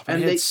 Oh,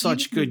 and they had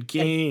such good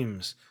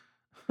games.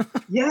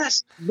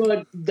 Yes,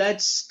 but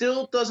that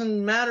still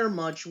doesn't matter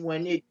much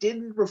when it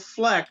didn't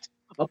reflect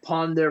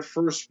upon their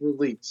first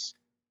release.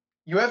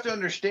 You have to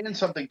understand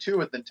something too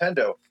with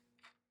Nintendo.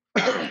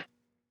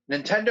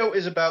 Nintendo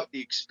is about the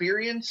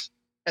experience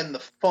and the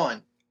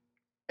fun,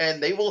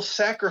 and they will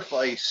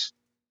sacrifice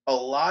a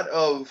lot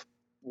of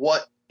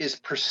what is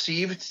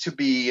perceived to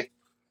be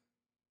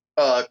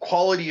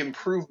quality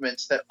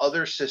improvements that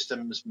other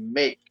systems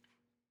make.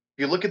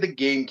 If you look at the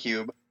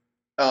GameCube,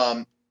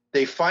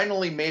 they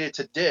finally made it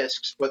to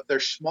discs, but they're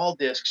small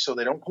discs, so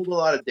they don't hold a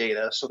lot of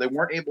data, so they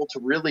weren't able to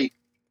really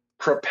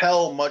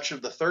propel much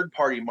of the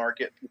third-party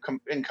market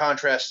in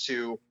contrast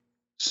to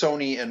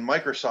Sony and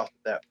Microsoft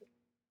at that point.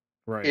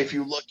 Right. If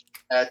you look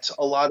at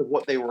a lot of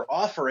what they were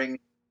offering,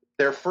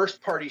 their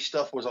first-party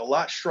stuff was a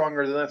lot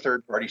stronger than the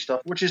third-party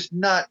stuff, which is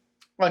not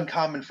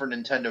uncommon for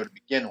Nintendo to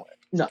begin with.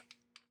 No.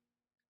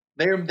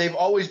 They've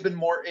always been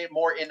more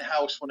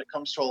in-house when it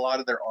comes to a lot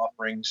of their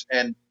offerings,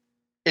 and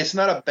it's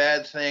not a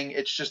bad thing.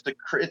 It's just a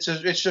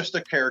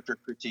character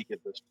critique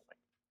at this point.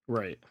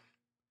 Right.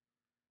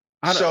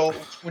 So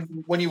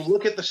when you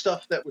look at the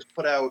stuff that was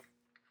put out,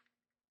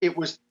 it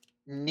was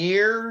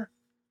near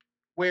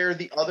where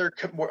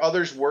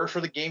others were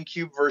for the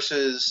GameCube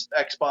versus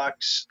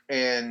Xbox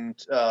and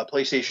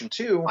PlayStation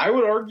 2. I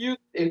would argue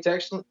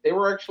they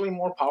were actually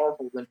more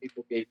powerful than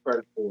people gave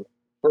credit for.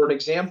 For an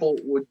example,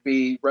 would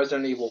be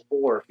Resident Evil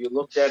 4. If you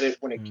looked at it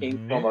when it came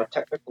Mhm. from a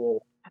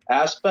technical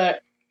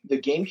aspect, the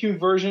GameCube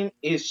version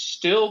is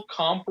still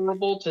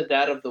comparable to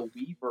that of the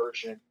Wii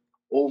version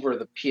over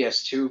the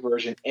PS2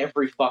 version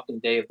every fucking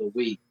day of the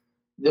week.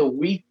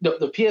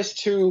 The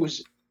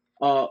PS2's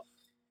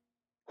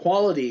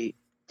quality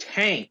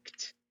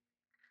tanked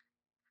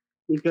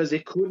because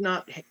it could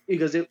not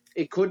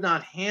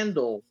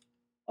handle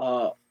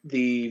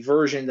the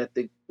version that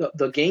the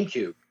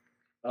GameCube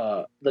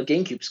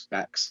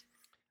specs.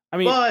 I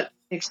mean, But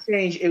in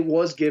exchange, it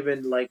was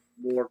given like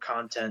more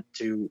content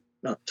to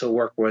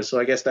work with. So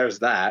I guess there's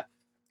that.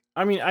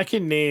 I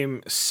can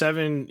name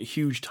 7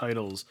 huge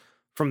titles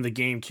from the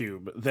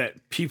GameCube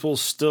that people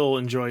still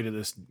enjoy to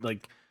this,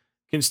 like,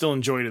 can still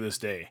enjoy to this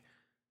day.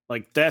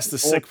 Like, that's the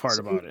sick part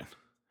about it,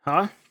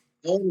 huh?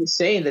 Only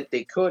saying that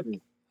they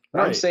couldn't. But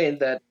I'm Right. saying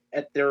that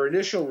at their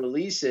initial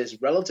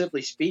releases,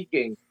 relatively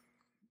speaking,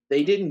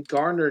 they didn't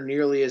garner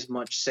nearly as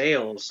much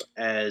sales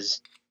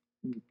as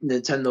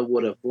Nintendo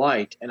would have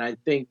liked, and I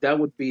think that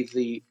would be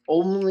the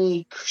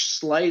only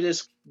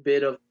slightest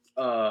bit of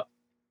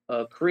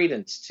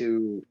credence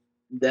to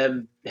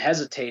them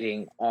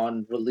hesitating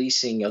on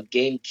releasing a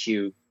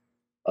GameCube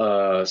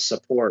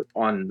support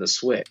on the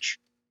Switch.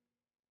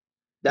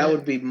 That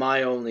would be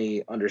my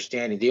only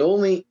understanding.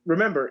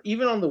 Remember,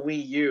 even on the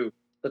Wii U,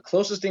 the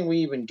closest thing we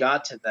even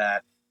got to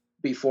that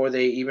before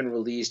they even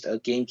released a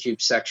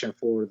GameCube section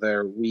for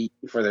their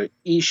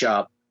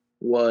eShop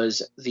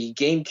was the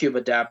GameCube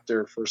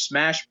adapter for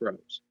Smash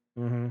Bros.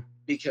 Mm-hmm.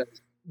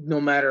 Because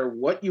no matter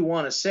what you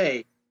want to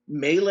say,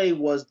 Melee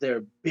was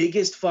their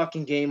biggest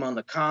fucking game on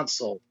the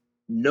console.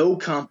 No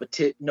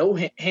competition,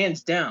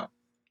 hands down.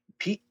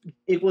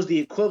 It was the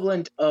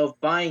equivalent of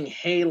buying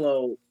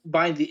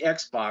the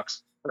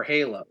Xbox for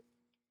Halo.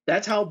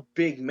 That's how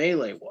big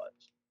Melee was.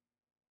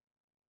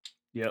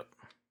 Yep.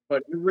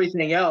 But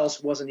everything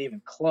else wasn't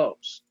even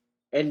close.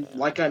 And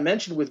like I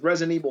mentioned with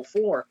Resident Evil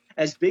 4,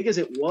 as big as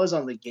it was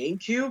on the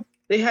GameCube,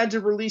 they had to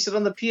release it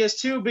on the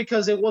PS2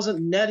 because it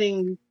wasn't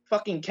netting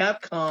fucking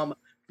Capcom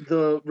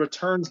the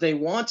returns they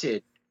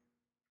wanted.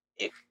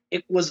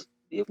 It was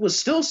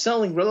still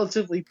selling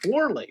relatively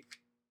poorly.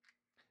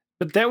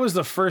 But that was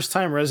the first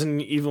time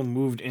Resident Evil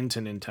moved into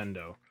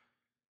Nintendo.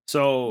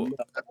 So,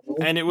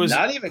 and it was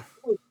not even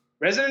close.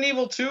 Resident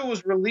Evil 2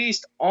 was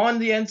released on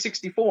the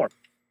N64.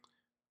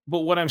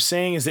 But what I'm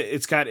saying is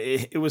that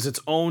it was its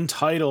own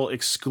title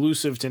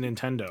exclusive to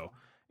Nintendo.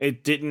 They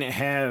didn't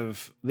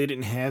have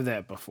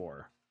that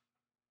before.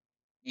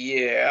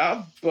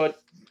 Yeah, but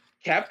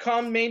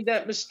Capcom made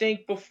that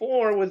mistake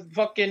before with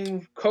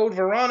fucking Code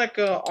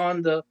Veronica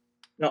on the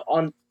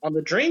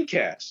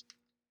Dreamcast.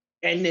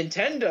 And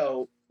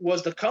Nintendo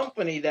was the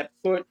company that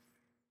put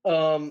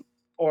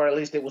or at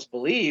least it was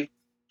believed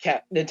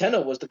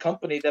Nintendo was the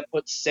company that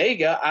put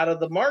Sega out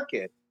of the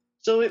market.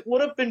 So it would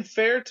have been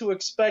fair to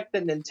expect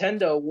that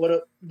Nintendo would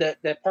have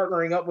that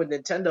partnering up with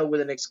Nintendo with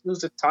an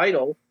exclusive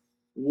title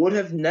would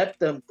have net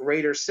them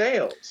greater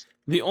sales.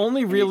 The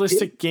only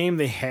realistic game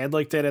they had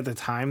like that at the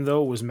time,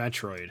 though, was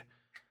Metroid.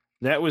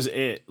 That was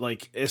it.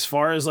 Like, as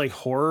far as like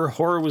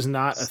horror was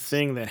not a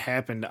thing that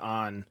happened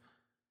on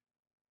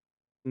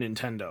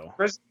Nintendo.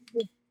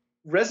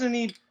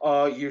 Resident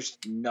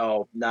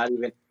Evil, not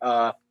even.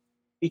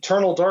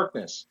 Eternal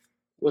Darkness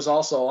was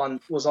also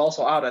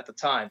out at the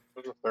time.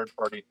 It was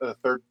a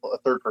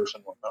third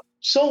person one. Though.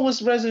 So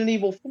was Resident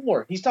Evil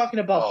 4. He's talking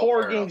about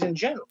horror games in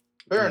general.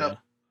 Fair enough.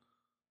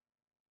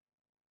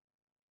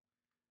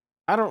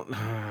 I don't.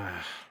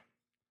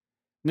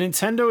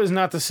 Nintendo is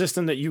not the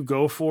system that you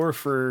go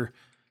for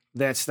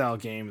that style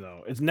game,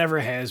 though. It never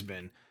has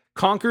been.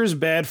 Conker's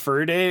Bad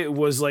Fur Day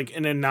was like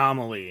an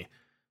anomaly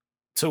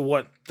to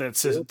what the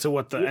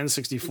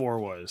N64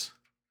 was.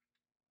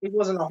 It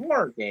wasn't a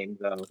horror game,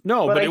 though.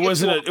 No, but it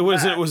was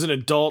an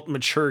adult,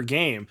 mature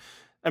game.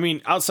 I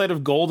mean, outside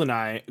of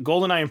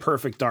GoldenEye and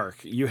Perfect Dark,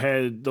 you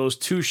had those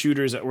 2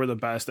 shooters that were the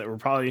best. That were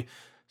probably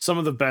some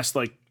of the best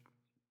like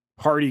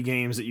party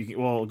games that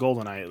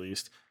GoldenEye at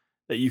least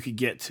that you could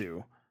get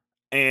to.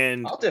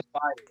 And I'll defy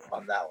you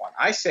on that one.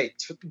 I say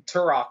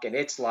Turok and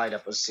its light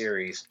up a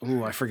series.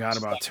 Ooh, I forgot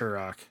about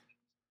Turok.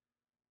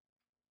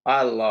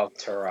 I love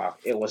Turok.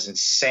 It was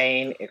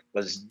insane. It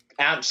was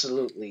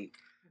absolutely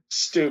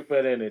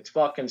stupid in its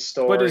fucking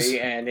story,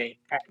 and it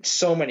had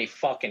so many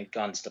fucking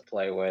guns to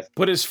play with.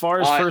 But as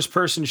far as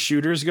first-person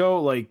shooters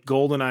go, like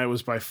GoldenEye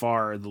was by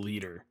far the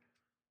leader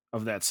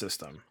of that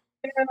system.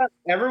 Yeah,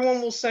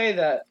 everyone will say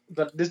that,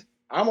 but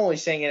I'm only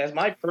saying it as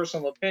my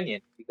personal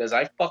opinion because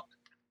I'll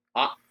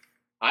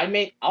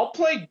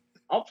play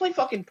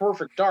fucking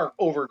Perfect Dark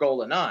over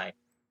GoldenEye,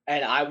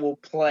 and I will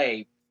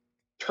play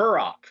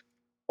Turok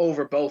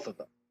over both of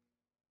them.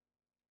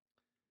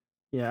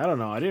 Yeah, I don't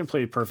know. I didn't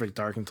play Perfect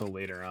Dark until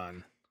later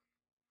on.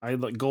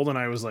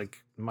 GoldenEye was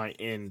like my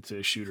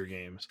into shooter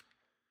games.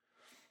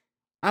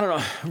 I don't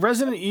know.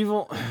 Resident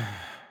Evil.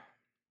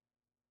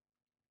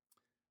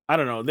 I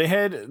don't know. The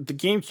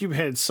GameCube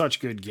had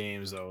such good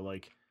games though.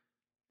 Like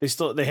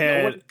they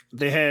had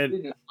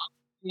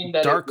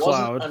Dark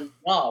Cloud.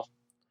 Enough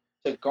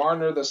to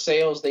garner the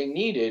sales they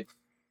needed.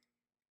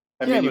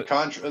 I Yeah, mean,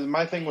 but-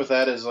 my thing with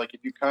that is like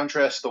if you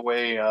contrast the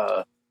way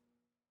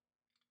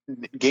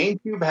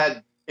GameCube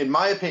had, in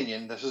my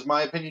opinion, this is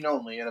my opinion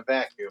only in a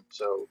vacuum,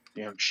 so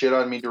shit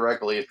on me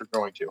directly if you're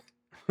going to.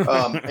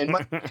 In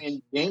my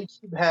opinion,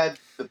 GameCube had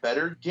the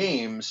better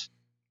games.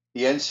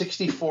 The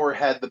N64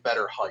 had the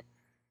better hype,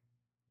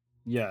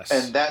 yes.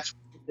 and that's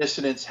where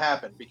dissonance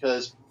happened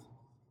because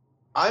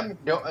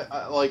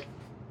like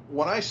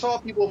when I saw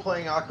people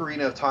playing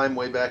Ocarina of Time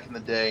way back in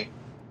the day,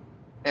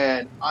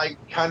 and I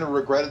kind of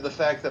regretted the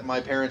fact that my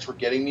parents were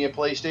getting me a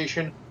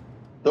PlayStation.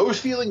 Those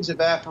feelings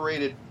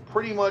evaporated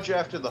pretty much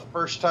after the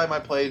first time I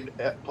played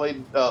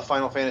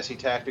Final Fantasy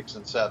Tactics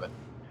and 7.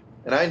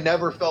 And I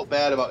never felt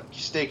bad about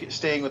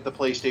staying with the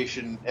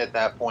PlayStation at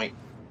that point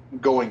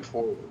going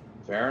forward.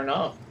 Fair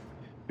enough.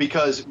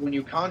 Because when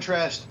you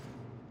contrast,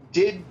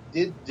 did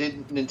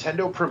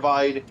Nintendo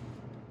provide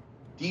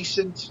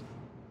decent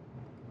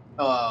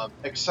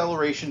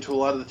acceleration to a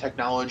lot of the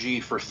technology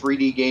for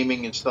 3D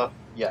gaming and stuff?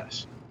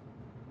 Yes.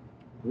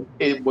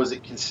 Was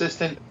it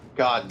consistent?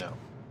 God, no.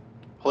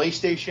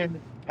 PlayStation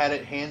had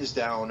it hands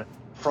down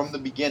from the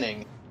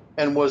beginning.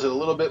 And was it a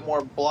little bit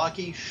more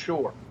blocky?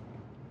 Sure.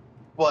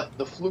 But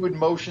the fluid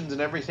motions and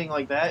everything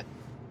like that,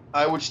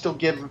 I would still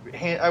give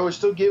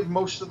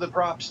most of the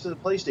props to the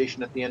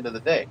PlayStation at the end of the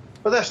day.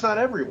 But that's not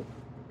everyone,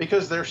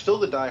 because they're still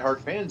the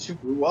diehard fans who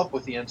grew up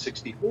with the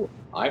N64.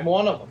 I'm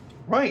one of them.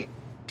 Right.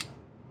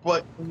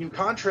 But when you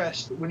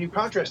contrast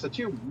the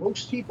two,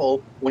 most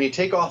people, when you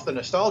take off the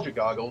nostalgia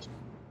goggles,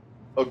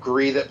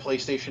 agree that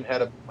PlayStation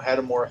had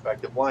a more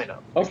effective lineup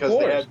because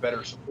they had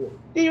better support.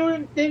 They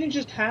didn't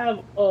just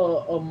have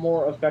a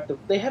more effective.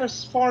 They had a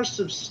far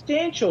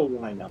substantial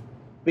lineup,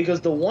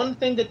 because the one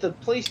thing that the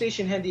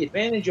PlayStation had the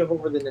advantage of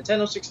over the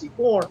Nintendo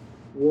 64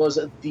 was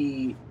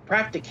the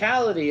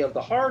practicality of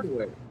the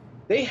hardware.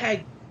 They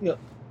had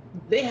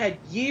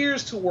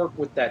years to work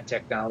with that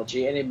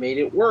technology, and it made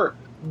it work.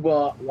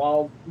 But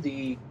while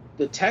the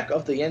tech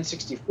of the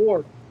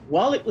N64,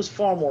 while it was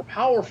far more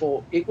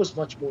powerful, it was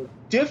much more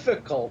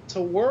difficult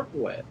to work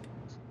with,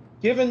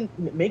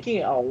 making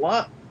it a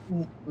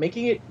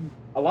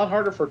lot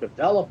harder for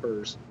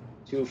developers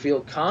to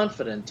feel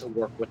confident to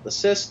work with the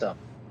system.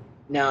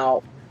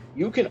 Now,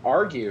 you can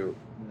argue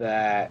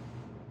that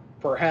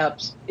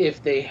perhaps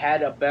if they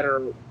had a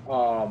better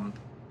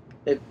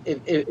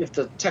if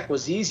the tech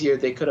was easier,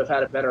 they could have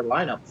had a better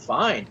lineup.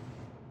 Fine,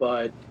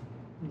 but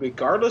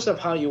regardless of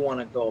how you want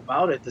to go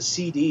about it, the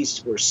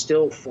CDs were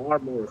still far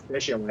more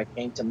efficient when it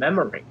came to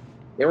memory.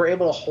 They were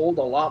able to hold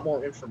a lot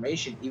more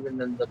information even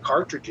than the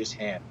cartridges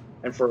had.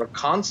 And for a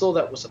console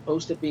that was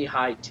supposed to be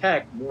high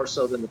tech, more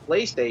so than the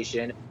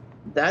PlayStation,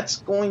 that's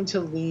going to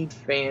lead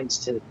fans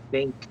to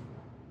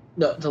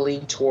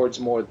lean towards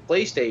more the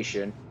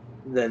PlayStation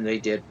than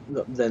the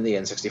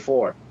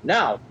N64.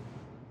 Now,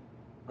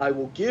 I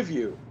will give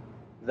you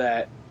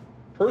that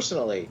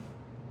personally,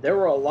 there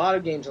were a lot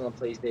of games on the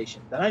PlayStation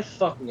that I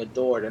fucking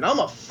adored, and I'm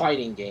a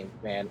fighting game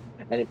fan.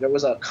 And if there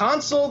was a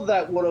console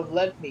that would have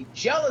left me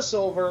jealous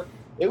over,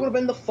 it would have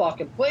been the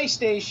fucking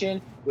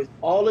PlayStation with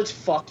all its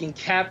fucking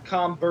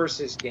Capcom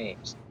versus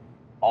games.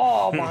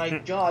 Oh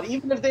my god,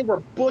 even if they were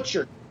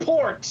butchered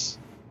ports,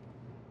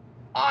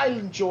 I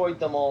enjoyed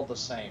them all the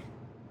same.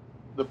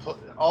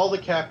 All the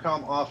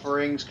Capcom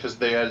offerings, because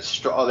they had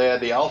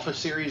the Alpha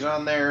series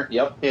on there.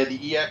 Yep. They had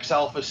the EX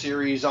Alpha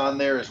series on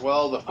there as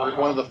well.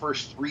 One of the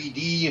first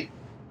 3D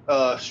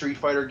Street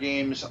Fighter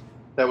games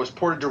that was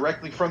ported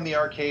directly from the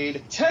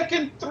arcade.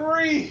 Tekken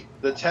 3.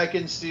 The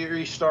Tekken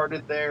series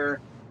started there.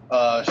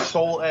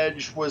 Soul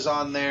Edge was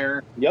on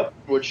there. Yep.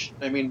 Which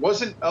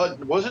wasn't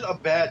a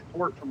bad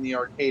port from the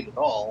arcade at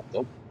all.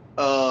 Nope.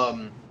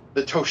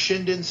 The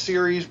Toshinden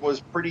series was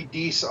pretty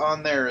decent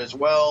on there as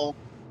well.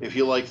 If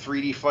you like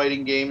 3D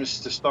fighting games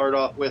to start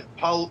off with,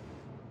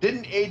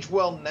 didn't age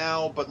well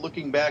now, but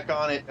looking back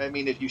on it,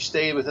 if you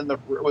stay with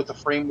the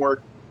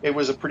framework, it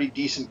was a pretty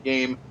decent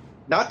game.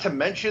 Not to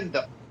mention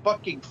the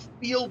fucking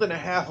field and a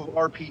half of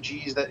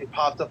RPGs that it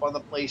popped up on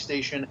the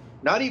PlayStation,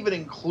 not even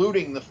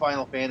including the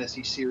Final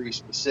Fantasy series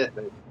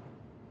specific.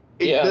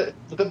 The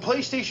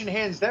PlayStation,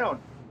 hands down,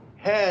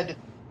 had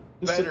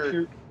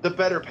the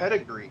better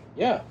pedigree.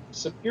 Yeah,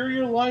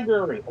 superior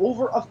library.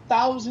 Over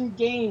 1,000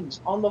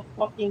 games on the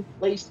fucking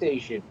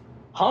PlayStation.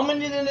 How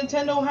many did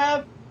Nintendo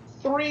have?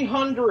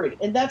 300,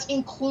 and that's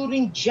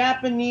including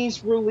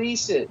Japanese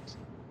releases.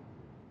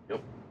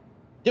 Yep.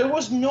 There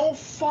was no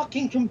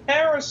fucking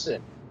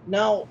comparison.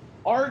 Now,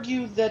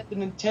 argue that the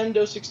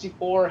Nintendo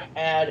 64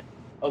 had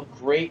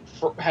great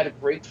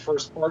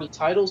first-party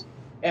titles.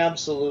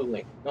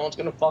 Absolutely, no one's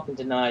gonna fucking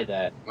deny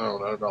that. No,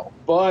 not at all.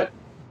 But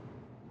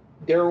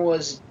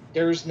there's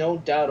no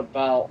doubt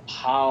about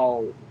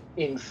how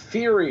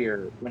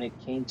inferior when it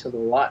came to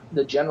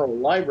the general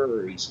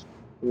libraries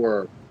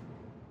were.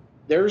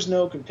 There's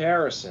no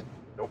comparison.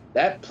 Nope.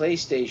 That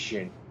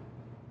PlayStation,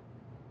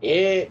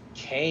 it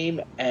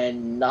came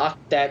and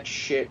knocked that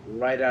shit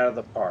right out of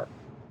the park.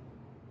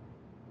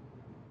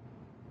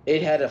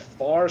 It had a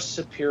far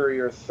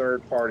superior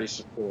third-party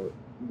support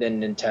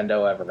than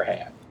Nintendo ever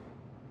had.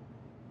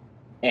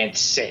 and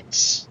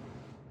sits.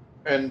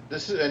 And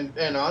this is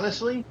and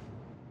honestly,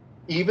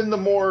 even the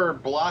more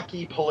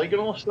blocky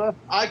polygonal stuff,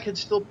 I could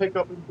still pick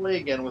up and play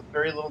again with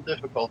very little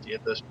difficulty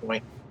at this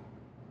point,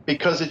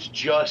 because it's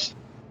just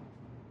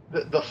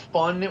the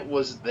fun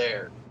was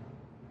there.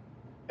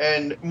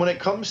 And when it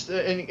comes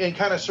to and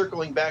kind of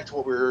circling back to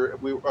what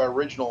our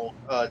original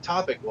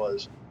topic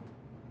was,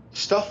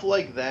 stuff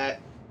like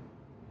that,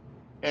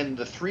 and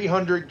the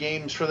 300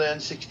 games for the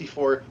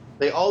N64,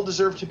 they all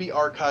deserve to be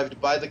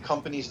archived by the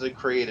companies that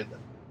created them.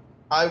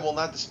 I will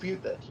not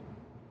dispute this.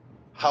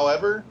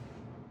 However,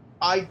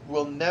 I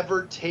will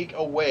never take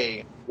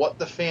away what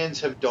the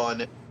fans have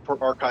done for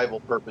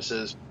archival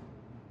purposes.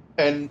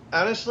 And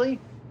honestly,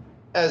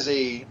 as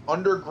a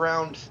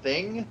underground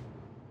thing,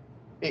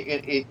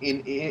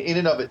 in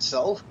and of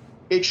itself,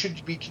 it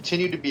should be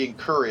continued to be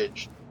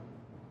encouraged,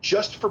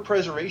 just for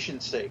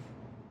preservation's sake,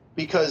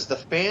 because the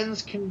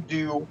fans can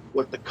do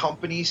what the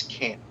companies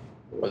can't,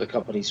 or the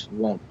companies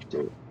won't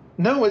do.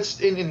 No, it's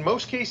in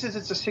most cases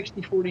it's a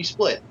 60-40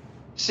 split.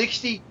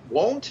 60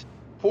 won't,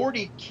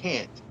 40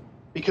 can't,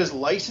 because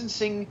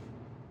licensing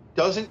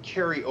doesn't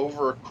carry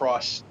over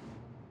across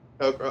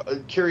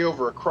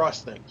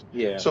things.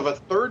 Yeah. So if a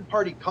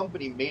third-party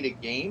company made a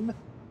game,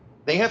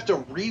 they have to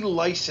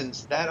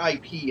relicense that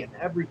IP and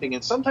everything,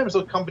 and sometimes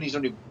those companies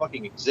don't even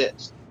fucking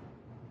exist,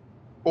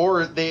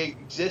 or they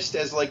exist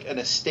as like an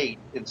estate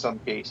in some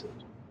cases,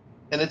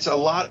 and it's a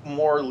lot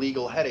more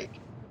legal headache.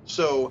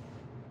 So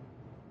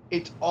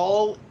it's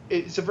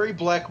a very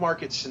black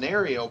market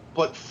scenario,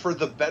 but for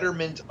the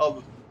betterment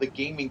of the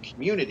gaming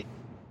community,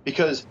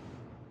 because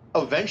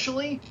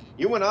eventually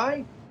you and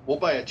I will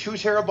buy a 2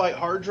 terabyte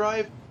hard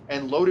drive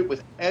and load it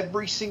with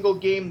every single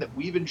game that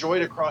we've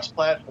enjoyed across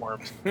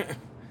platforms,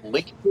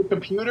 link it to a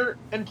computer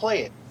and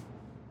play it,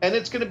 and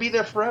it's going to be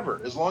there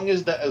forever, as long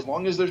as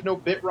there's no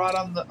bit rot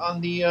on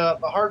the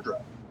hard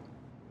drive.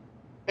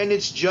 And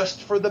it's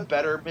just for the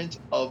betterment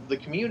of the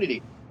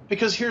community,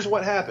 because here's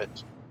what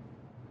happens.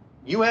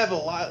 You have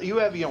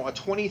a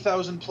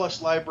 20,000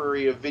 plus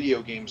library of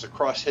video games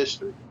across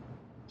history.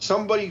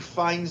 Somebody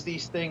finds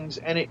these things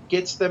and it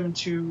gets them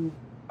to,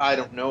 I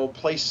don't know,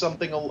 place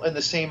something in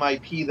the same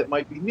IP that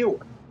might be newer.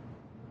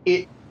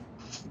 It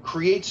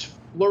creates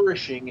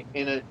flourishing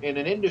in an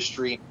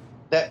industry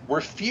that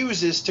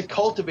refuses to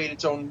cultivate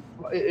its own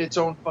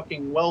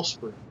fucking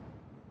wellspring.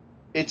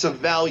 It's a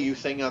value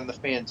thing on the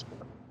fans'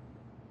 part.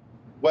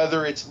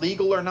 Whether it's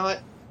legal or not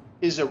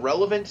is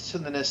irrelevant to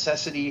the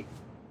necessity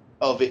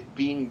of it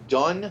being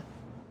done,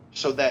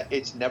 so that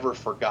it's never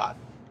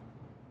forgotten.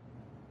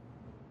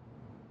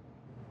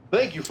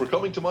 Thank you for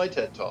coming to my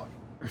TED Talk.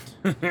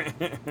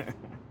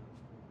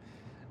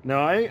 No,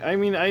 I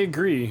mean, I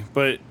agree,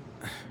 but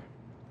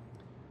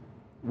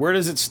where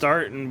does it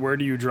start and where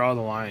do you draw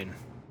the line?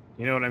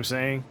 You know what I'm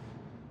saying?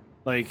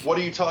 Like, what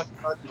are you talking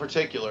about in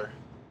particular?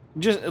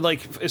 Just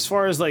like as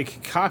far as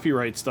like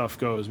copyright stuff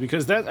goes,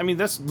 because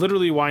that's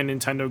literally why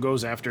Nintendo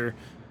goes after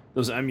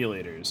those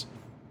emulators,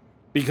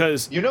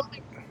 because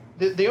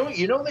they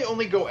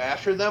only go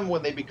after them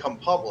when they become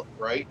public,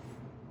 right?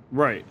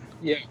 Right.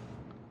 Yeah.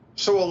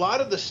 So a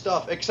lot of the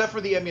stuff, except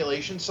for the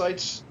emulation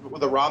sites,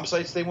 the ROM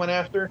sites they went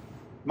after,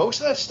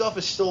 most of that stuff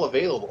is still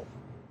available.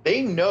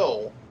 They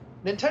know,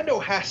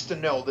 Nintendo has to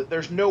know that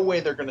there's no way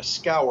they're going to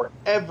scour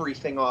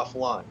everything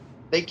offline.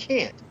 They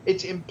can't.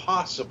 It's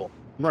impossible.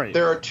 Right.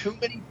 There are too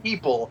many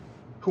people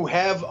who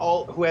have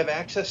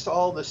access to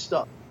all this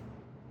stuff.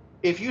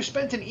 If you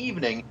spent an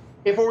evening,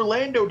 if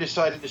Orlando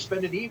decided to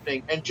spend an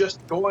evening and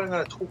just going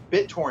on a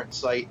BitTorrent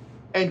site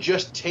and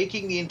just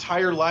taking the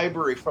entire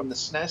library from the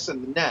SNES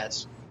and the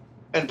NES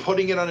and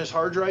putting it on his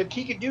hard drive,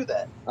 he could do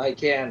that. I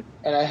can,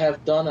 and I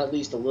have done at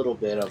least a little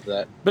bit of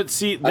that. But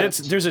see,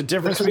 there's a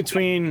difference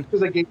between...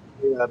 Because I gave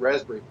you a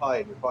Raspberry Pi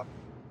in your pocket.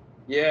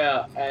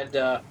 Yeah,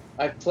 and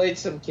I've played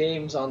some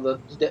games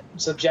on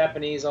some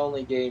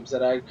Japanese-only games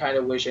that I kind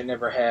of wish I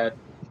never had.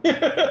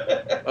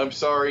 I'm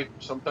sorry.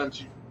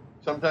 Sometimes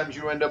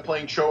you end up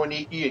playing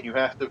Shoaniki, and you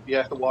have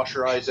to wash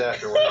your eyes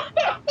afterwards.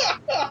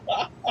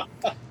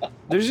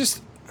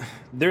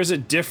 There's a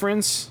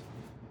difference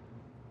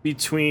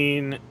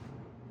between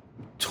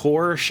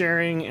Tor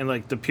sharing and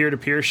like the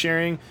peer-to-peer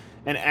sharing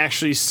and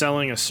actually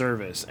selling a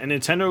service. And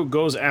Nintendo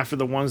goes after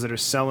the ones that are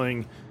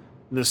selling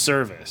the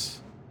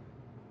service.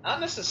 Not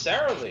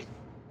necessarily.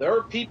 There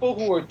are people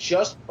who are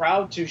just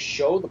proud to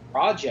show the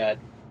project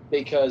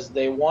because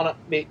they want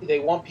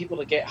people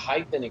to get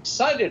hyped and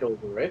excited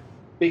over it.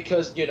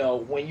 Because,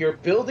 when you're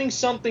building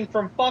something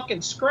from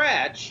fucking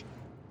scratch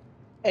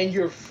and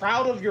you're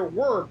proud of your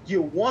work,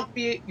 you want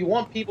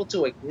people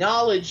to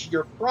acknowledge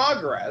your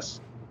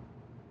progress,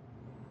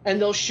 and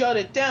they'll shut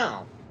it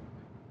down.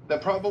 The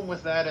problem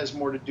with that has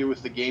more to do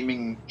with the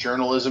gaming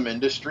journalism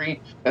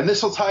industry, and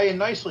this will tie in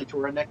nicely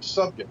to our next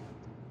subject.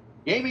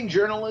 Gaming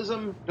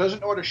journalism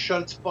doesn't know how to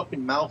shut its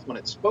fucking mouth when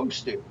it's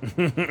supposed to,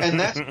 and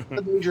that's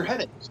the major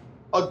headaches.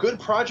 A good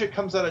project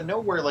comes out of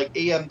nowhere like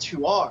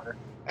AM2R,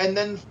 and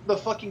then the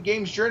fucking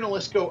games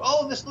journalists go,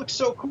 "Oh, this looks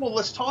so cool.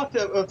 Let's talk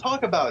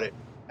about it."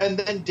 And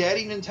then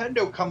Daddy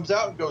Nintendo comes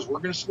out and goes, "We're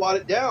going to swat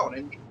it down,"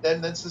 and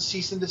then that's the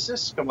cease and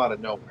desists come out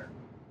of nowhere.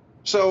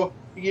 So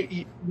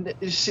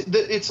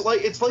it's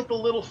like the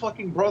little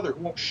fucking brother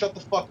who won't shut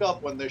the fuck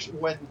up when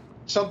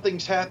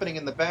something's happening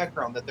in the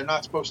background that they're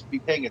not supposed to be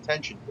paying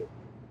attention to,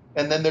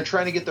 and then they're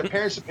trying to get their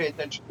parents to pay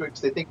attention to it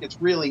because they think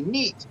it's really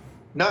neat,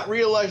 not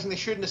realizing they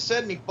shouldn't have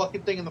said any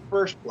fucking thing in the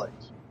first place.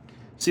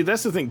 See,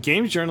 that's the thing.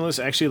 Games journalists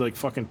actually like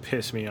fucking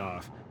piss me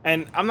off.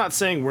 And I'm not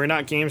saying we're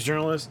not games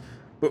journalists,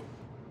 but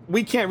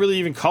we can't really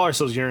even call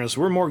ourselves journalists.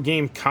 We're more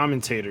game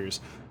commentators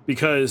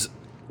because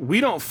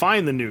we don't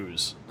find the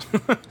news.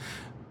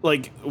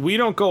 Like, we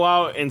don't go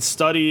out and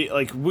study.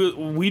 Like,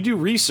 we do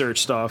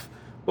research stuff,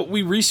 but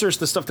we research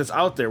the stuff that's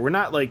out there. We're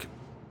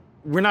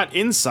not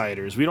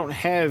insiders. We don't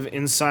have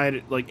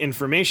inside like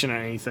information on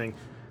anything.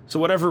 So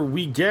whatever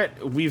we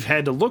get, we've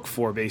had to look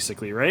for,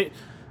 basically, right?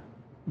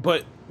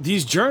 But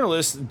these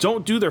journalists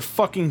don't do their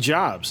fucking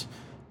jobs.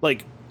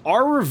 Like,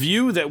 our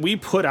review that we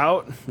put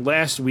out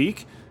last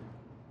week,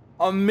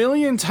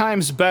 1,000,000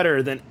 times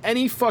better than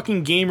any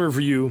fucking game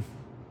review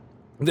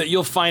that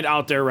you'll find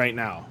out there right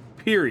now.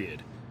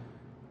 Period.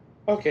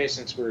 Okay,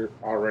 since we're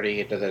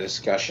already into the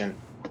discussion,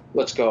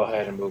 let's go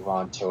ahead and move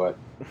on to it.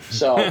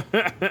 So,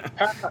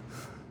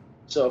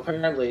 so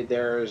apparently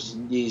there's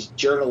these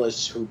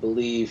journalists who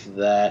believe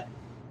that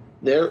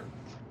their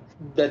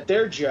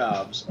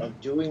jobs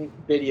of doing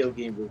video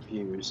game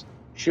reviews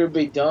should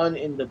be done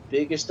in the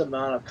biggest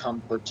amount of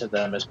comfort to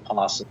them as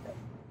possible.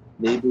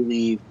 They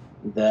believe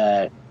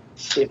that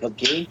if a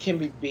game can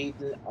be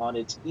beaten on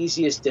its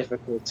easiest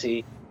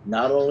difficulty,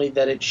 not only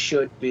that it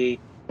should be,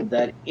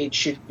 that it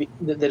should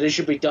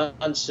be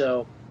done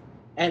so,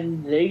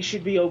 and they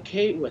should be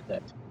okay with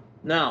it.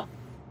 Now,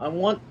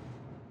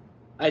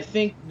 I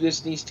think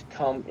this needs to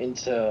come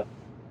into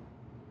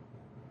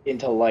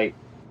light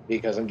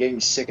because I'm getting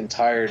sick and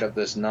tired of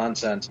this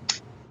nonsense.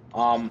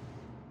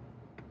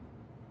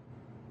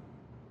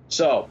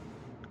 So,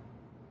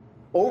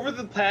 over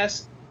the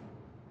past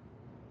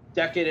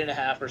decade and a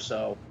half or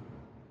so,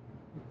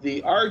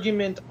 the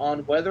argument on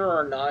whether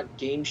or not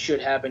games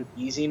should have an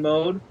easy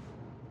mode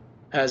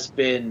has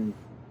been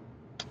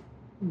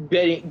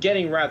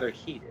getting rather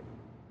heated,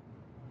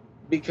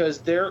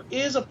 because there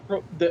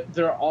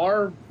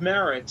are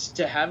merits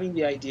to having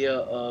the idea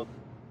of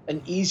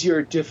an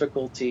easier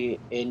difficulty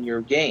in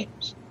your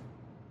games.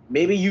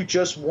 Maybe you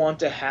just want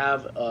to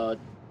have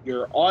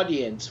your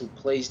audience who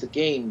plays the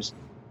games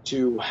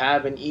to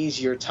have an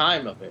easier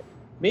time of it.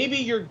 Maybe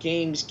your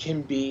games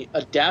can be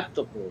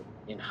adaptable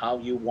in how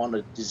you want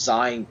to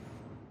design,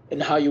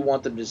 and how you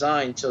want them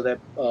designed, so that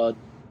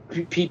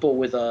people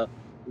with a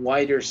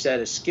wider set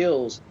of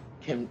skills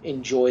can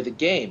enjoy the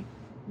game.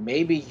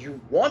 Maybe you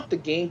want the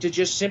game to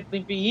just simply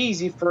be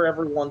easy for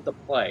everyone to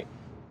play.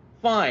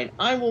 Fine,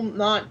 I will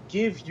not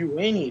give you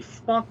any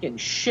fucking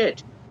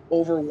shit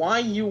over why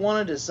you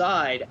want to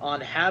decide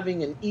on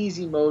having an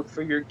easy mode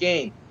for your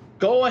game.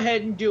 Go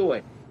ahead and do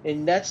it.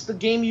 And that's the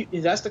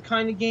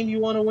kind of game you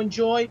want to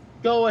enjoy.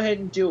 Go ahead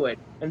and do it.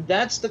 And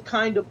that's the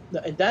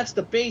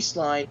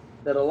baseline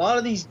that a lot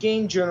of these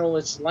game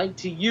journalists like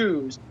to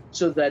use,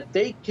 so that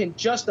they can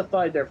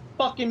justify their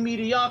fucking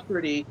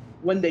mediocrity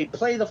when they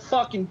play the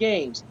fucking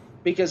games.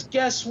 Because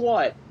guess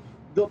what?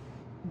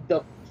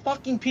 The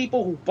fucking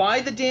people who buy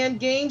the damn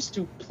games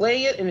to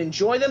play it and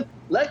enjoy them,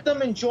 let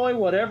them enjoy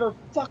whatever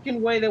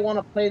fucking way they want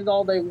to play it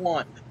all they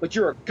want. But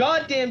you're a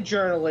goddamn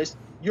journalist.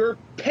 You're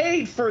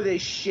paid for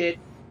this shit.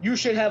 You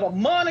should have a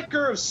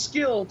moniker of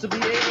skill to be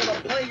able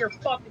to play your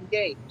fucking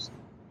games.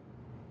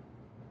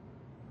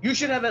 You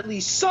should have at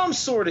least some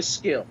sort of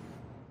skill.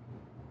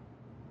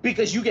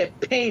 Because you get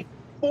paid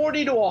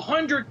 $40 to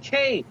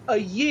 $100K a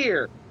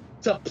year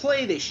to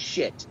play this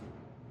shit.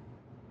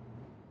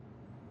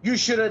 You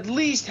should at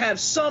least have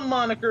some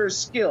moniker of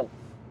skill.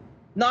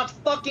 Not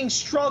fucking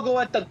struggle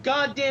at the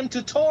goddamn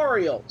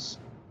tutorials.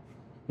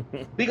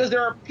 Because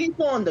there are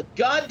people on the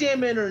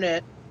goddamn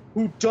internet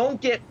who don't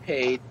get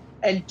paid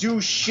and do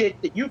shit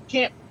that you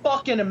can't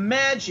fucking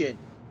imagine.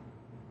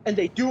 And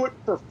they do it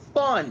for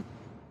fun.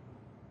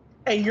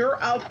 And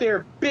you're out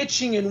there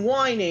bitching and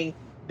whining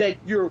that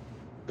you're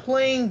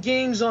playing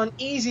games on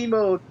easy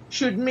mode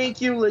should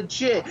make you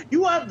legit.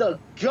 You have the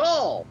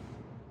gall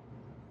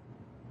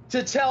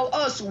to tell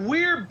us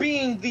we're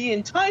being the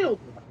entitled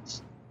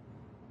ones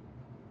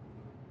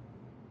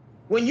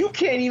when you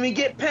can't even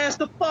get past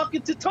the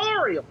fucking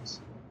tutorials.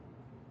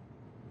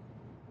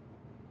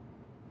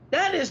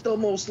 That is the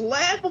most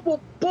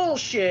laughable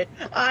bullshit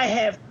I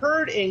have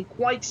heard in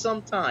quite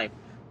some time.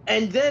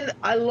 And then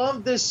I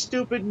love this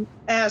stupid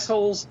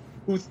assholes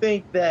who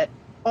think that,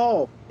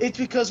 oh, it's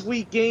because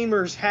we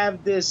gamers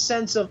have this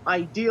sense of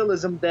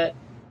idealism that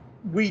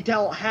we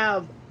don't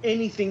have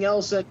anything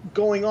else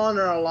going on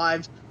in our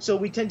lives, so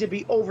we tend to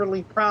be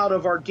overly proud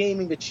of our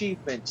gaming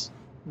achievements.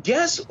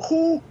 Guess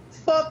who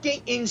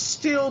fucking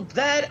instilled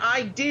that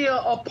idea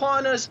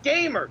upon us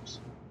gamers?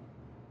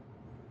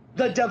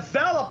 The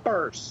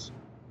developers.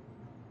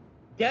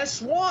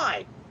 Guess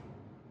why?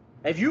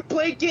 Have you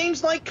played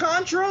games like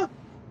Contra?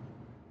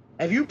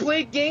 Have you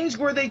played games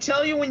where they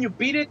tell you when you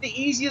beat it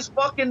the easiest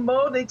fucking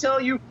mode, they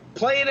tell you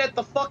play it at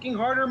the fucking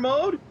harder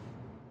mode?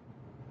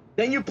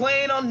 Then you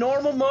play it on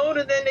normal mode,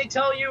 and then they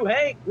tell you,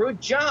 hey, good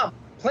job.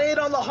 Play it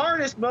on the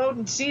hardest mode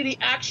and see the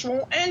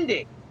actual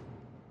ending.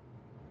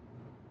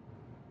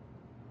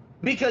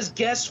 Because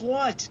guess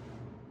what?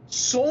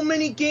 So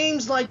many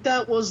games like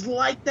that was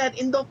like that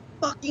in the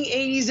fucking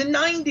 80s and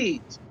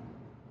 90s.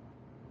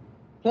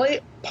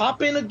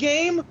 Pop in a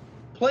game,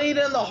 play it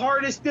on the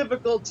hardest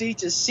difficulty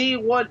to see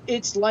what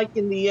it's like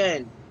in the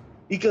end.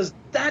 Because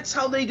that's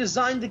how they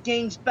designed the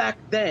games back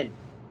then.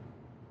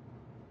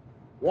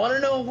 Want to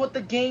know what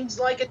the game's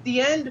like at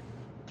the end?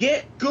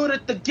 Get good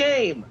at the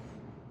game.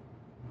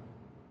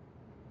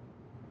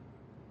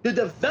 The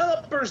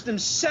developers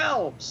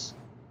themselves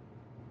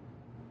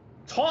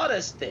taught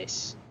us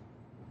this.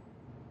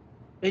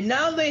 And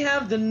now they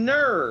have the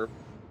nerve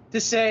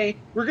to say,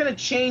 we're going to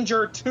change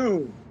our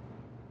tune.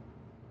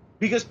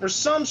 Because for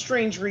some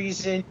strange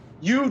reason,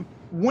 you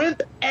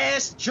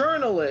wimp-ass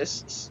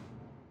journalists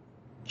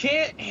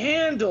can't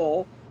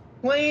handle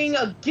playing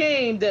a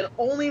game that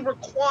only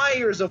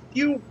requires a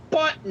few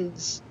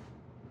buttons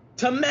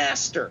to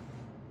master.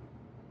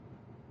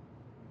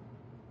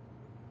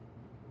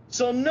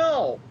 So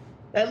no,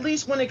 at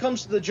least when it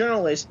comes to the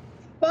journalists,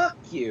 fuck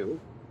you.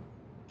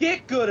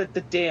 Get good at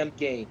the damn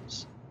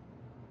games.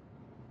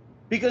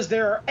 Because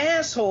there are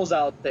assholes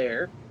out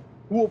there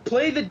who will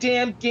play the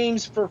damn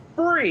games for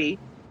free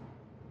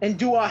and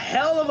do a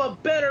hell of a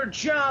better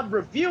job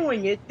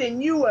reviewing it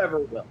than you ever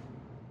will.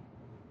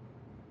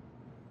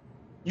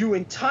 You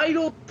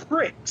entitled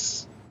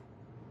pricks.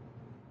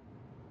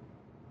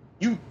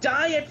 You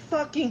die at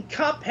fucking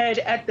Cuphead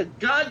at the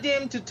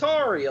goddamn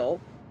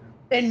tutorial,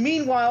 and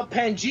meanwhile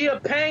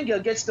Pangaea Panga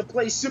gets to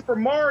play Super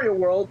Mario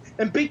World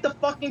and beat the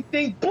fucking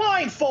thing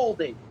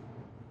blindfolded.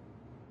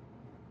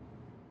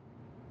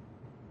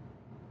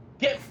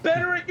 Get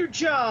better at your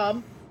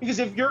job, because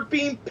if you're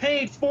being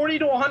paid $40,000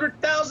 to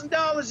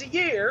 $100,000 a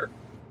year,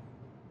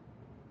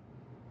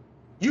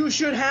 you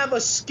should have a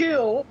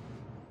skill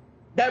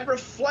that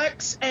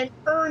reflects and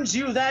earns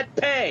you that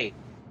pay.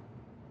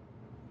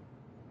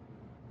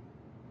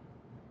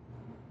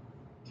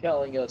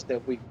 Telling us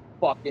that we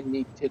fucking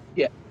need to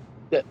get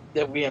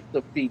that we have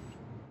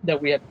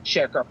to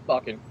check our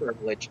fucking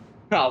privilege.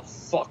 How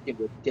fucking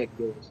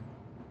ridiculous.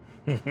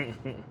 Get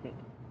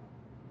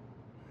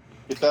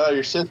that out of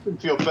your system,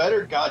 feel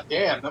better? God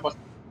damn, that must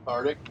be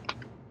cathartic.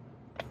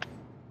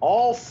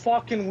 All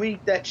fucking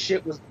week that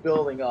shit was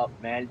building up,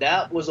 man.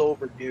 That was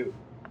overdue.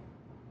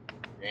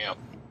 Damn.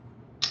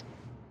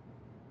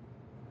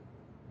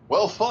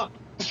 Well, fuck.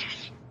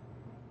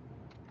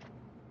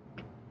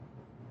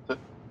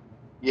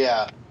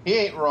 Yeah, he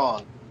ain't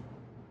wrong.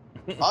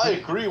 I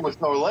agree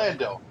with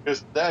Orlando,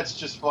 because that's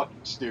just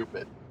fucking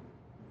stupid.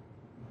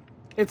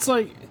 It's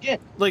like, Yeah.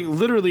 like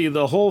literally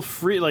the whole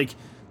free, like,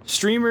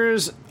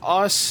 streamers,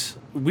 us,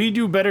 we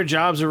do better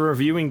jobs of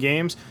reviewing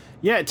games.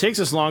 Yeah, it takes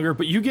us longer,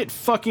 but you get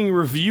fucking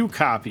review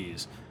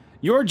copies.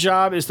 Your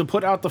job is to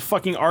put out the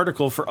fucking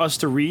article for us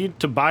to read,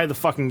 to buy the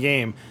fucking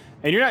game.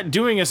 And you're not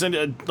doing us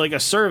like a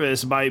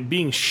service by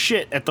being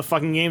shit at the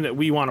fucking game that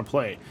we want to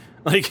play.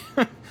 Like,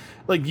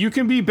 like you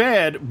can be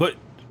bad, but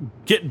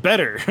get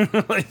better.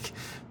 Like,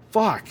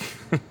 fuck.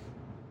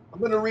 I'm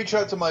going to reach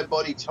out to my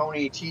buddy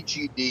Tony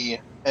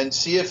TGD and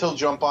see if he'll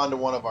jump onto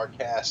one of our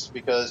casts,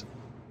 because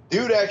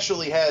dude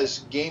actually has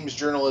games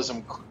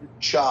journalism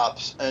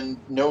chops and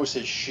knows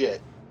his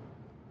shit.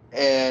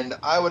 And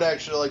I would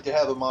actually like to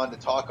have him on to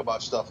talk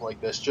about stuff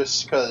like this,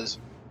 just because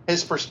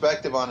his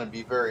perspective on it would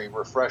be very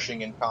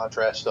refreshing in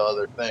contrast to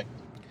other things.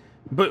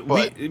 But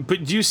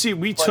do you see,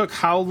 we took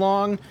how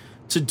long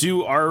to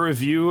do our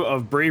review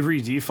of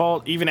Bravely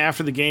Default, even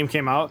after the game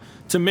came out,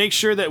 to make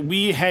sure that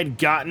we had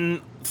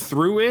gotten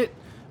through it?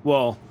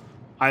 Well,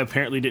 I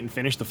apparently didn't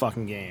finish the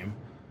fucking game.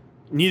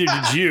 Neither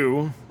did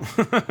you.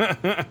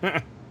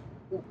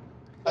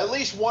 At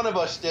least one of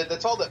us did.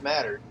 That's all that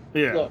mattered.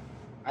 Yeah. Look,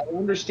 I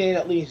understand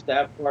at least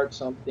that part.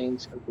 Some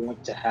things are going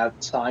to have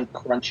time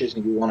crunches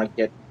and you want to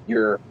get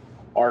your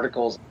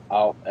articles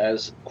out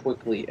as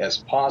quickly as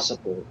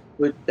possible.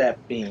 With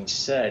that being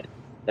said,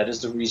 that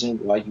is the reason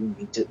why you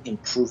need to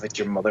improve at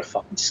your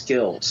motherfucking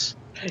skills.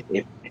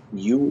 If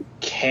you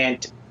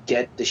can't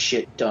get the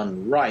shit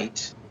done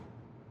right,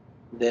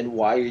 then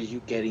why are you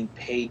getting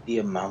paid the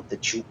amount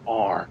that you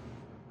are?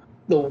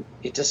 No,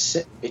 it's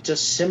a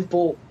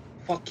simple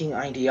fucking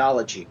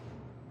ideology.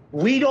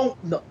 We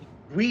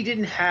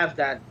didn't have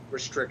that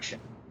restriction,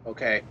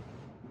 okay?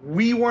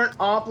 We weren't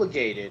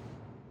obligated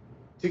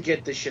to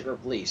get this shit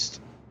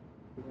released.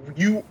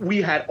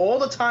 We had all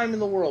the time in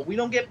the world. We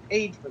don't get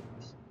paid for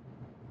this.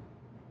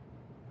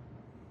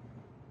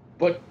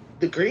 But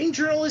the green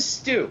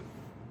journalists do.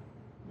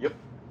 Yep.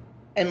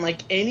 And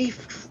like any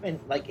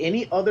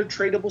other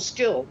tradable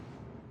skill,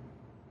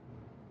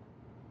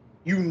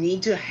 you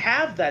need to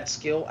have that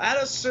skill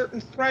at a certain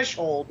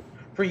threshold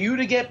for you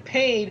to get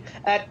paid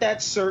at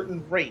that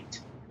certain rate.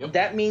 Yep.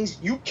 That means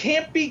you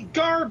can't be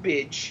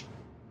garbage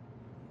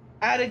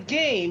at a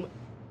game,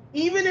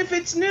 even if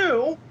it's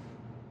new,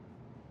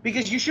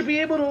 because you should be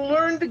able to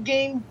learn the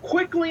game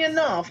quickly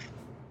enough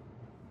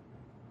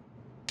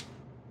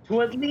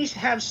to at least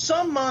have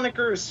some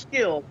moniker of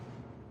skill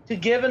to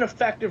give an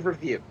effective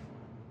review.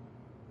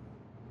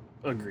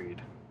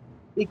 Agreed.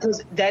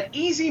 Because that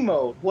easy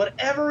mode,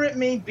 whatever it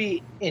may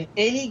be in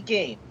any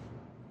game,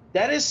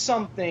 that is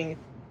something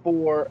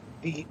for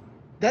the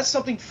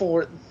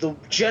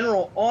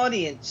general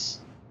audience.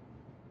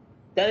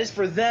 That is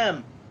for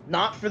them,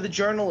 not for the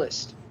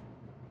journalist.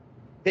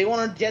 They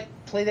want to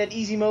play that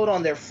easy mode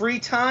on their free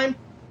time,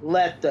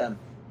 let them.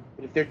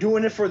 But if they're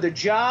doing it for their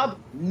job,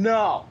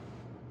 no.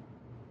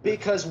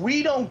 Because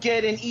we don't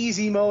get an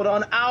easy mode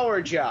on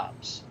our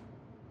jobs.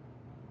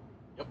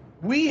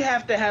 We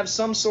have to have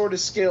some sort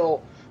of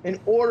skill in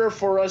order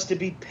for us to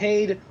be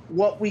paid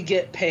what we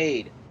get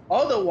paid.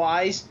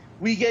 Otherwise,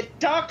 we get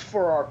docked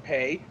for our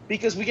pay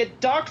because we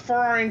get docked for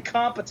our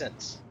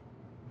incompetence.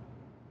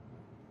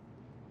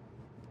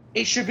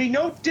 It should be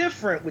no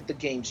different with the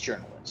games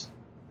journalist.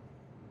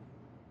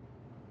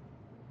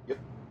 Yep.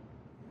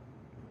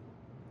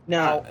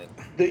 Now,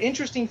 the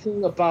interesting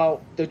thing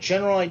about the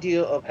general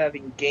idea of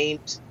having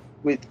games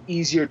with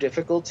easier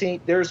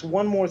difficulty, there's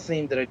one more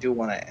thing that I do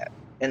want to add,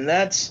 and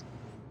that's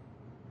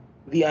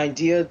the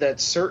idea that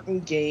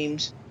certain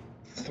games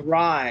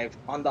thrive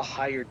on the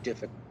higher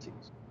difficulties.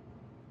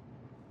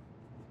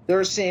 There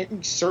are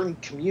certain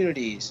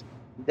communities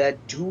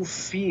that do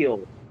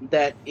feel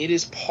that it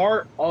is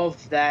part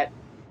of that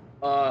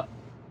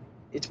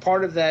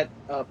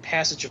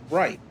passage of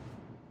right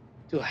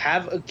to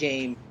have a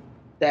game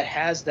that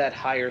has that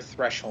higher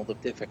threshold of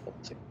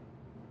difficulty.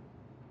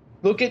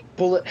 Look at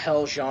bullet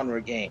hell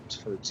genre games,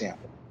 for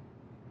example.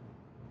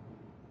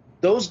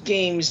 Those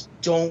games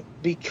don't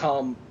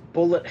become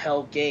bullet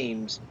hell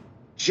games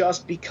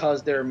just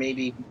because there are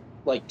maybe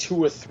like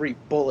 2 or 3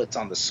 bullets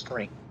on the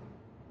screen.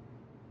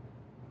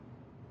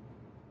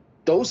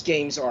 Those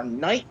games are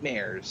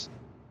nightmares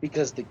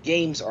because the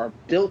games are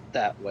built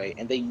that way,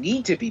 and they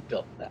need to be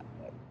built that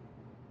way.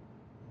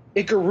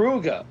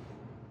 Ikaruga,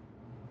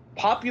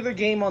 popular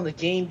game on the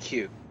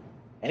GameCube,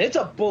 and it's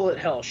a bullet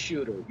hell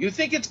shooter. You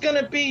think it's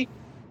gonna be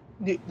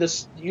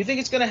this? You think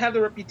it's gonna have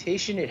the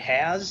reputation it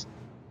has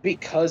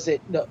because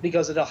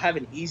it'll have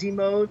an easy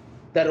mode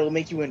that it'll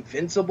make you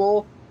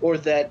invincible, or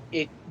that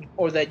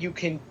you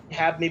can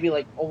have maybe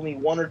like only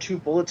 1 or 2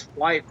 bullets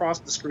fly across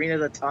the screen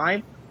at a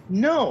time?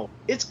 No,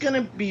 it's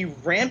gonna be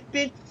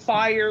rampant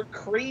fire,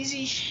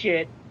 crazy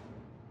shit,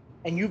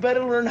 and you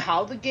better learn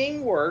how the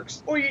game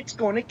works, or it's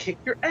going to kick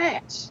your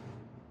ass.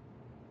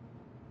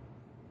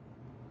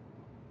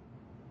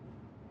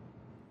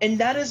 And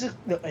that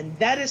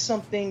is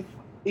something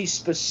a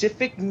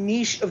specific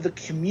niche of the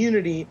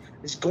community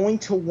is going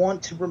to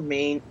want to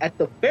remain at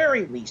the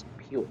very least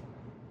pure.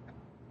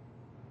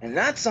 And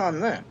that's on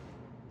them.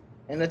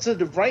 And it's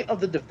the right of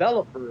the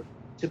developer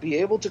to be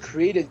able to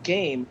create a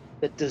game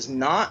that does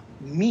not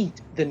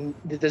meet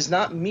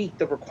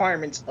the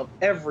requirements of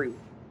everyone.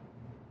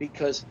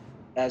 Because,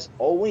 as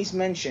always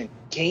mentioned,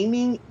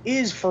 gaming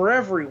is for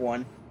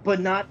everyone, but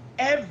not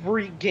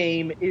every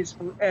game is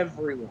for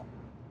everyone.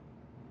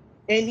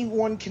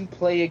 Anyone can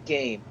play a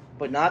game,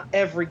 but not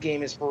every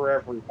game is for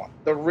everyone.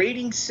 The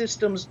rating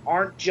systems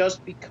aren't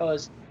just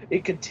because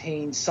it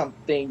contains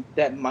something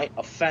that might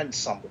offend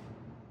someone.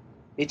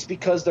 It's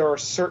because there are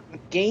certain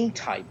game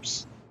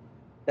types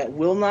that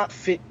will not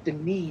fit the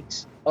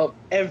needs of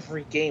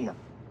every gamer.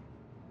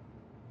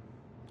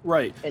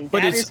 Right. And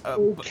but that it's is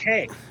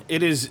okay.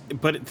 It is,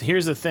 but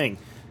here's the thing.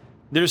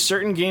 There's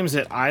certain games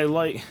that I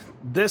like.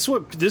 This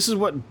is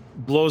what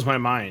blows my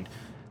mind.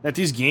 That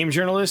these game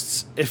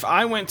journalists, if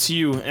I went to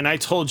you and I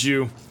told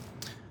you,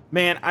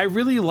 man, I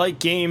really like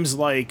games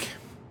like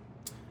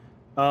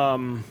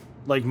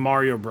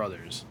Mario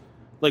Brothers.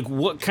 Like,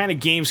 what kind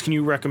of games can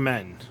you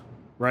recommend?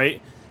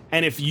 Right?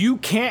 And if you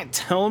can't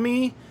tell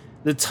me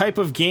the type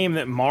of game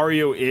that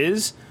Mario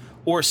is,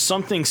 or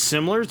something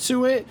similar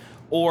to it,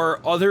 or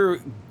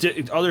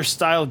other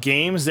style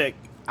games that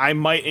I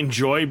might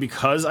enjoy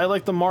because I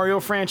like the Mario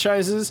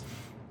franchises,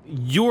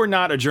 you're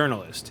not a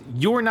journalist.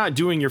 You're not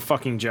doing your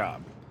fucking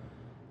job.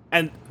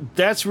 And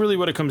that's really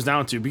what it comes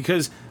down to,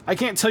 because I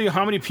can't tell you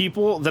how many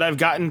people that I've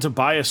gotten to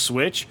buy a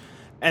Switch,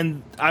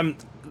 and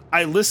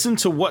I listen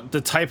to what the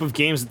type of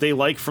games that they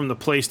like from the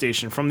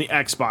PlayStation, from the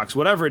Xbox,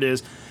 whatever it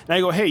is, and I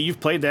go, hey, you've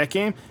played that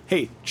game?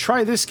 Hey,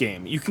 try this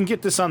game. You can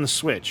get this on the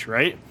Switch,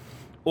 right?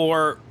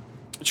 Or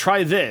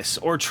try this,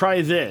 or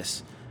try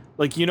this.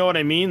 Like, you know what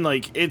I mean?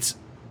 Like,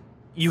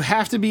 you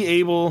have to be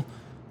able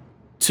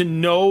to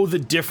know the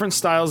different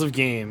styles of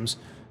games,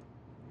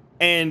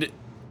 and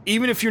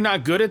even if you're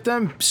not good at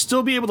them,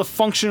 still be able to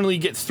functionally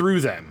get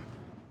through them.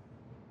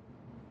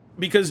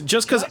 Because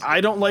just because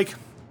I don't like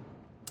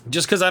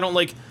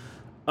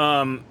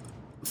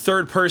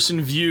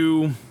third-person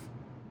view,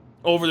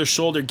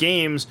 over-the-shoulder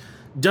games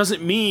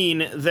doesn't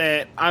mean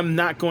that I'm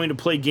not going to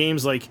play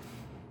games like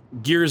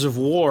Gears of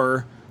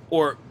War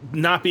or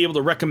not be able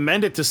to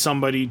recommend it to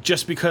somebody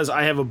just because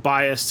I have a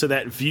bias to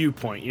that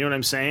viewpoint. You know what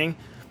I'm saying?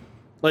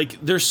 Like,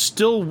 there's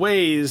still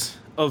ways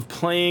of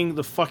playing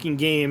the fucking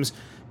games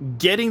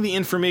getting the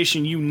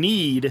information you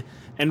need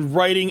and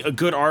writing a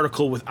good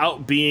article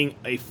without being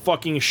a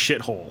fucking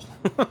shithole.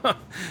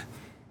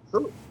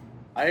 True.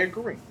 I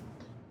agree.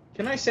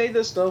 Can I say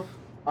this though?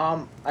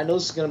 I know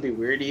this is gonna be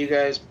weird to you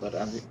guys, but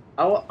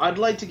I'd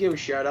like to give a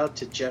shout out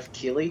to Jeff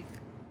Keighley,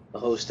 the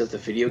host of the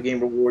Video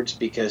Game Awards,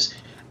 because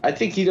I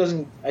think he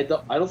doesn't. I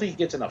don't think he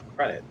gets enough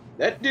credit.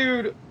 That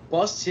dude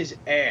busts his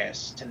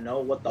ass to know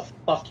what the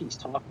fuck he's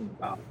talking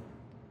about.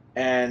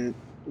 And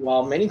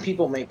while many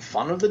people make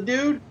fun of the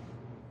dude,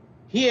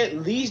 he at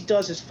least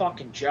does his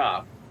fucking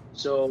job.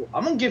 So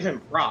I'm gonna give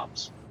him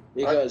props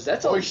because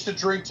that's always to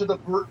drink to the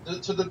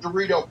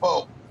Dorito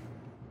Pope.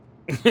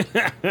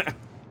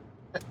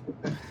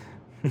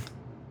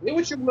 Say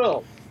what you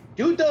will.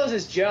 Dude does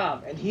his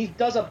job, and he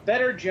does a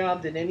better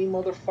job than any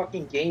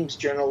motherfucking games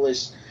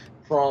journalist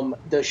from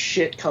the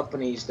shit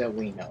companies that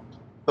we know.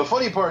 The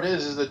funny part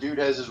is the dude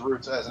has his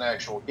roots as an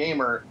actual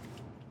gamer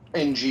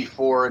in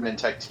G4 and in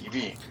Tech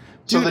TV.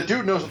 So the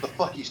dude knows what the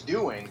fuck he's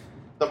doing.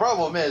 The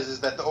problem is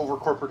that the over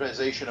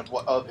corporatization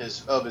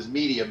of his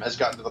medium has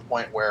gotten to the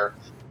point where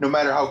no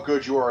matter how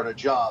good you are at a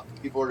job,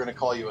 people are going to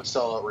call you a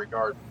sellout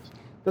regardless.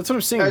 That's what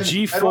I'm saying. And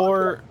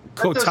G4,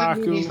 Kotaku. That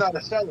doesn't mean he's not a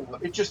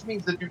sellout. It just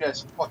means the dude has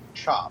some fucking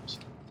chops.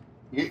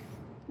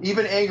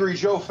 Even Angry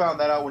Joe found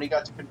that out when he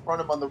got to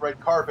confront him on the red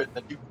carpet, and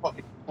the dude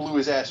fucking blew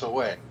his ass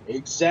away.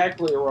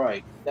 Exactly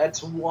right.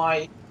 That's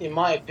why, in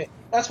my opinion,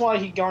 that's why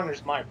he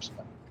garners my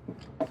respect.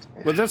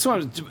 But that's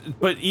what.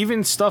 But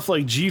even stuff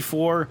like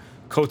G4,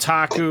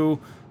 Kotaku,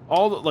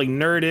 all like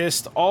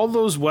Nerdist, all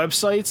those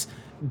websites,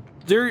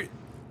 they're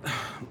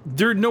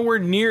nowhere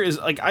near as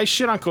like I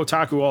shit on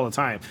Kotaku all the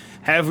time.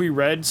 Have we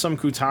read some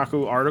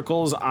Kotaku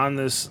articles on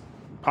this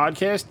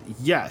podcast?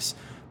 Yes,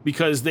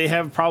 because they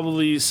have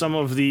probably some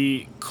of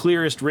the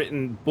clearest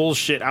written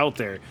bullshit out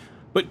there.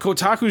 But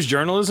Kotaku's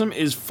journalism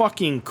is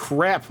fucking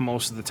crap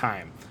most of the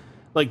time.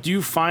 Like, do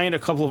you find a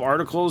couple of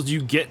articles? Do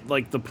you get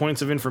like the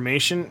points of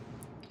information?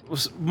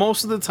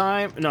 Most of the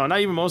time, no, not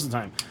even most of the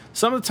time.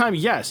 Some of the time,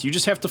 yes. You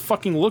just have to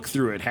fucking look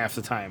through it half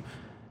the time,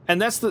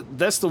 and that's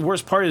the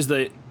worst part is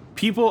that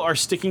people are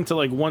sticking to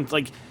like one,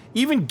 like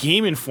even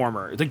Game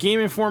Informer, the Game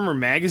Informer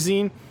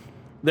magazine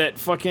that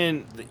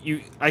fucking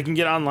I can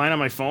get online on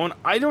my phone.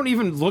 I don't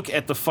even look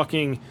at the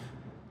fucking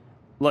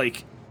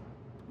like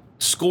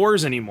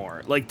scores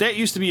anymore. Like that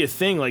used to be a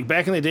thing. Like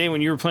back in the day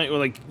when you were playing,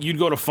 like you'd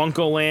go to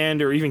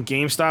FuncoLand or even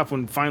GameStop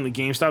when finally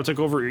GameStop took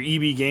over, or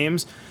EB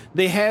Games.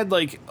 They had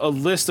like a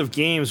list of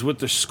games with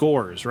the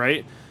scores,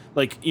 right?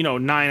 Like, you know,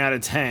 9 out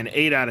of 10,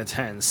 8 out of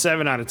 10,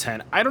 7 out of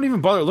 10. I don't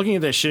even bother looking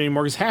at that shit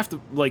anymore because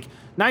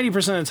 90%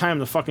 of the time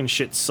the fucking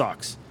shit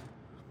sucks.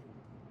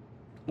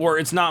 Or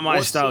it's not my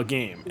style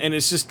game. And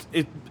it's just,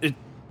 there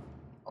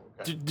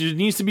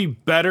needs to be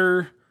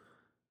better,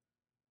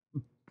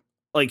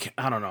 like,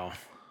 I don't know.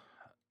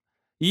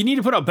 You need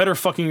to put out better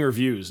fucking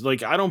reviews.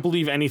 Like, I don't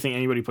believe anything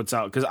anybody puts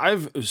out because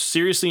I've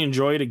seriously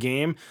enjoyed a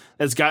game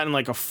that's gotten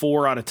like a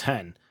 4 out of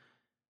 10.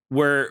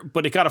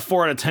 But it got a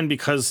 4 out of 10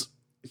 because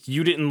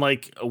you didn't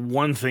like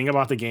one thing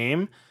about the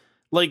game.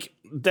 Like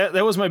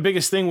that was my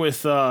biggest thing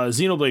with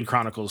Xenoblade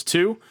Chronicles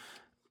 2.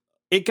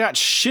 It got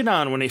shit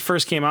on when it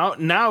first came out.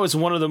 Now it's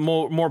one of the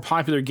more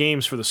popular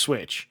games for the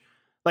Switch.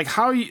 Like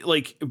how you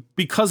like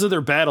because of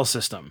their battle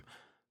system.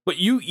 But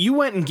you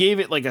went and gave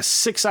it like a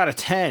 6 out of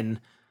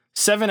 10,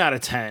 7 out of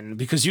 10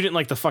 because you didn't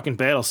like the fucking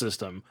battle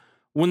system.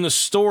 When the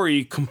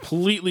story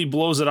completely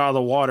blows it out of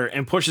the water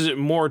and pushes it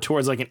more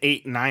towards like an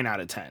 8, 9 out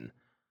of 10.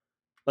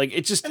 Like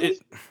it just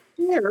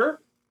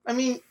I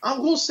mean, I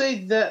will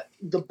say that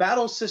the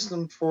battle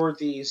system for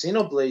the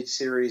Xenoblade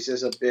series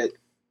is a bit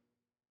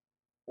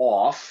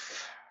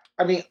off.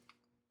 I mean,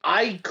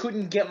 I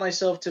couldn't get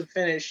myself to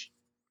finish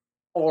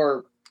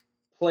or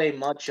play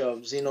much of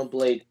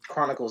Xenoblade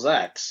Chronicles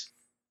X,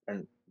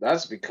 and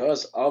that's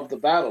because of the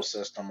battle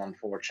system,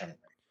 unfortunately.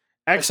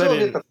 X,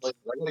 I'm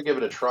gonna give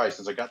it a try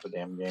since I got the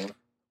damn game.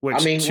 Which,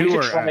 I mean, we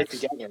could try it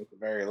together at the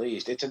very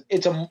least. It's a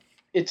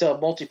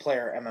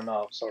multiplayer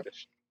MMO sort of.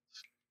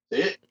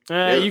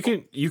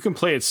 You can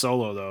play it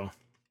solo though.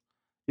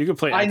 You can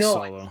play X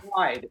solo.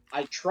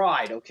 I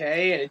tried,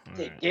 okay, and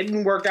it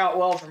didn't work out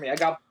well for me. I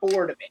got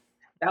bored of it.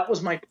 That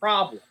was my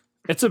problem.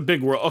 It's a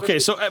big world. Okay,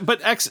 so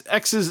but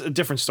X is a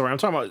different story. I'm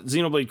talking about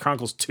Xenoblade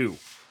Chronicles 2,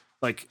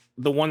 like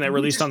the one that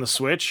released on the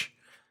Switch.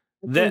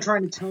 I'm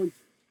trying to tell you,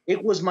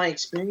 it was my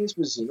experience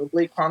with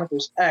Xenoblade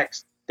Chronicles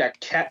X that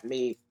kept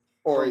me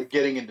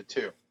getting into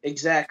 2.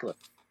 Exactly.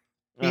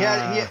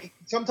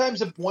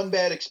 Sometimes one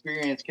bad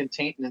experience can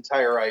taint an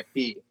entire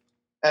IP,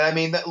 and I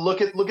mean, look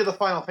at the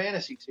Final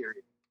Fantasy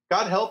series.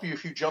 God help you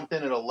if you jumped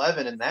in at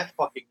 11 and that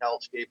fucking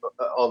hellscape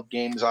of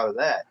games out of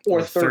that,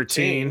 or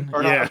 13,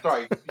 or yeah.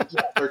 13.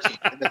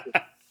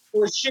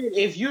 Or shit,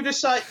 if you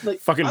decide like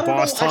fucking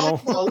boss tunnel,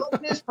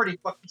 11 is pretty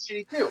fucking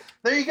shitty too.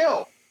 There you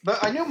go.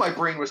 But I knew my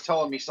brain was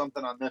telling me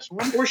something on this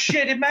one. Or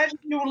shit, imagine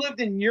you lived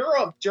in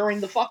Europe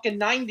during the fucking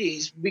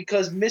 90s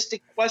because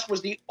Mystic Quest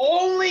was the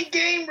only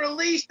game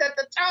released at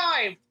the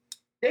time.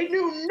 They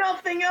knew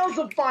nothing else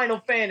of Final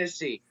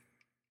Fantasy.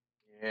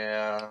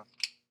 Yeah.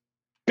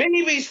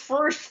 Baby's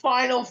first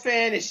Final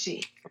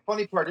Fantasy. The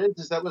funny part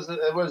is that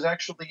it was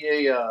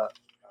actually a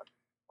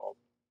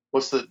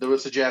what's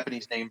the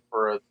Japanese name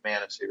for a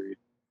Mana series?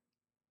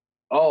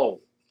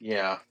 Oh,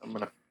 Yeah, I'm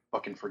gonna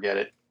fucking forget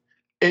it.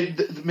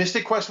 The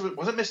Mystic Quest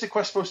wasn't Mystic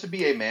Quest supposed to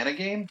be a Mana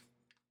game?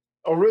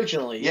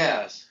 originally,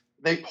 Yeah. yes.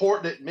 They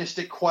ported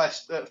Mystic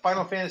Quest.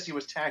 Final Fantasy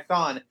was tacked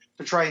on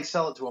to try and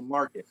sell it to a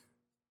market.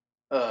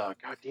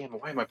 Goddamn,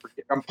 why am I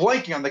forgetting? I'm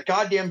blanking on the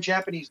goddamn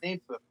Japanese name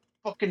for the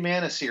fucking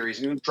Mana series,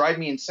 and it'll drive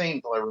me insane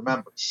until I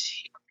remember.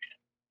 Seiken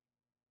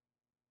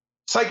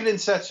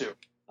Densetsu.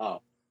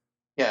 Oh.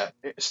 Yeah,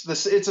 it's a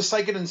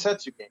Seiken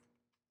Densetsu game.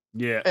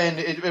 Yeah. And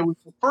it was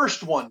the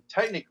first one,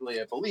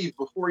 technically, I believe,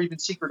 before even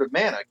Secret of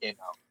Mana came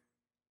out.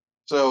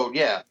 So,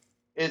 yeah,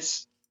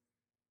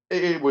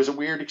 it was a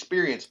weird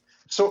experience.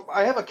 So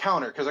I have a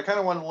counter, because I kind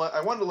of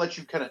wanted to let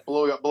you kind of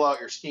blow out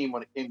your steam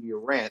when it came to your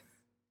rant.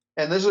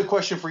 And this is a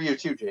question for you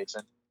too,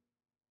 Jason.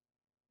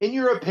 In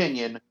your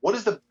opinion, what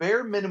is the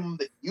bare minimum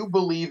that you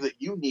believe that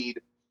you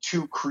need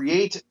to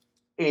create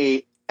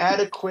a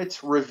adequate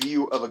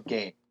review of a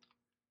game?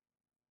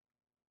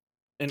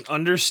 An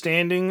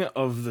understanding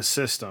of the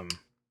system.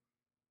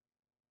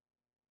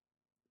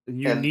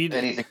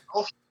 Anything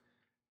else?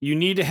 You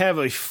need to have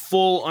a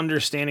full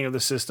understanding of the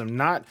system,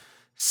 not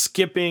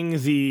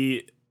skipping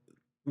the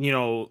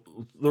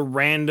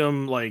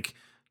random like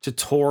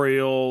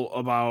tutorial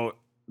about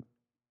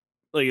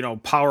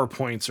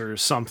PowerPoints or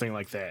something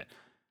like that.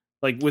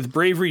 Like with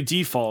Bravery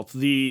Default,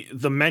 the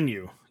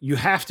menu, you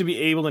have to be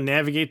able to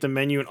navigate the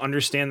menu and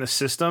understand the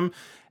system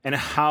and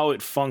how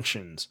it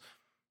functions.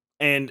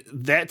 And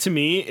that, to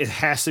me, it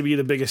has to be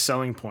the biggest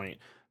selling point.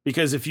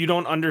 Because if you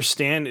don't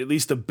understand at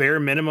least the bare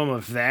minimum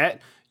of that,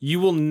 you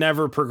will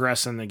never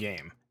progress in the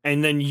game.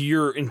 And then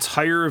your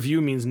entire review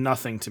means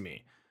nothing to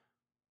me.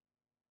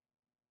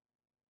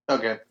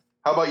 Okay.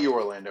 How about you,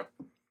 Orlando?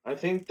 I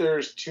think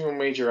there's two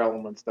major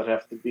elements that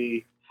have to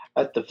be,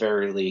 at the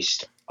very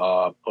least,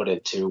 put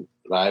into.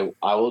 I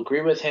will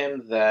agree with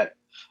him that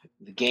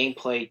the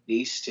gameplay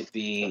needs to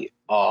be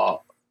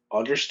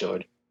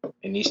understood.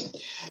 It needs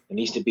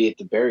to be at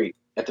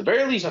the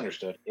very least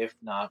understood, if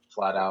not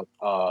flat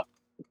out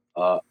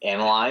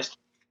analyzed.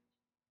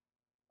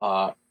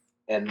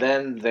 And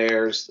then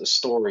there's the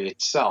story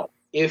itself,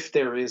 if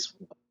there is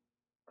one.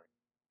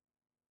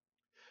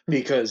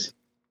 Because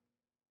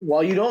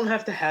while you don't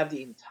have to have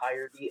the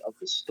entirety of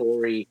the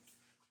story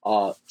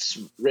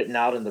written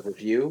out in the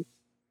review,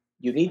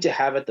 you need to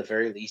have at the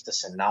very least a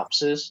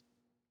synopsis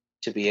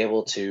to be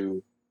able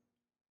to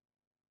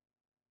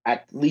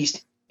at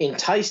least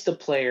entice the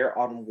player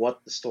on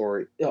what the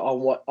story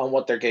on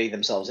what they're getting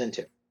themselves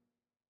into.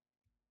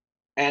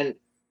 And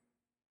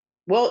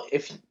well,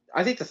 if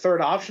I think the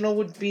third optional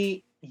would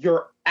be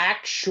your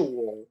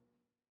actual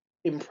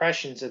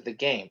impressions of the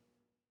game.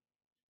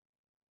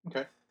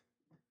 Okay.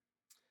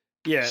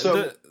 Yeah,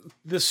 So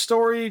the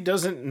story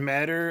doesn't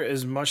matter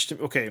as much to.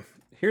 Okay,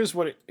 here's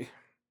what it.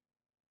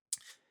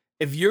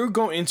 If you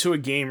go into a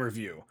game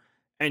review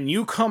and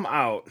you come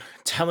out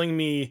telling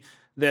me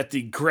that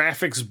the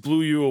graphics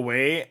blew you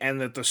away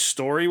and that the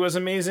story was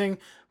amazing,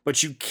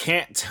 but you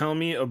can't tell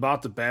me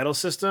about the battle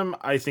system,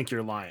 I think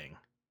you're lying.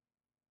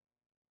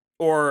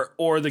 Or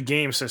the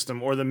game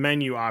system or the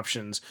menu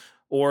options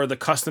or the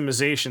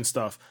customization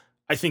stuff,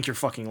 I think you're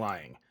fucking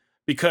lying.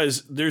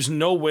 Because there's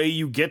no way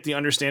you get the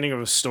understanding of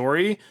a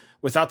story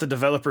without the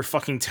developer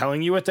fucking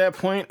telling you at that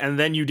point, and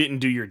then you didn't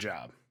do your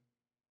job.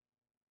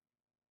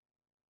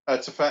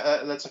 that's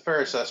a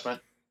fair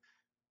assessment.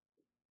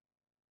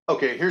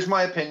 Okay, here's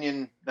my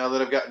opinion now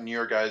that I've gotten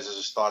your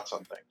guys' thoughts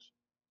on things.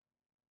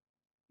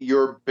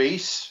 Your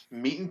base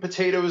meat and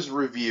potatoes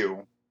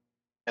review,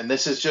 and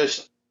this is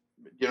just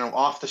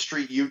off the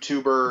street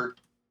YouTuber,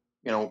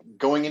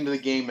 going into the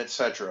game,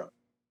 etc.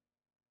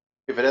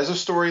 If it has a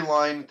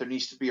storyline, there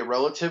needs to be a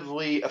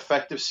relatively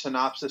effective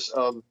synopsis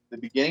of the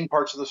beginning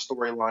parts of the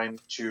storyline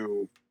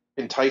to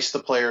entice the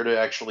player to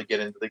actually get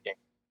into the game.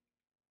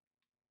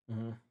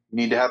 Mm-hmm. You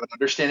need to have an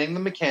understanding of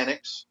the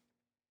mechanics,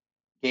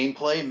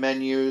 gameplay,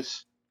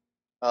 menus,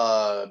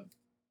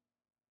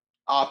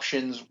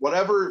 options,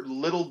 whatever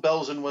little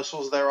bells and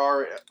whistles there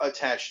are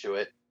attached to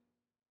it.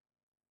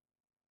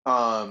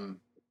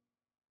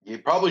 You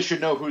probably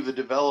should know who the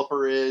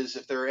developer is,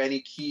 if there are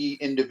any key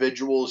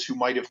individuals who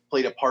might have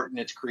played a part in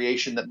its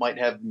creation that might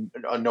have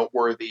a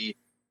noteworthy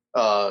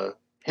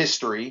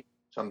history.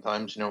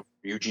 Sometimes,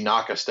 Yuji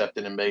Naka stepped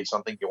in and made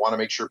something. You want to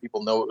make sure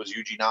people know it was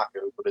Yuji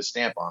Naka who put his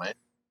stamp on it.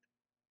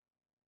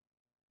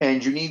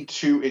 And you need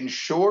to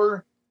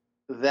ensure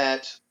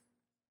that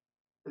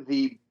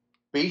the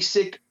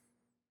basic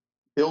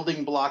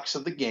building blocks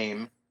of the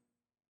game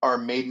are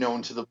made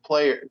known to the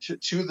player,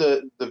 to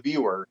the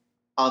viewer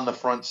on the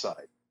front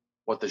side.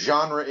 What the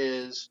genre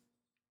is,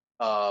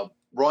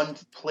 run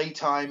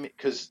playtime,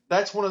 because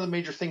that's one of the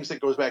major things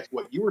that goes back to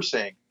what you were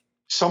saying.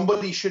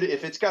 Somebody should,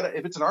 if it's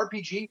an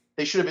RPG,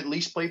 they should have at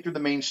least played through the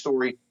main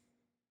story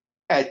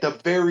at the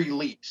very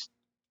least.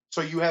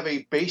 So you have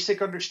a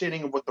basic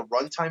understanding of what the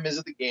runtime is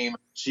of the game,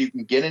 so you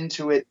can get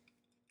into it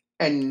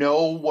and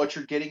know what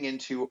you're getting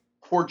into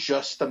for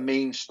just the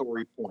main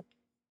story point.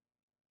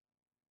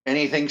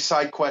 Anything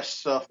side quest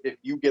stuff, if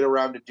you get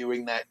around to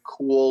doing that,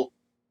 cool.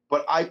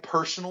 But I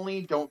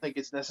personally don't think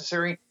it's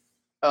necessary.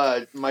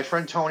 My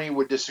friend Tony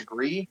would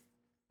disagree.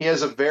 He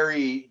has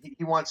he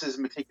wants as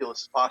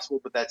meticulous as possible,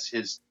 but that's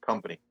his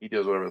company. He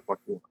does whatever the fuck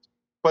he wants.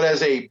 But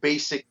as a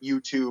basic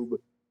YouTube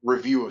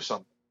review of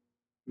something.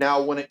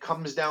 Now, when it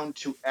comes down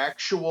to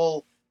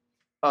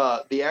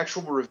the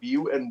actual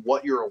review and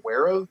what you're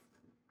aware of,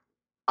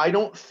 I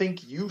don't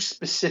think you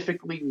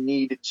specifically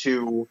need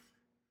to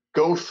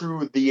go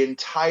through the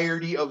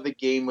entirety of the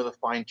game with a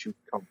fine-tooth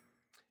comb.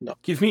 No.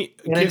 Give me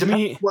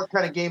what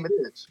kind of game it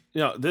is.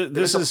 You know,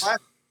 this is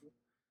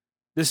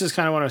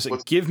kind of what I was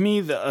saying. Give me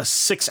a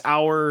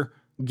 6-hour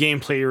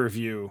gameplay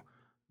review.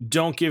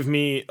 Don't give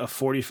me a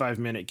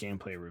 45-minute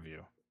gameplay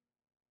review.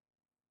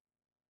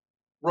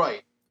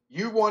 Right.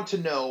 You want to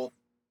know,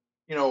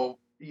 you know,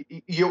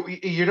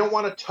 you don't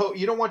want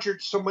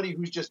somebody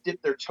who's just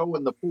dipped their toe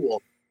in the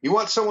pool. You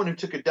want someone who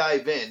took a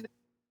dive in,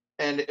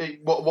 and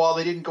while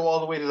they didn't go all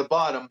the way to the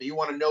bottom, you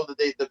want to know that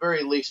they at the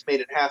very least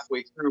made it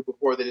halfway through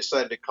before they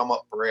decided to come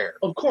up for air.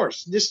 Of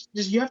course, this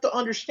you have to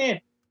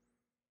understand.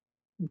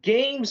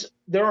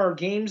 There are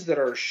games that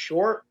are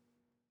short,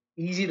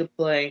 easy to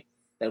play,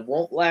 that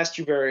won't last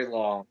you very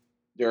long.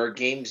 There are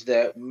games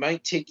that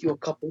might take you a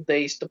couple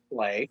days to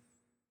play.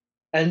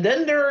 And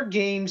then there are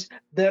games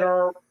that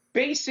are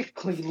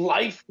basically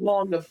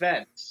lifelong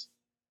events.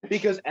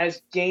 Because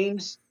as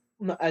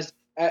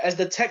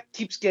the tech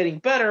keeps getting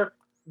better,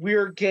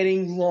 we're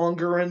getting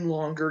longer and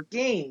longer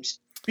games.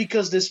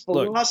 Because this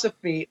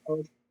philosophy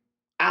of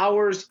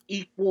hours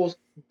equals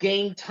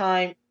game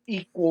time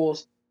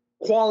equals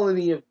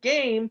quality of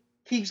game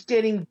keeps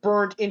getting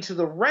burnt into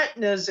the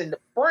retinas and the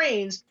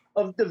brains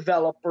of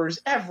developers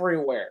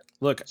everywhere.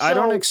 Look, I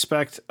don't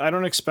expect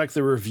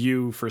the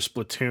review for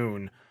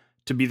Splatoon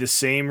to be the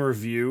same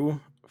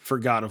review for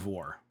God of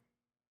War.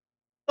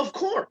 Of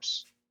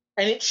course.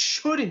 And it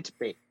shouldn't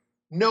be.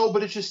 No,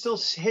 but it should still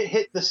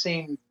hit the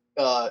same,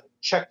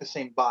 check the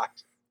same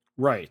box.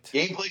 Right.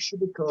 Gameplay should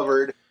be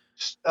covered,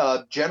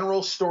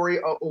 general story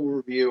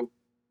overview,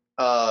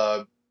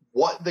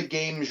 what the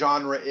game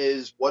genre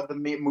is, what the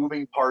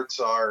moving parts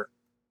are.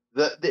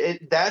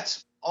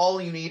 That's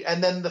all you need.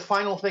 And then the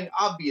final thing,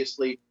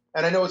 obviously,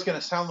 and I know it's going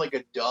to sound like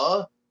a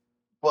duh,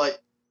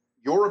 but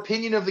your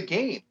opinion of the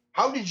game.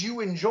 How did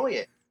you enjoy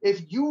it?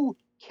 If you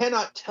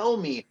cannot tell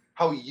me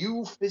how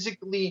you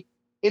physically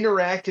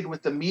interacted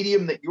with the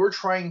medium that you're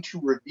trying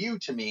to review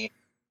to me,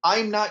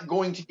 I'm not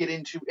going to get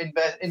into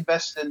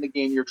invest in the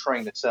game you're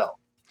trying to sell.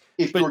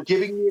 If you're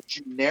giving me a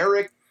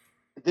generic,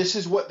 this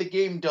is what the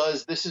game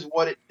does, this is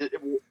what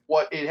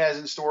it has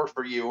in store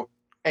for you,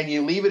 and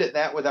you leave it at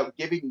that without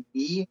giving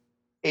me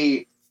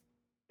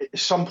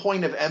some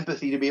point of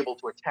empathy to be able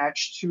to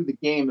attach to the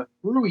game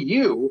through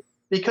you,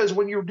 because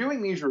when you're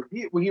doing these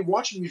when you're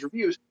watching these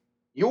reviews,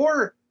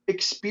 you're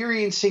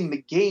experiencing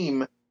the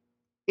game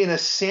in a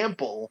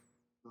sample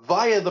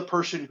via the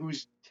person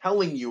who's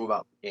telling you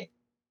about the game.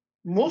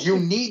 You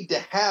need to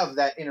have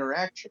that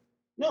interaction.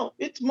 No,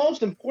 it's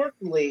most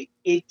importantly,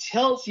 it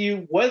tells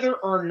you whether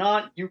or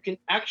not you can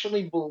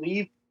actually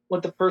believe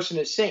what the person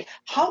is saying.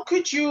 How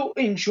could you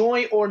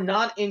enjoy or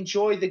not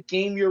enjoy the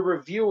game you're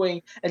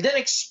reviewing and then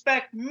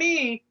expect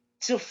me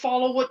to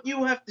follow what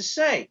you have to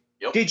say?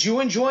 Yep. Did you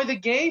enjoy the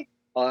game?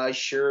 I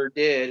sure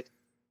did. It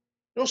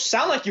don't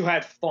sound like you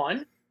had fun.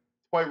 That's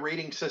why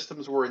rating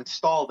systems were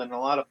installed, and a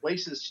lot of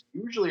places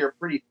usually are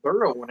pretty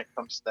thorough when it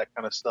comes to that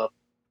kind of stuff.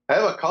 I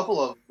have a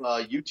couple of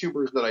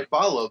YouTubers that I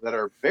follow that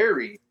are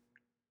very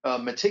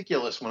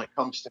meticulous when it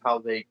comes to how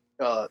they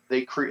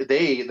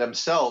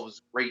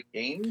themselves rate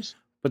games.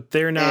 But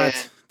they're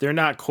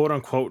not quote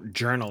unquote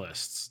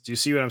journalists. Do you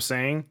see what I'm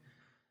saying?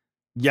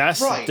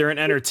 Yes, right. They're an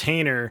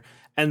entertainer,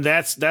 and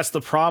that's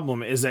the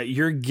problem, is that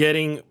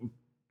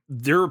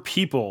there are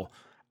people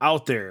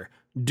out there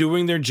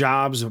doing their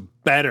jobs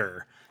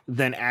better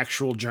than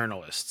actual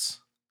journalists.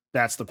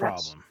 That's the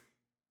problem.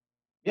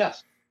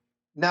 Yes.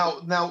 Now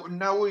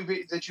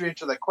that you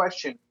answer that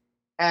question,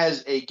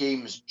 as a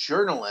games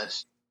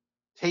journalist,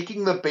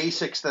 taking the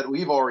basics that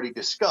we've already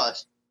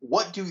discussed,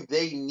 what do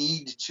they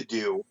need to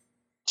do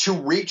to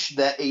reach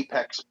that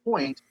apex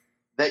point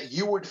that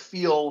you would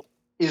feel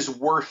is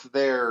worth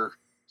their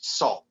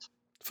salt?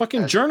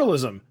 Fucking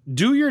journalism.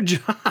 Do your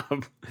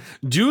job.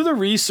 Do the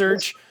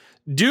research.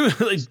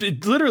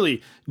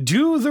 Literally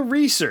do the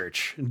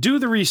research. Do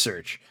the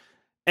research.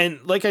 And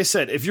like I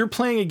said, if you're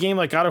playing a game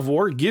like God of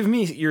War, give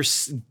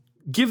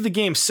the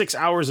game 6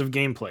 hours of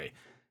gameplay.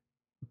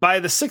 By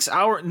the 6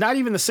 hour, not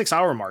even the 6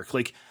 hour mark,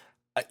 like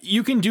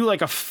you can do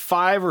like a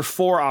 5 or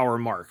 4 hour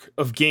mark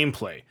of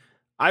gameplay.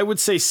 I would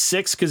say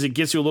 6 because it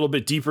gets you a little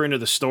bit deeper into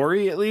the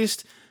story, at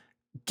least.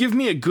 Give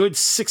me a good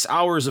 6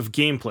 hours of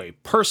gameplay,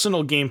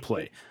 personal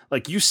gameplay.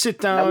 Like you sit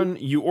down,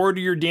 you order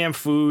your damn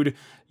food,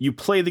 you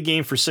play the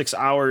game for 6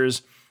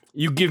 hours,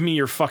 you give me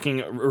your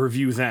fucking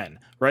review then,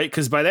 right?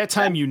 Because by that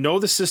time, you know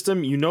the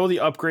system, you know the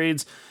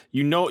upgrades,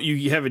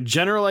 you have a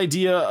general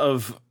idea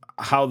of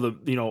how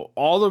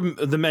all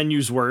the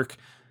menus work.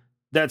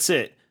 That's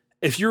it.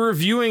 If you're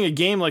reviewing a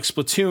game like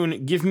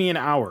Splatoon, give me an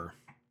hour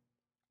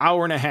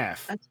and a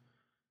half.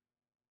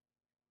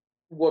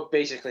 What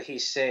basically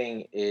he's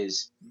saying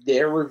is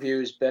their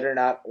reviews better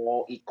not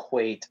all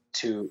equate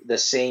to the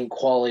same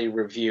quality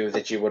review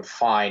that you would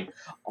find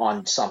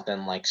on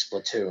something like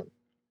Splatoon.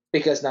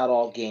 Because not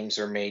all games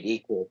are made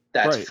equal.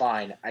 That's Right.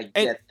 fine. I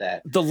get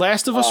that. The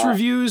Last of Us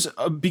reviews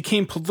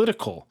became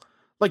political.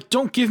 Like,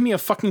 don't give me a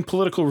fucking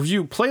political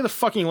review. Play the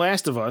fucking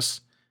Last of Us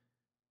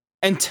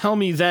and tell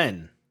me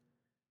then.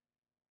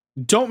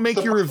 Don't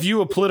make your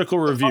review a political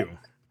review.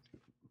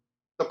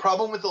 The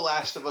problem with The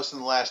Last of Us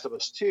and The Last of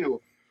Us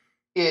 2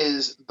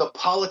 is the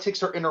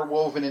politics are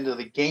interwoven into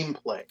the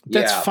gameplay.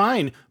 That's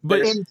fine, but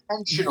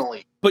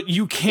intentionally. But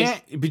you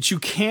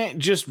can't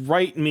just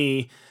write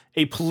me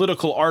a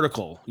political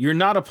article. You're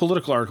not a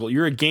political article.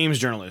 You're a games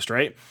journalist,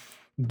 right?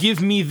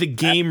 Give me the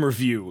game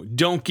review.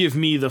 Don't give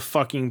me the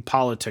fucking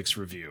politics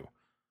review.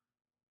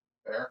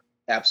 Fair.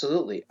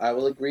 Absolutely. I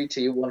will agree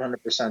to you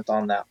 100%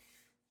 on that.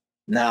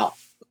 Now,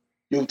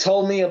 you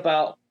told me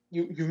about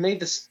you made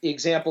this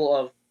example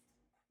of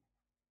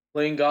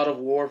playing God of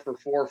War for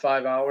 4 or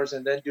 5 hours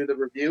and then do the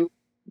review.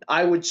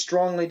 I would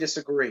strongly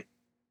disagree.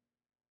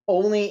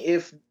 Only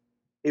if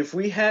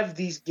we have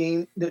these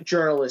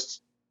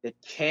journalists that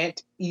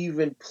can't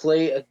even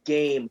play a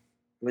game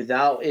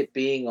without it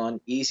being on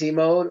easy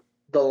mode,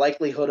 the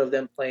likelihood of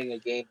them playing a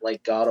game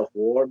like God of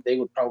War, they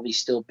would probably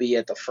still be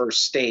at the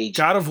first stage.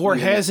 God of War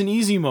has an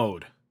easy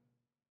mode.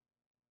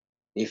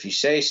 If you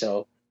say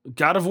so.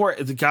 God of War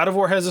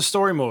has a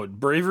story mode.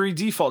 Bravery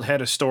Default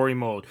had a story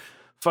mode.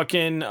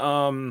 Fucking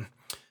the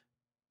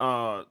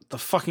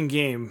fucking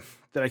game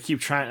that I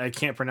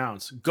can't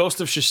pronounce. Ghost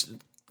of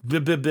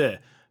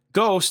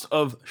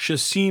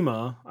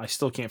Tsushima. I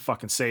still can't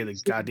fucking say the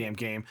goddamn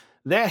game.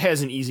 That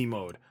has an easy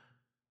mode.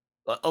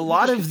 A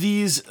lot of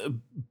these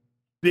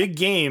big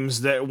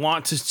games that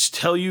want to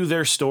tell you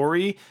their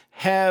story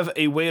have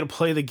a way to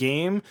play the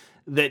game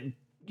that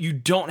you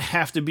don't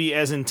have to be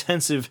as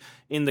intensive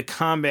in the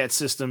combat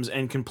systems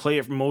and can play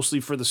it mostly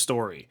for the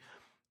story.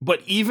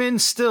 But even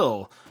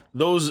still,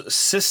 those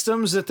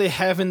systems that they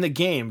have in the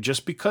game,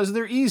 just because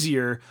they're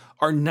easier,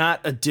 are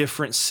not a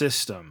different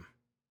system.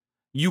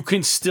 You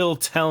can still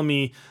tell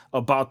me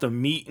about the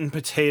meat and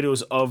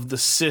potatoes of the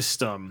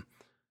system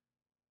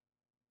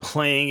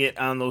playing it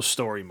on those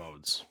story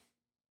modes.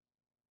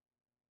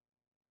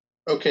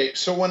 Okay,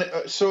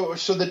 so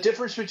so the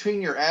difference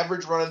between your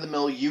average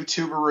run-of-the-mill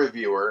YouTuber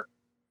reviewer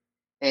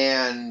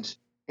and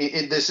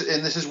this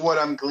is what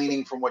I'm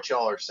gleaning from what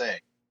y'all are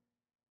saying,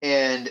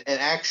 and an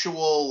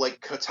actual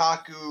like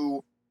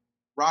Kotaku,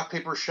 Rock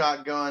Paper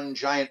Shotgun,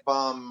 Giant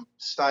Bomb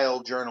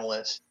style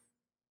journalist,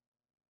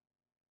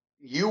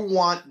 you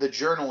want the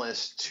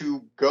journalist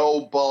to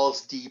go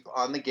balls deep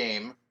on the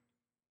game.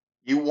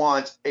 You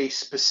want a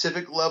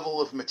specific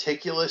level of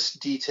meticulous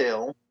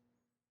detail,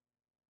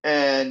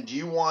 and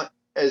you want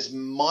as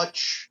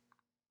much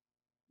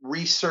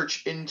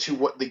research into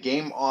what the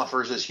game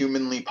offers as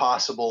humanly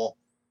possible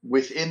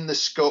within the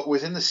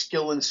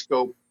skill and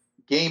scope,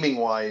 gaming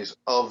wise,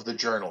 of the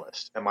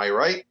journalist. Am I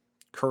right?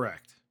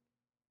 Correct.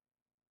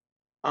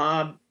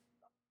 Not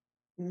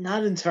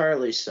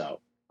entirely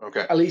so.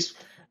 Okay. At least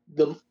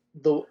the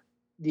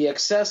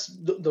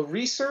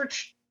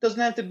research doesn't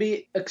have to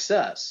be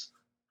excess.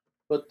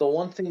 But the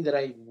one thing that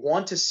I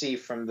want to see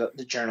from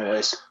the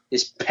journalist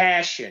is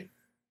passion.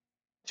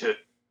 Fair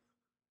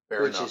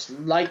which enough. is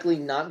likely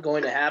not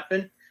going to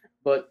happen.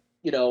 But,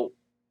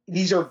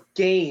 these are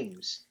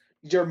games.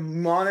 These are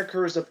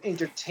monikers of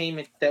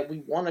entertainment that we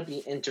want to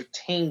be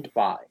entertained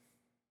by.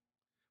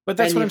 But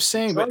that's what I'm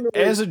saying. But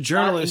as a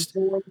journalist,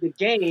 the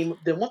game,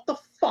 then what the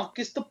fuck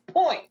is the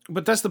point?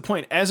 But that's the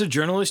point. As a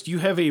journalist, you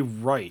have a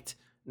right,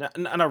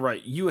 not a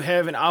right. You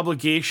have an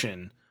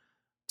obligation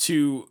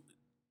to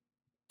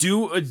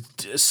do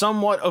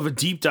somewhat of a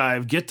deep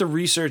dive, get the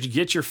research,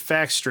 get your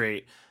facts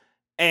straight,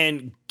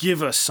 and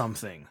give us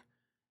something.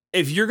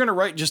 If you're going to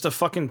write just a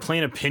fucking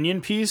plain opinion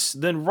piece,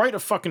 then write a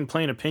fucking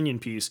plain opinion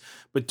piece,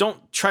 but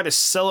don't try to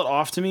sell it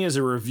off to me as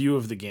a review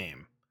of the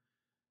game.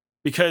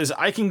 Because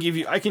I can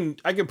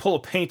pull a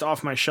paint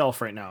off my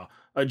shelf right now,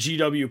 a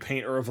GW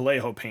paint or a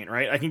Vallejo paint,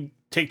 right? I can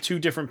take 2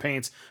 different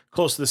paints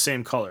close to the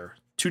same color,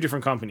 2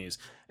 different companies,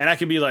 and I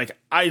can be like,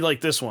 I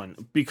like this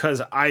one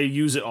because I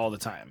use it all the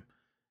time.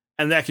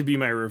 And that could be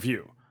my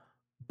review.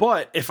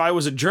 But if I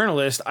was a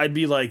journalist, I'd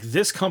be like,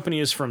 this company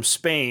is from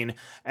Spain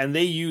and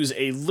they use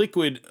a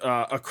liquid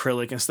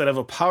acrylic instead of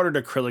a powdered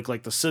acrylic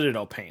like the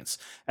Citadel paints,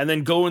 and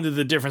then go into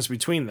the difference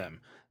between them.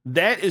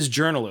 That is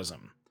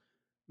journalism.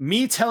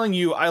 Me telling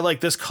you I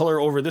like this color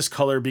over this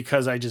color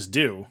because I just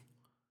do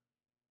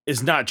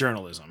is not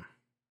journalism.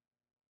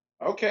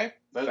 Okay,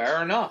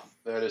 fair enough.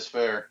 That is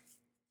fair.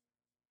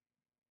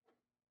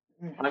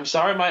 I'm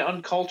sorry my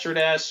uncultured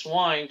ass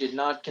swine did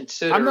not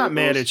consider. I'm not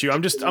mad at you.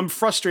 I'm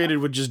frustrated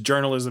with just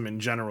journalism in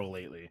general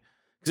lately.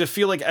 Because I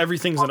feel like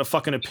everything's in a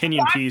fucking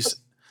opinion piece.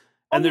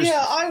 And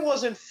I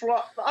wasn't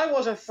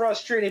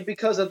frustrated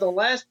because of the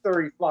last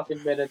 30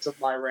 fucking minutes of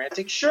my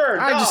ranting. Sure,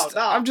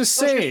 I'm just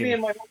saying. Just me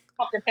and my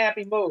fucking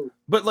happy mood.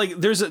 But like,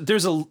 there's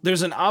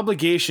an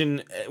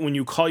obligation when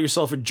you call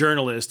yourself a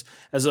journalist,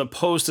 as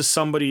opposed to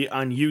somebody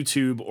on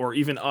YouTube or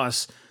even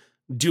us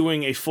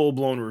doing a full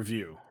blown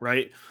review,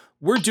 right?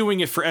 We're doing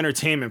it for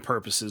entertainment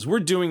purposes. We're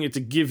doing it to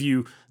give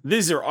you,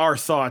 these are our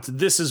thoughts.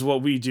 This is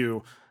what we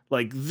do.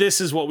 Like, this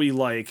is what we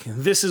like.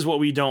 This is what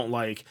we don't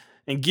like.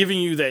 And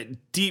giving you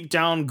that deep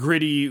down,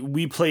 gritty,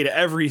 we played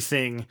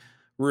everything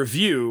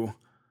review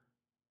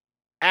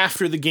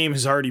after the game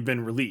has already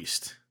been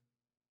released.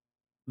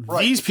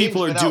 Right, These the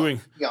people are game's been out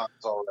doing,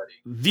 eons already.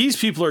 these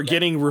people are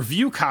getting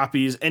review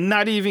copies and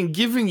not even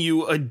giving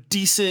you a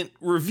decent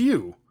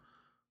review.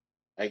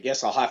 I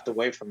guess I'll have to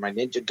wait for my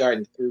Ninja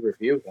Gaiden 3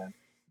 review then.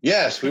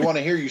 Yes, we want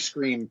to hear you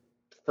scream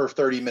for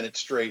 30 minutes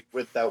straight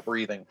without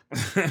breathing.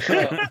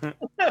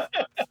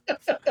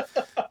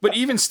 But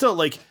even still,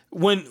 like,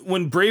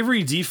 when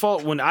Bravery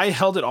Default, when I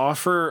held it off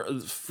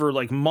for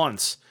like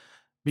months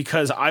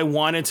because I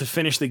wanted to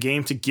finish the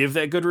game to give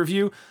that good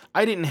review,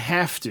 I didn't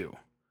have to.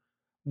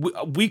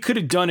 We could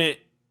have done it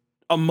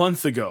a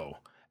month ago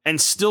and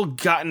still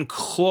gotten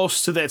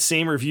close to that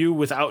same review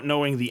without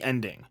knowing the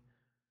ending.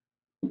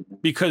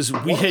 Because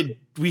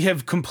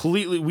we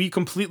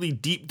completely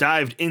deep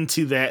dived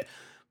into that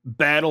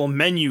battle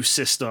menu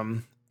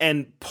system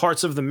and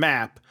parts of the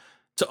map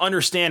to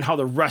understand how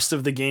the rest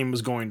of the game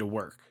was going to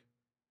work.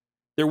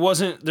 There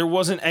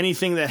wasn't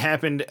anything that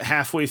happened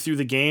halfway through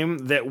the game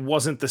that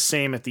wasn't the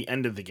same at the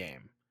end of the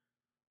game.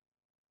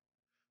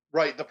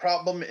 Right. The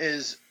problem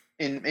is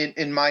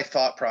in my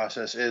thought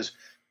process is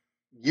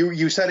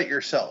you said it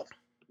yourself.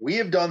 We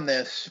have done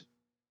this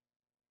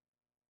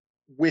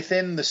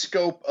within the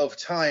scope of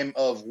time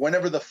of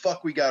whenever the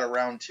fuck we got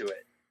around to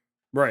it.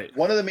 Right.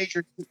 One of the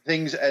major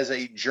things as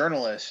a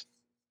journalist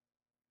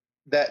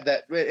and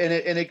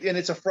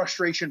it's a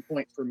frustration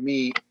point for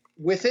me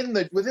within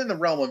the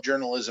realm of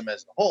journalism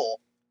as a whole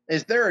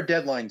is there are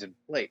deadlines in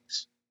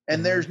place,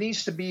 and there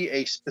needs to be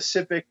a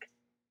specific.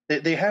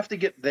 They have to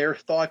get their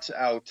thoughts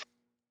out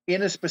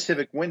in a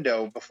specific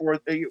window before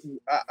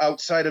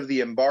outside of the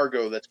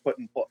embargo that's put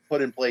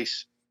in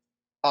place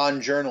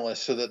on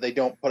journalists, so that they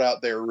don't put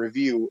out their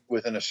review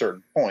within a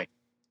certain point.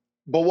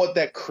 But what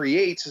that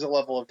creates is a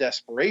level of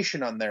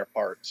desperation on their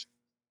parts.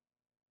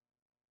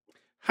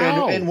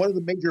 How? And one of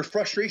the major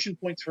frustration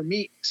points for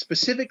me,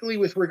 specifically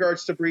with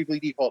regards to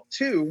Bravely Default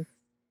 2,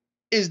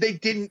 is they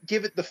didn't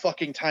give it the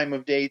fucking time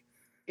of day,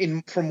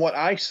 from what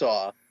I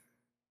saw,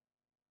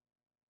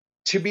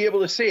 to be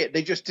able to say it.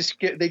 They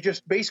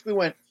just basically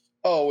went,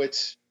 "Oh,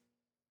 it's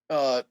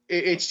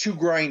too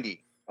grindy."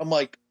 I'm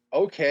like,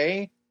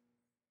 okay.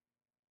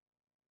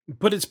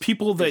 But it's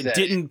people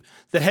that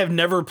have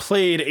never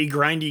played a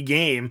grindy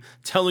game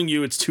telling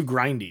you it's too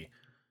grindy.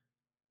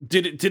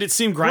 Did it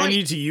seem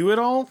grindy to you at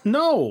all?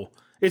 No.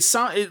 It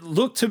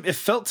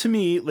felt to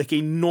me like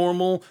a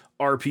normal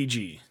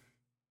RPG.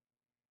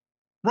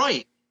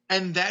 Right.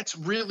 And that's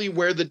really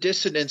where the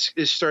dissonance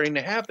is starting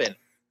to happen.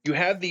 You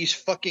have these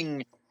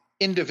fucking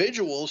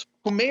individuals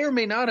who may or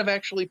may not have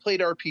actually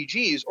played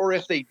RPGs, or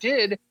if they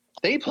did,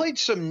 they played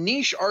some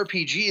niche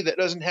RPG that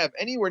doesn't have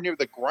anywhere near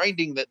the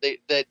grinding that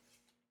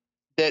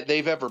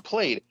they've ever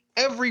played.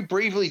 Every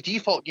Bravely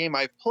Default game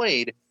I've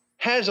played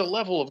has a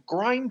level of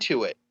grind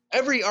to it.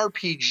 Every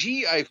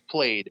RPG I've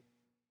played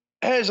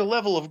has a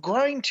level of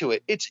grind to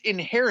it. It's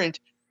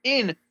inherent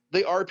in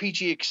the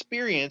RPG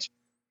experience,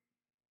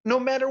 no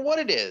matter what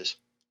it is.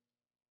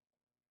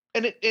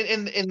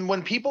 And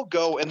when people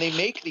go and they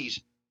make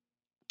these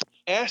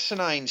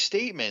asinine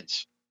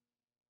statements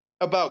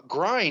about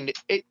grind,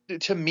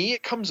 to me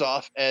it comes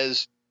off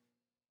as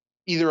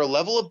either a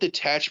level of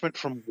detachment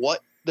from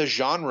what the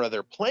genre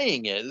they're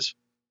playing is,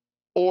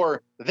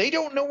 or they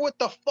don't know what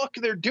the fuck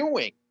they're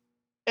doing.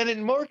 And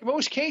in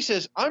most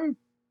cases, I'm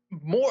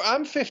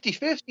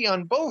 50-50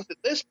 on both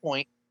at this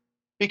point,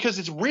 because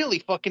it's really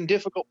fucking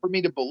difficult for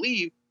me to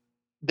believe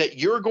that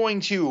you're going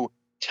to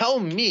tell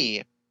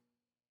me,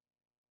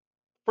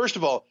 first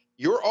of all,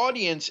 your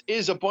audience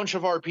is a bunch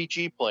of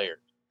RPG players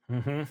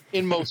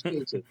in most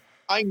cases.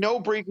 I know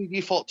Bravely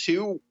Default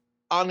 2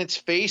 on its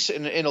face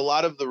and in a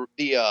lot of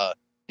the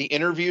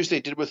interviews they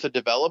did with the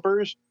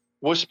developers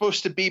was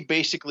supposed to be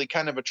basically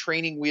kind of a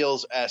Training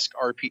Wheels-esque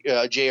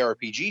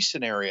JRPG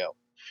scenario.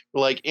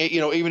 Like,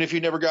 even if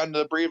you've never gotten to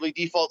the Bravely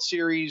Default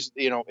series,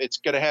 it's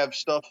going to have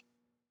stuff.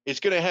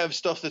 It's going to have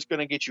stuff that's going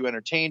to get you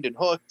entertained and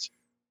hooked.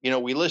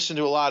 We listened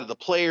to a lot of the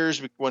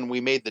players when we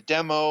made the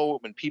demo,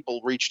 when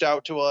people reached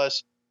out to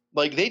us.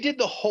 Like, they did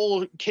the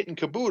whole kit and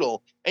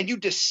caboodle, and you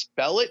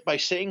dispel it by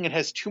saying it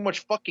has too much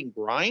fucking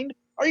grind?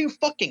 Are you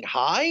fucking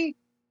high?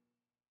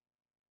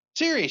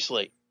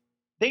 Seriously.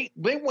 They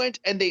went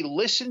and they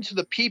listened to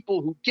the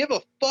people who give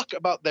a fuck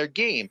about their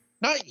game.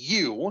 Not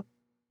you.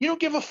 You don't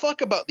give a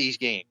fuck about these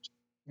games.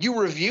 You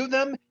review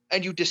them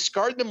and you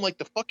discard them like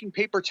the fucking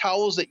paper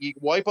towels that you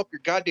wipe up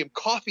your goddamn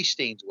coffee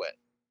stains with.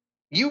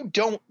 You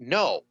don't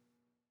know.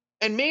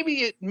 And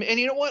and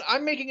you know what?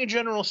 I'm making a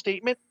general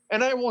statement,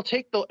 and I will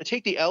take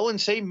the L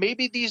and say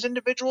maybe these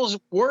individuals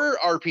were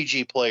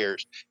RPG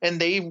players and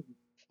they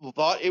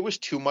thought it was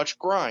too much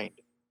grind.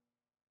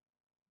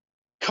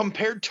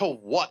 Compared to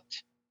what?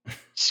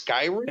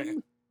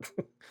 Skyrim?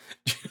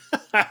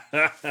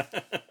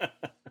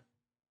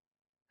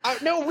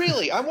 No,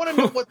 really. I want to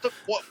know what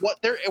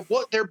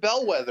their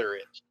bellwether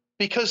is,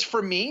 because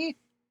for me,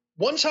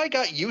 once I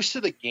got used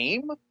to the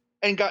game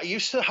and got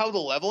used to how the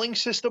leveling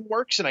system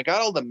works, and I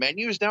got all the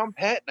menus down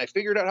pat, and I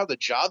figured out how the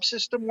job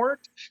system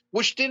worked,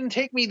 which didn't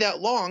take me that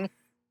long.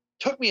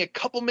 Took me a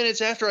couple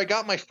minutes after I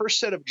got my first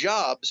set of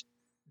jobs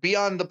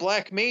beyond the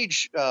Black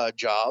Mage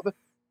job.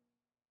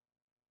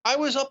 I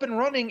was up and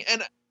running,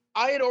 and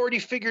I had already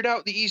figured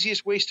out the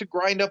easiest ways to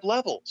grind up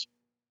levels.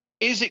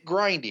 Is it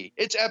grindy?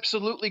 It's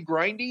absolutely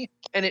grindy,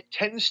 and it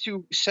tends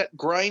to set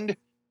grind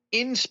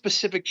in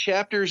specific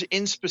chapters,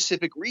 in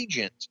specific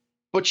regions.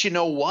 But you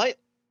know what?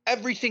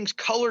 Everything's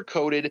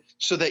color-coded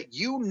so that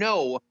you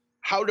know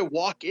how to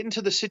walk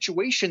into the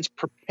situations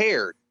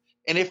prepared.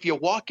 And if you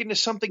walk into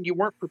something you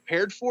weren't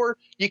prepared for,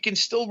 you can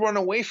still run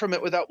away from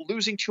it without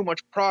losing too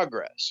much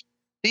progress.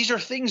 These are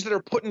things that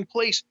are put in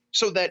place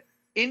so that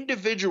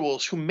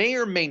individuals who may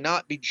or may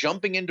not be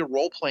jumping into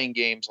role-playing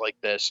games like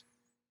this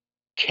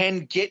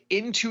can get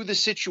into the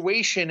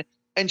situation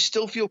and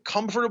still feel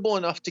comfortable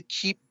enough to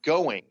keep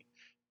going.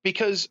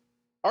 Because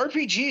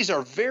RPGs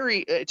are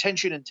very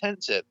attention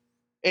intensive.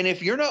 And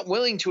if you're not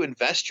willing to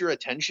invest your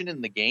attention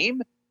in the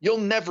game, you'll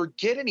never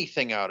get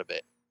anything out of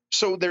it.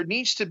 So there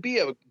needs to be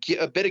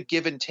a bit of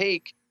give and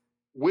take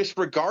with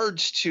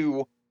regards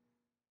to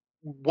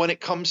when it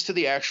comes to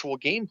the actual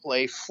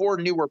gameplay for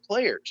newer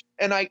players.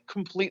 And I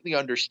completely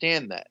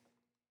understand that.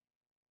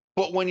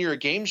 But when you're a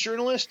games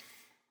journalist,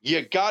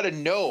 you got to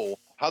know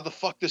how the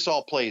fuck this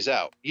all plays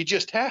out. You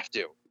just have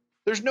to.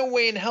 There's no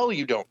way in hell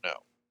you don't know.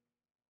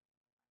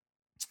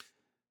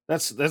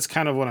 That's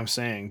kind of what I'm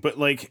saying. But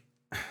like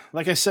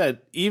I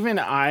said, even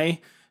I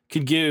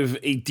could give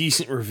a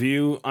decent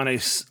review on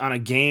a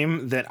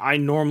game that I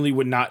normally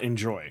would not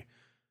enjoy.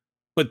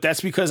 But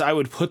that's because I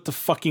would put the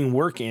fucking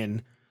work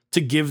in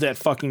to give that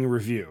fucking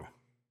review.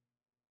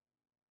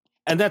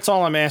 And that's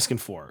all I'm asking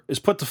for, is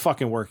put the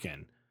fucking work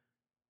in.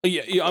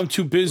 Yeah, I'm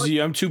too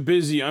busy.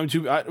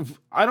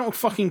 I don't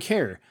fucking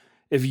care.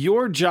 If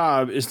your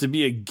job is to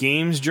be a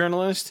games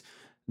journalist,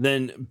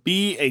 then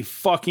be a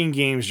fucking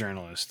games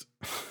journalist.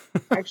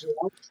 Actually,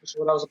 that's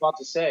what I was about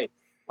to say.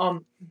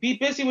 Be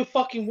busy with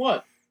fucking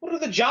what? What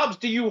other jobs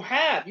do you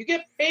have? You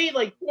get paid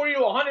like 40 to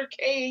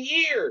 100K a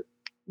year.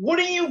 What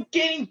are you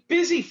getting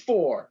busy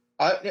for?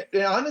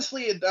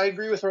 Honestly, I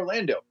agree with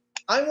Orlando.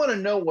 I want to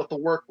know what the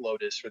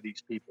workload is for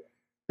these people.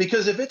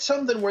 Because if it's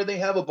something where they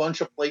have a bunch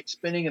of plate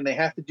spinning and they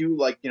have to do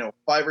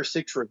 5 or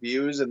 6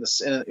 reviews in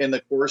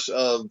the course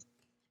of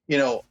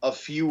a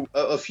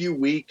few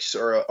weeks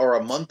or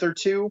a month or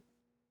two,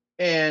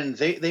 and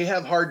they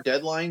have hard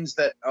deadlines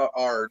that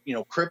are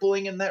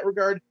crippling in that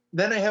regard,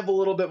 then I have a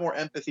little bit more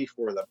empathy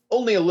for them.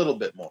 Only a little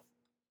bit more.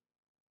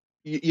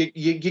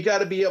 You got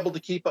to be able to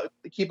keep up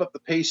the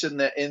pace in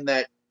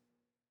that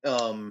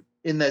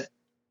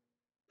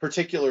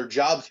particular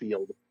job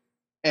field.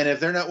 And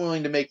if they're not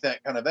willing to make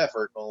that kind of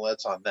effort, well,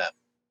 that's on them.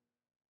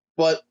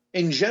 But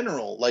in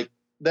general,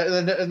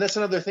 and that's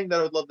another thing that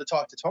I would love to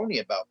talk to Tony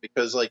about,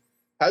 because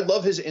I'd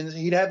love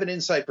he'd have an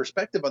inside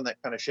perspective on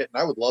that kind of shit,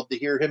 and I would love to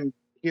hear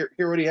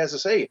what he has to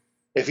say.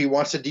 If he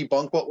wants to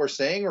debunk what we're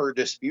saying or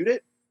dispute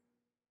it,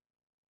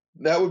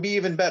 that would be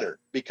even better,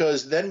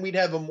 because then we'd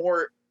have a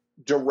more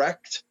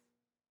direct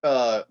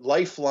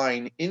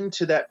lifeline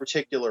into that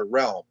particular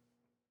realm.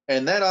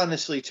 And that,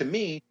 honestly, to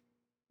me,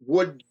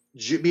 would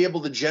be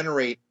able to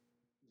generate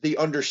the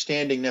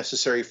understanding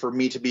necessary for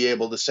me to be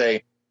able to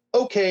say,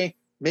 okay,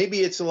 maybe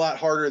it's a lot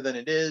harder than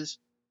it is,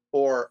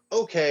 or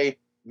okay,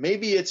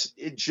 maybe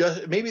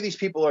maybe these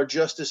people are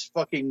just as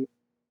fucking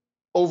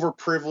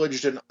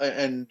overprivileged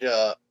and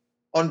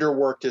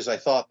underworked as I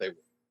thought they were.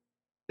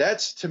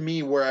 That's, to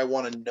me, where I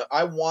want to know.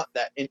 I want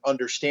that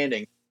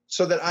understanding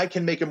so that I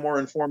can make a more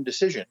informed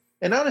decision.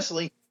 And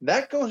honestly,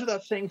 that goes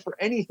without saying for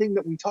anything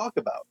that we talk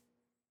about.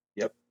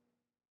 Yep.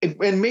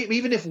 And maybe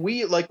even if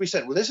we, like we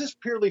said, well, this is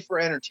purely for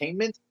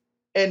entertainment,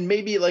 and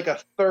maybe like a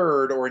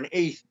third or an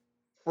eighth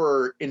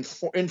for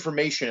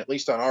information, at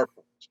least on our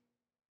part,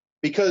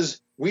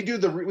 because we do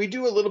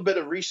a little bit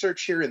of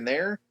research here and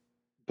there,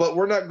 but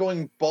we're not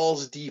going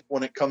balls deep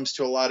when it comes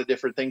to a lot of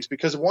different things,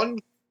 because one,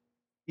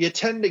 you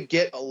tend to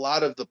get a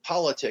lot of the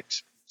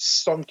politics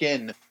sunk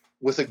in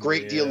with a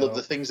great deal of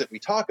the things that we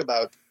talk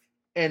about,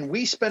 and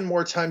we spend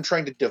more time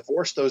trying to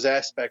divorce those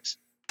aspects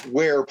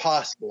where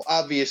possible.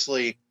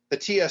 Obviously, the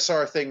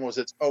TSR thing was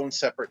its own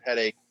separate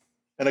headache,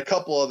 and a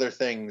couple other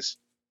things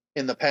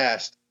in the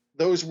past.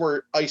 Those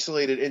were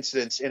isolated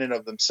incidents in and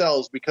of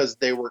themselves because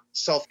they were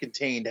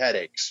self-contained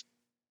headaches.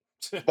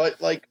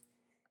 But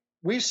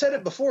we've said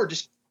it before,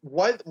 just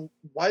why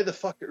the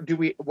fuck do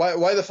we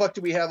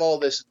have all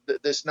this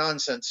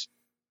nonsense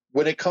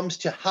when it comes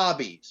to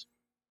hobbies?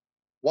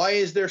 Why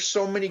is there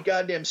so many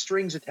goddamn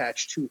strings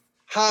attached to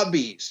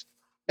hobbies?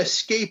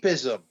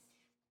 Escapism.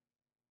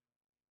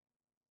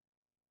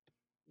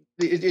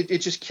 It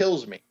just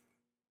kills me.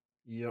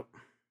 Yep.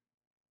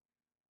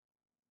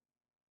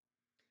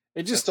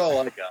 That's all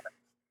I got.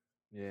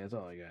 Yeah, that's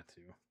all I got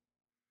too.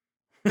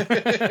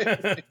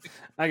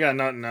 I got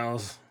nothing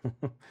else.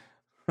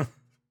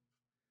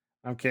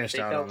 I'm cashed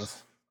out on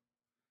this.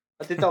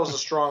 I think that was a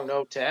strong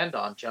note to end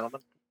on,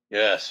 gentlemen.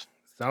 Yes.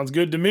 Sounds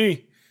good to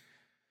me.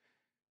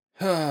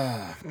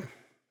 All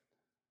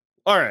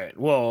right.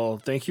 Well,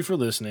 thank you for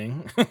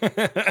listening.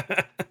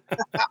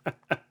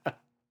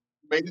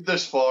 Made it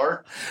this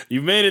far.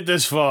 You made it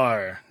this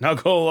far. Now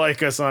go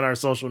like us on our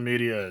social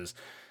medias.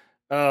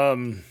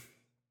 Yeah,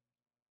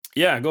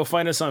 go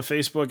find us on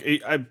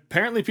Facebook.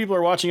 Apparently, people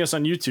are watching us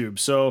on YouTube.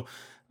 So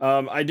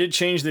I did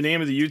change the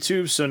name of the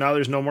YouTube, so now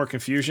there's no more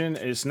confusion.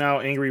 It's now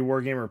Angry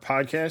Wargamer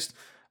Podcast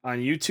on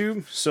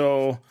YouTube.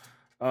 So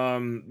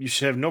you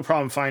should have no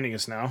problem finding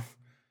us now,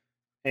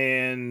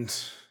 and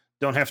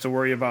don't have to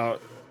worry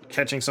about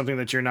catching something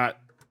that you're not,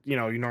 you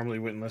normally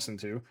wouldn't listen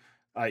to,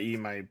 i.e.,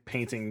 my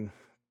painting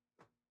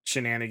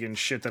shenanigans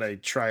shit that I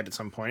tried at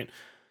some point.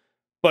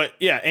 But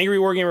yeah, Angry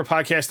Wargamer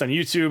Podcast on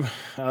YouTube.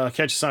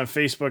 Catch us on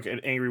Facebook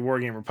at Angry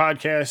Wargamer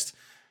Podcast.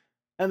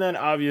 And then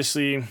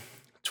obviously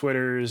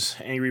Twitter's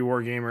Angry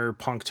Wargamer,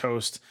 Punk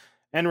Toast,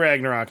 and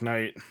Ragnarok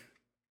Knight.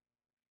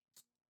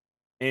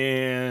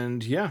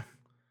 And yeah,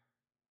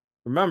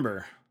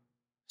 remember,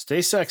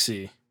 stay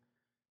sexy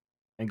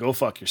and go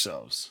fuck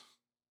yourselves.